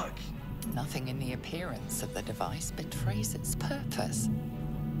 Fuck! Nothing in the appearance of the device betrays its purpose.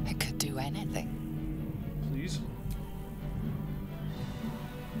 It could do anything. Please?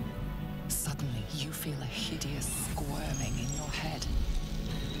 Suddenly, you feel a hideous squirming in your head.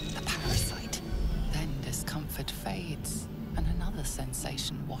 The parasite. Then discomfort fades, and another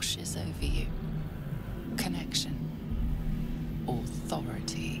sensation washes over you. Connection.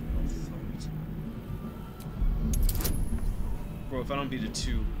 Authority. Bro, if I don't beat it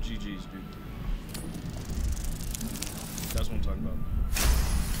 2, GG's, dude. That's what I'm talking about.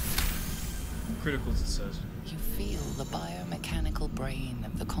 Criticals, it says. You feel the biomechanical brain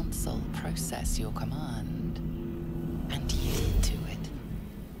of the console process your command and yield to it.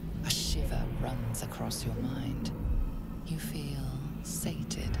 A shiver runs across your mind. You feel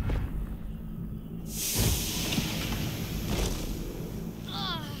sated.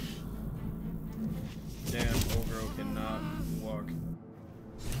 Damn, old girl cannot walk.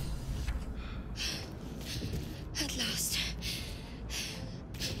 At last.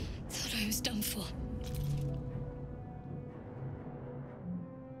 Thought I was done for.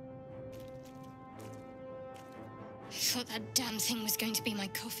 I thought that damn thing was going to be my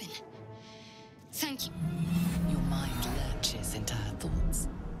coffin. Thank you. Your mind lurches into her thoughts.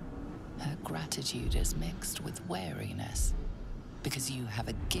 Her gratitude is mixed with wariness, because you have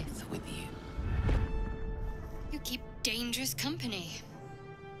a gift with you. You keep dangerous company.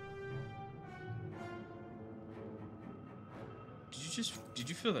 Did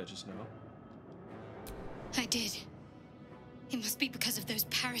you feel that just now? I did. It must be because of those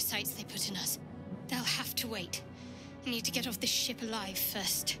parasites they put in us. They'll have to wait. I need to get off this ship alive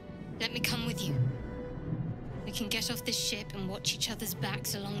first. Let me come with you. We can get off this ship and watch each other's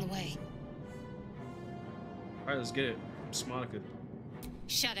backs along the way. Alright, let's get it. Smonica.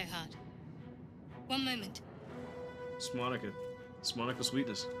 Shadowheart. One moment. Smonica. Smonica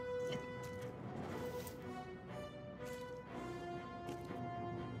sweetness.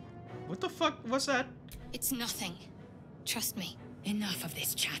 What the fuck? What's that? It's nothing. Trust me. Enough of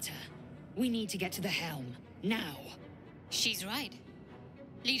this chatter. We need to get to the helm. Now. She's right.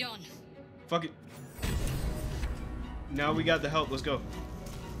 Lead on. Fuck it. Now we got the help. Let's go.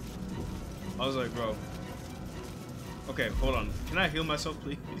 I was like, bro. Okay, hold on. Can I heal myself,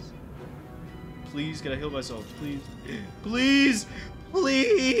 please? Please, can I heal myself? Please. Please!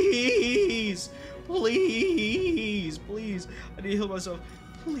 Please! Please! Please! I need to heal myself.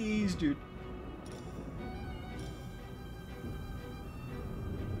 Please, dude.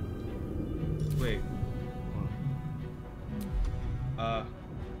 Wait. Hold on.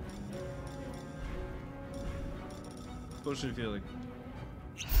 Potion of healing.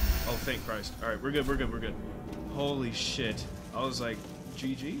 Oh, thank Christ. Alright, we're good, we're good, we're good. Holy shit. I was like,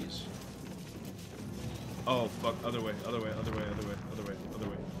 GG's. Oh, fuck. Other way, other way, other way, other way, other way, other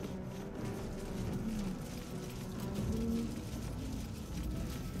way.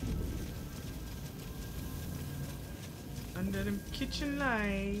 Under them kitchen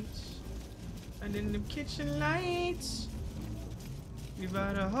lights. Under them kitchen lights. We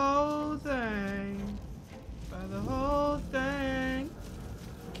buy the whole thing. Buy the whole thing.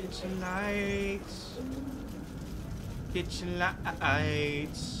 Kitchen lights. Kitchen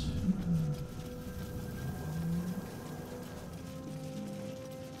lights.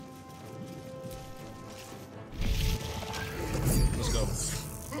 Let's go.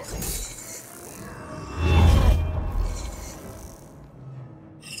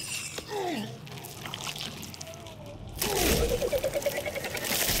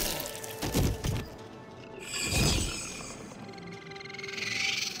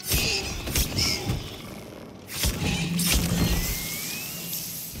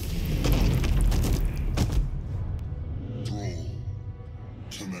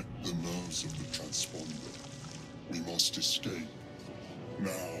 Connect the nerves of the transponder. We must escape.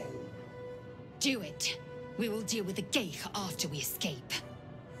 Now. Do it. We will deal with the Geich after we escape.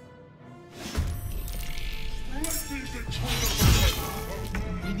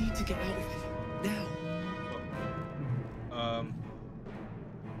 We need to get out of here. Now.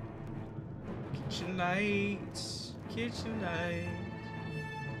 Kitchen lights. Kitchen lights.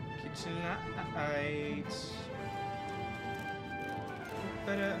 Kitchen lights.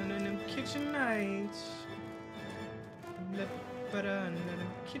 Better under them kitchen lights. Better under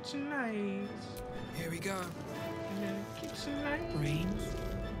them kitchen lights. Here we go. Under them kitchen lights. Brains.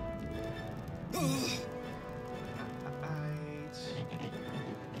 Lights.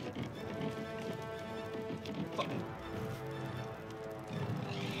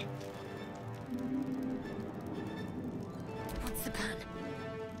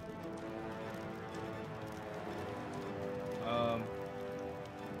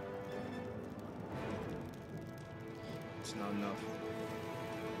 It's not enough.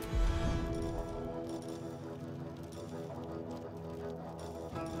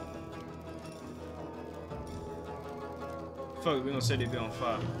 Fuck, we gonna say they be on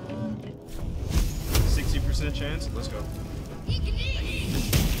fire. 60% chance? Let's go.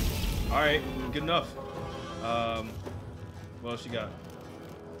 Alright, good enough. What else you got?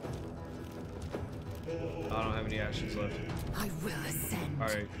 I don't have any actions left. I will ascend.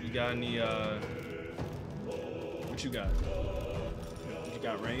 Alright, you got any, what you got? You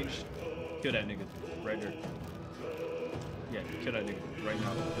got range? Kill that nigga. Right there. Yeah, kill that nigga. Right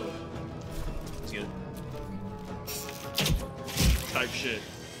now. Kill him. Let's get it. Type shit.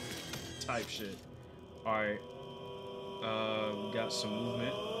 Type shit. Alright. We got some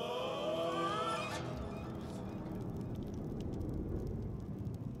movement.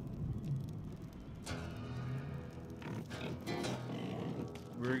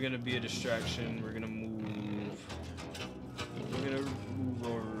 We're gonna be a distraction. We're gonna move. We're gonna move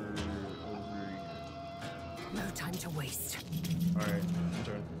over here. No time to waste. Alright,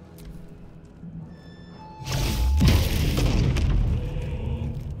 turn.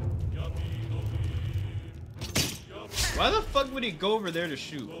 Why the fuck would he go over there to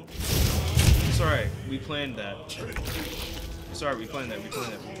shoot? It's alright, we planned that. It's alright, we planned that, we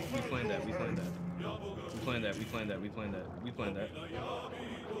planned that, we planned that, we planned that. We planned that, we planned that, we planned that, we planned that.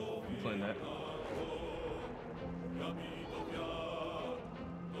 We planned that.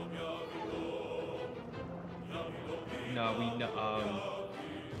 No, we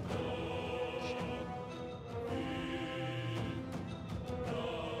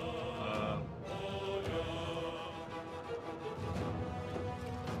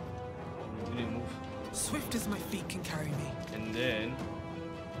didn't move. Swift as my feet can carry me. And then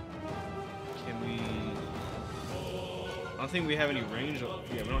can we? I don't think we have any range. Yeah,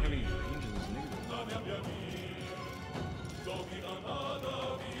 we don't have any range in this nigga.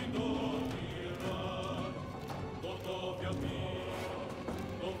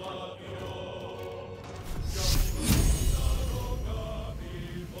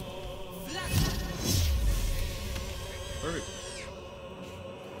 Perfect.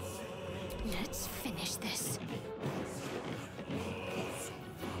 Let's finish this.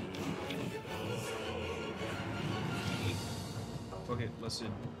 Okay, let's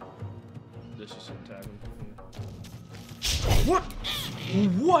just attack him. What?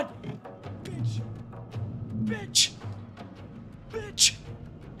 What? Bitch! Bitch! Bitch!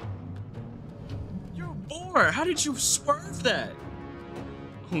 You're a boar! How did you swerve that?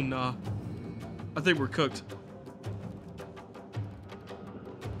 Oh nah. I think we're cooked.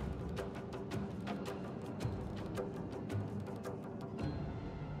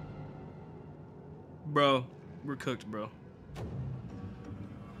 Bro, we're cooked, bro.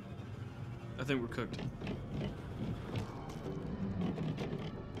 I think we're cooked.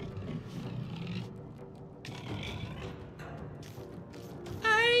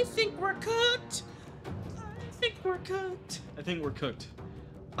 I think we're cooked. I think we're cooked. I think we're cooked.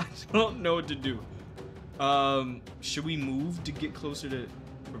 I don't know what to do. Should we move to get closer to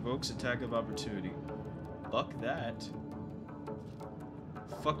provokes attack of opportunity? Fuck that.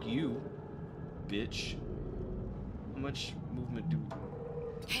 Fuck you, bitch. How much movement do we?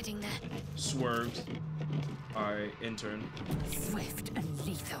 Heading there. Swerved. Alright, intern. Swift and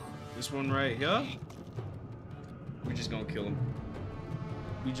lethal. This one right here. We just gonna kill him.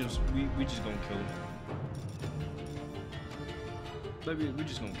 We just gonna kill him. Maybe we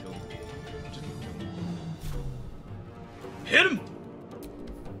just gonna kill him. Just gonna kill him. Hit him!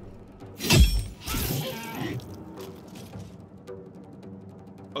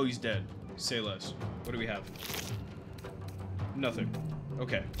 Oh, he's dead. Say less. What do we have? Nothing.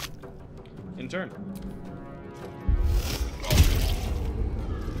 Okay. In turn.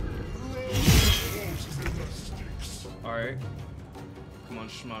 Alright. Come on,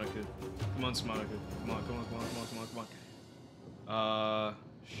 Shmonica. Come on, Shmonica. Come on, come on, come on, come on, come on, come on.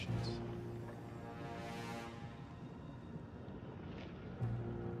 Shit.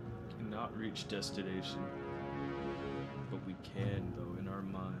 Cannot reach destination. But we can, though, in our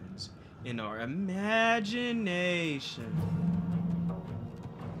minds. In our imagination.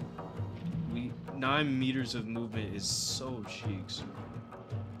 9 meters of movement is so cheeks.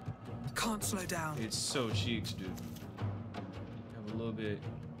 Can't slow down. It's so cheeks, dude. Have a little bit.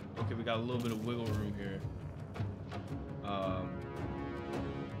 Okay, we got a little bit of wiggle room here.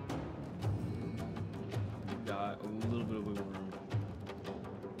 Got a little bit of wiggle room.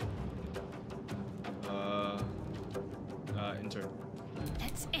 Intern.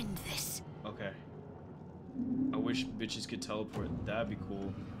 Let's end this. Okay. I wish bitches could teleport. That'd be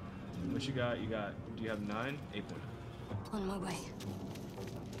cool. What you got? Do you have 9? 8 point. On my way.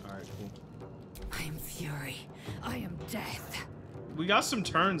 Alright, cool. I am fury. I am death. We got some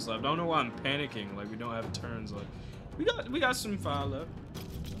turns left. I don't know why I'm panicking. Like we don't have turns left. We got some fire left.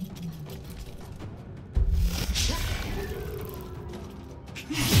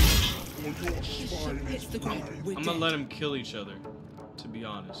 I'm gonna let them kill each other, to be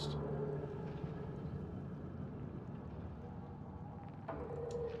honest.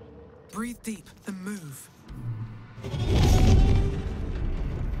 Breathe deep and move.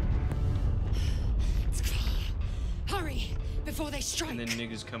 Hurry before they strike. And then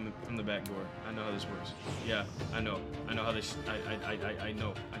niggas coming from the back door. I know how this works. Yeah, I know how they. I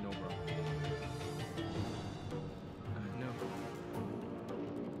know, bro.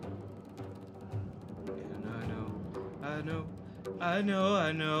 I know.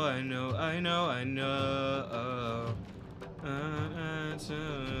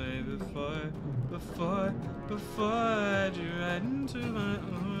 Before I do right into my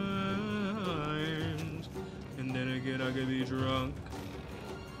arms, and then again I could be drunk.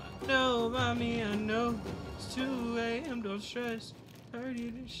 No, mommy, I know it's 2 a.m. Don't stress. Heard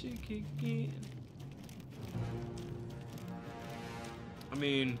this shit kick in. I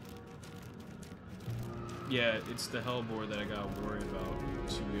mean. Yeah, it's the Hellboar that I gotta worry about,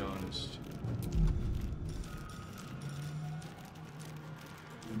 to be honest.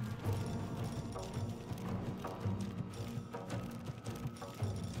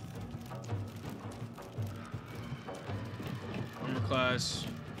 Armor class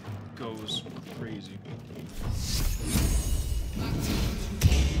goes crazy.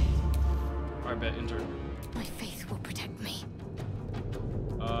 Alright, bet, enter. My faith will protect me.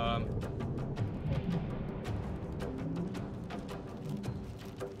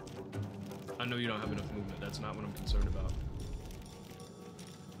 I know you don't have enough movement. That's not what I'm concerned about.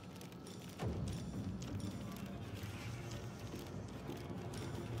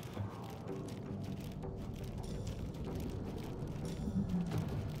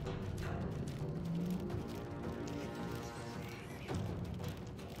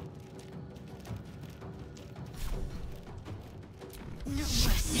 No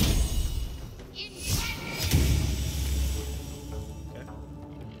mercy.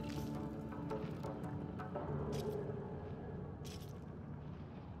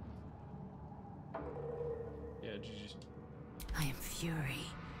 I am fury.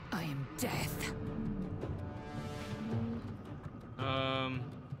 I am death.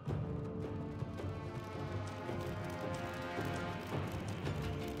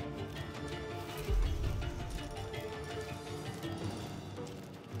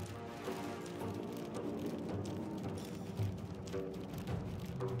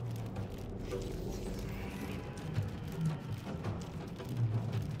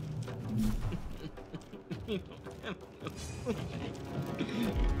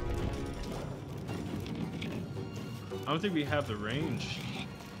 I don't think we have the range.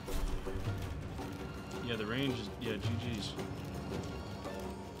 Yeah, the range is, yeah, GG's.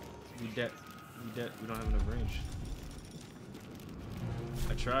 We don't have enough range.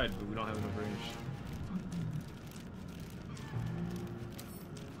 I tried, but we don't have enough range.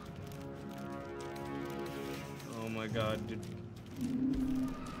 Oh my god, dude.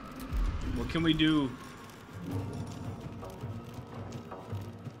 What can we do?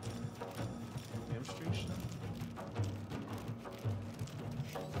 Hamstring.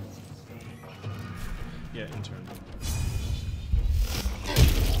 Yeah, intern.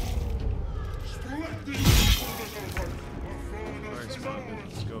 Alright, spawn,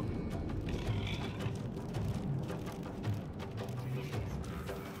 let's go.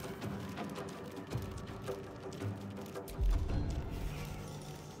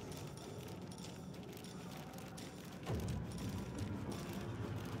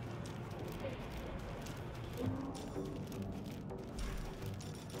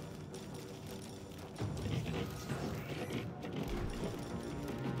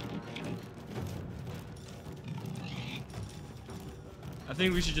 I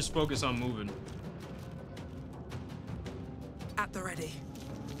think we should just focus on moving. At the ready.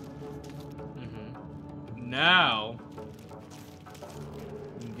 Now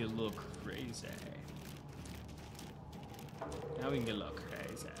we can get a little crazy. Now we can get a little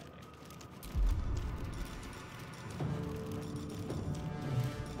crazy.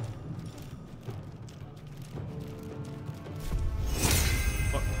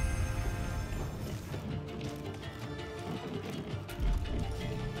 Fuck.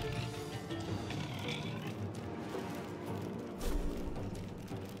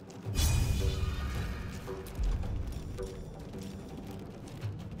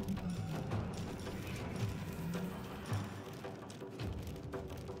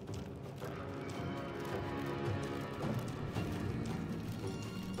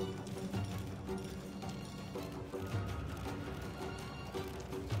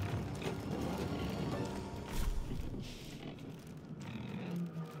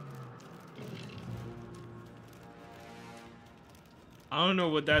 I don't know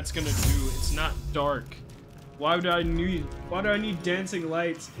what that's gonna do. It's not dark. Why do I need dancing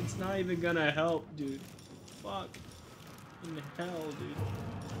lights? It's not even gonna help, dude. Fuck. In hell, dude.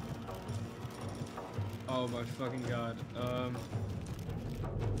 Oh my fucking god.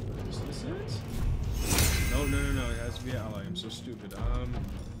 Is this it? No, it has to be an ally. I'm so stupid.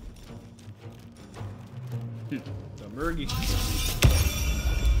 The Murgy.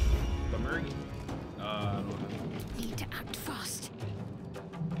 The Murgy. I don't have. Need to act fast.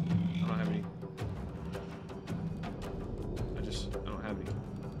 I don't have any. I don't have any.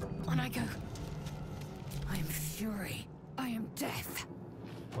 On I go. I am fury. I am death.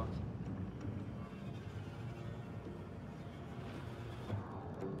 Fuck.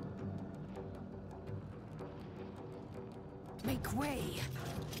 Make way.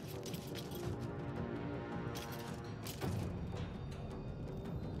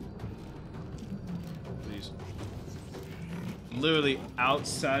 Please. Literally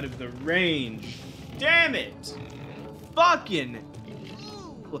outside of the range. Damn it! Fucking.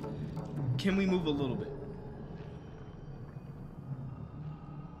 Can we move a little bit?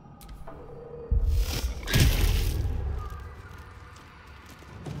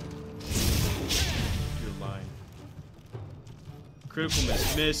 You're lying. Critical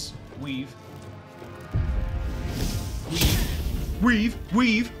miss. Miss. Weave. Weave.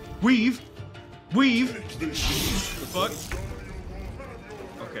 Weave. Weave. Weave. The fuck?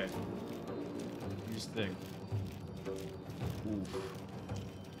 Okay. Here's the thing. Oof.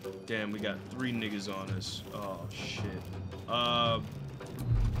 Damn, we got 3 niggas on us. Oh, shit. Can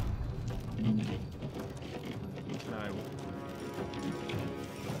I...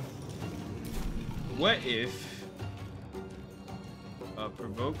 What if...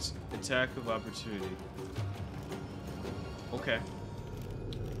 provokes attack of opportunity. Okay.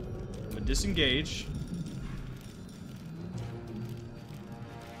 I'm gonna disengage.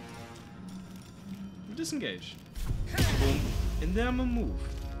 Disengage. Boom. And then I'm gonna move.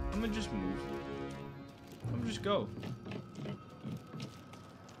 I'm gonna just move. I'm gonna just go.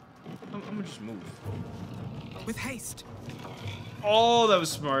 I'm gonna just move. With haste. Oh, that was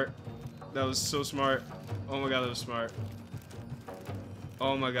smart. That was so smart. Oh my god, that was smart.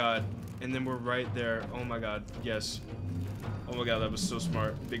 Oh my god. And then we're right there. Oh my god, yes. Oh my god, that was so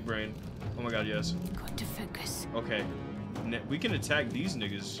smart. Big brain. Oh my god, yes. Got to focus. Okay. We can attack these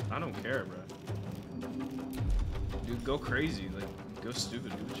niggas. I don't care, bro. Dude, go crazy. Like, go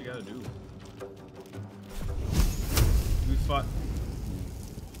stupid. Do what you gotta do. We fought.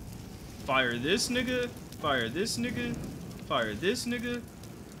 Fire this nigga. Fire this nigga. Fire this nigga.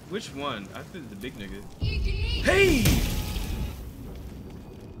 Which one? I think the big nigga. Hey!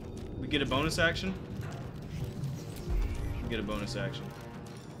 We get a bonus action? We get a bonus action.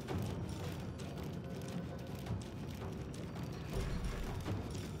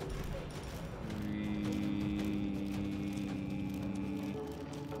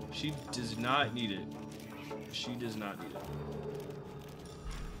 She does not need it. She does not need it.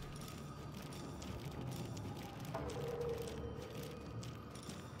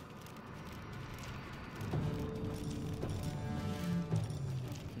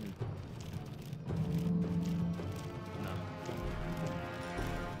 No.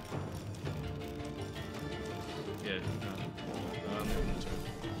 Yeah, no.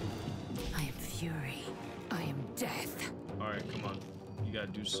 I am fury. I am death. Alright, come on. You gotta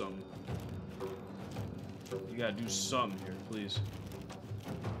do something. You gotta do something here, please.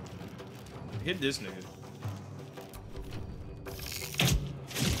 Hit this nigga.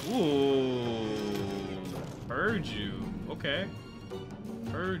 Ooh. Heard you. Okay.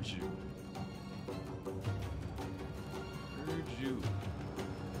 Heard you. Heard you.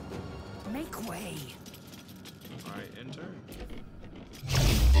 Make way. Alright, end turn.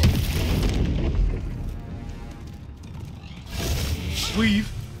 Weave.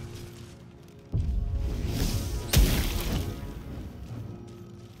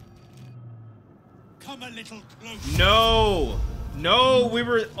 Come a little closer. No! No, we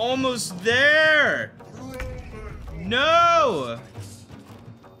were almost there! No!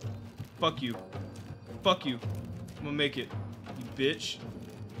 Fuck you. Fuck you. I'm gonna make it. You bitch.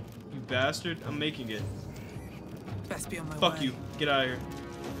 You bastard. I'm making it. Best be on my way. Fuck you. Get out of here.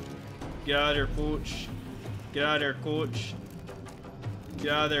 Get out of there, coach. Get out of there, coach.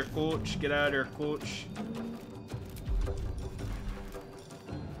 Get out of there, coach. Get out of there, coach.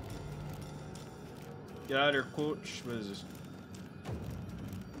 Get out of there, coach. What is this?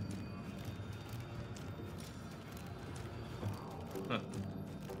 Huh.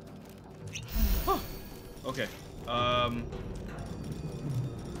 Huh. Okay. Close.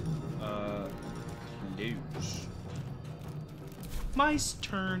 My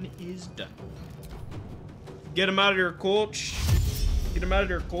turn is done. Get him out of here, coach. Get him out of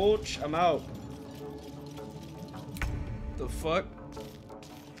here, coach. I'm out. The fuck?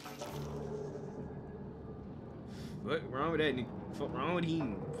 What wrong with that? What wrong with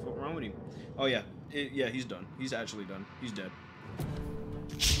him? What wrong with him? Oh yeah, yeah, he's done. He's actually done. He's dead.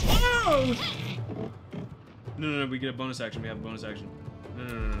 Oh! No, we get a bonus action. We have a bonus action.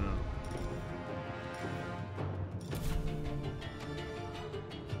 No.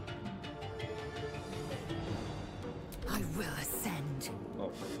 I will ascend. Oh,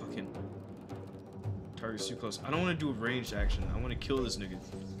 fucking. Target's too close. I don't want to do a ranged action. I want to kill this nigga.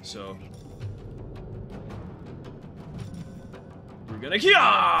 So. We're gonna.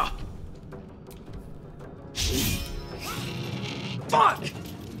 Yeah! Fuck!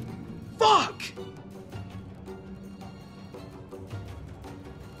 Fuck!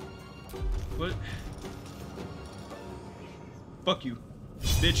 What? Fuck you,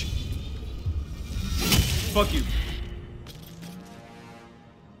 bitch. Fuck you.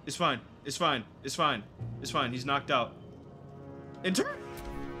 It's fine. It's fine. It's fine. It's fine. He's knocked out. Enter.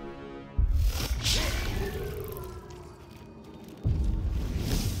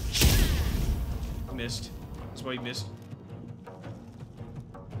 Missed. That's why you missed.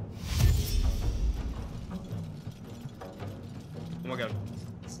 Oh my god.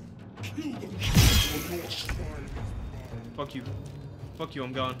 Fuck you. Fuck you,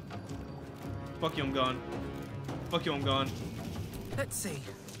 I'm gone. Fuck you, I'm gone. Fuck you, I'm gone. Let's see.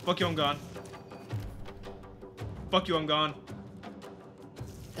 Fuck you, I'm gone. Fuck you, I'm gone.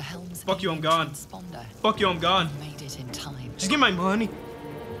 The helm's Fuck you, I'm gone. transponder. Fuck you, I'm gone. You made it in time. Just get my money.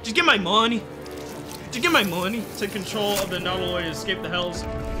 Just get my money. Just get my money. Take control of the Nautilus to escape the Hell's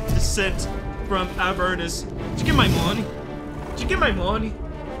descent from Avernus. Just get my money. Just get my money.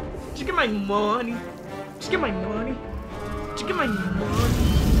 Just get my money. Just get my money. Just get my money.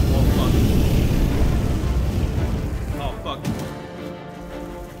 Oh fuck. Oh fuck.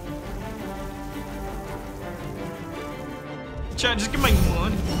 Chad, just get my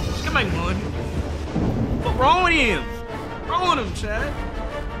money. Just get my money. What's wrong with him? What's wrong with him, Chad?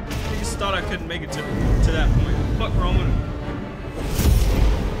 I just thought I couldn't make it to that point. What's wrong with him?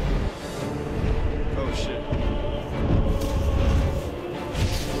 Oh shit.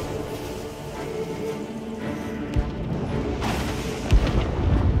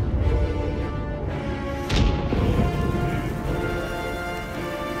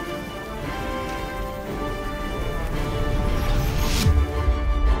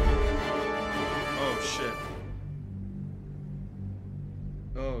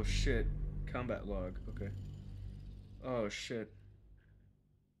 Oh shit. Combat log. Okay. Oh shit.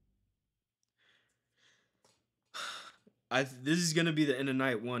 This is gonna be the end of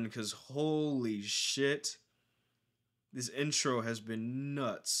night one because holy shit. This intro has been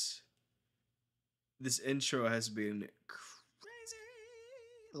nuts. This intro has been crazy.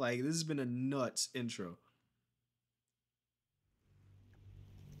 Like, this has been a nuts intro.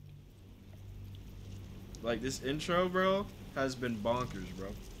 Like, this intro, bro, has been bonkers, bro.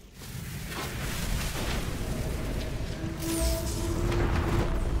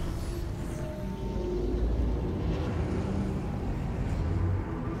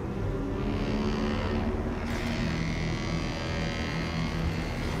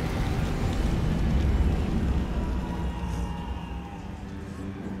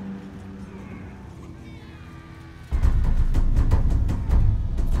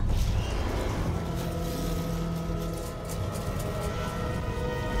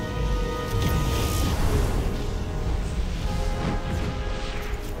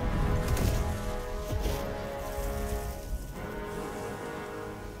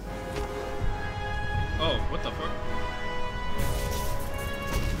 Oh, what the fuck?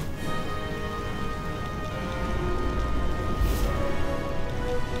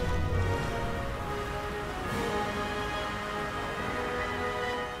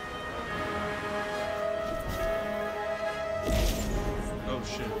 Oh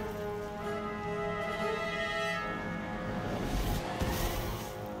shit.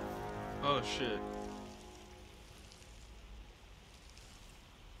 Oh shit.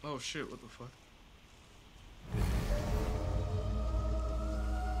 Oh shit, what the fuck?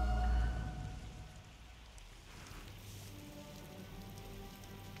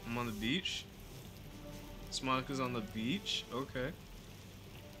 I'm on the beach. Smonica's on the beach. Okay.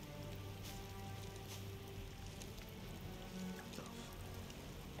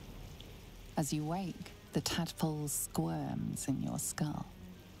 As you wake, the tadpole squirms in your skull.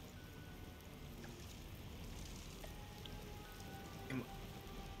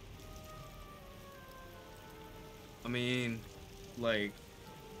 I mean, Like,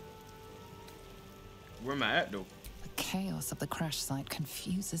 where am I at though? The chaos of the crash site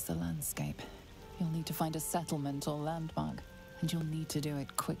confuses the landscape. You'll need to find a settlement or landmark, and you'll need to do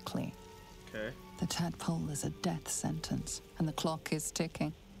it quickly. Okay. The tadpole is a death sentence, and the clock is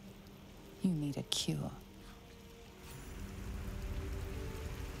ticking. You need a cure.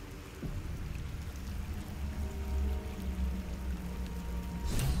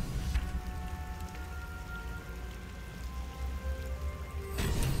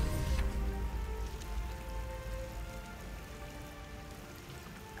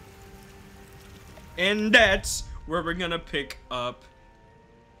 And that's where we're gonna pick up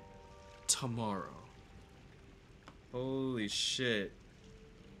tomorrow. Holy shit.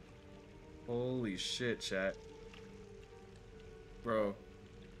 Holy shit, chat. Bro.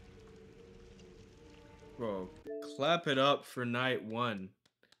 Bro, clap it up for night 1.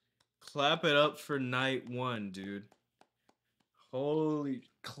 Clap it up for night 1, dude. Holy,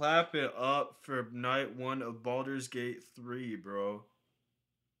 clap it up for night 1 of Baldur's Gate 3, bro.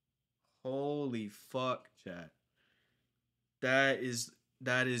 Holy fuck, chat. That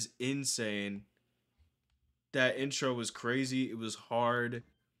is insane. That intro was crazy. It was hard.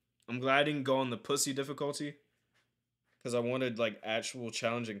 I'm glad I didn't go on the pussy difficulty, because I wanted like actual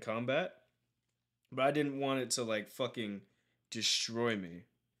challenging combat, but I didn't want it to like fucking destroy me.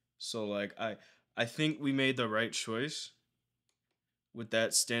 So like I think we made the right choice with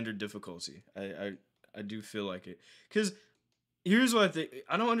that standard difficulty. I do feel like it, because here's what I think.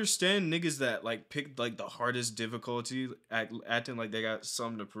 I don't understand niggas that like picked like the hardest difficulty, acting like they got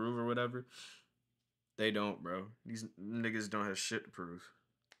something to prove or whatever. They don't, bro. These niggas don't have shit to prove.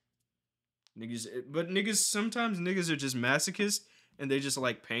 But niggas, sometimes niggas are just masochists and they just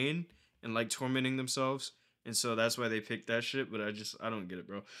like pain and like tormenting themselves. And so that's why they pick that shit. But I don't get it,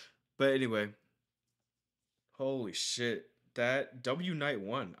 bro. But anyway, holy shit. That W Night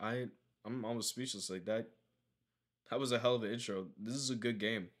 1, I'm almost speechless. Like that was a hell of an intro. This is a good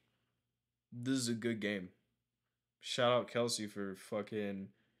game. This is a good game. Shout out Kelsey for fucking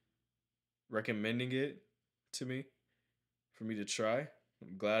recommending it to me for me to try.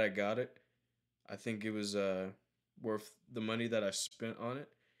 I'm glad I got it. I think it was worth the money that I spent on it.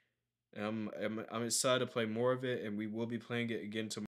 And I'm excited to play more of it, and we will be playing it again tomorrow.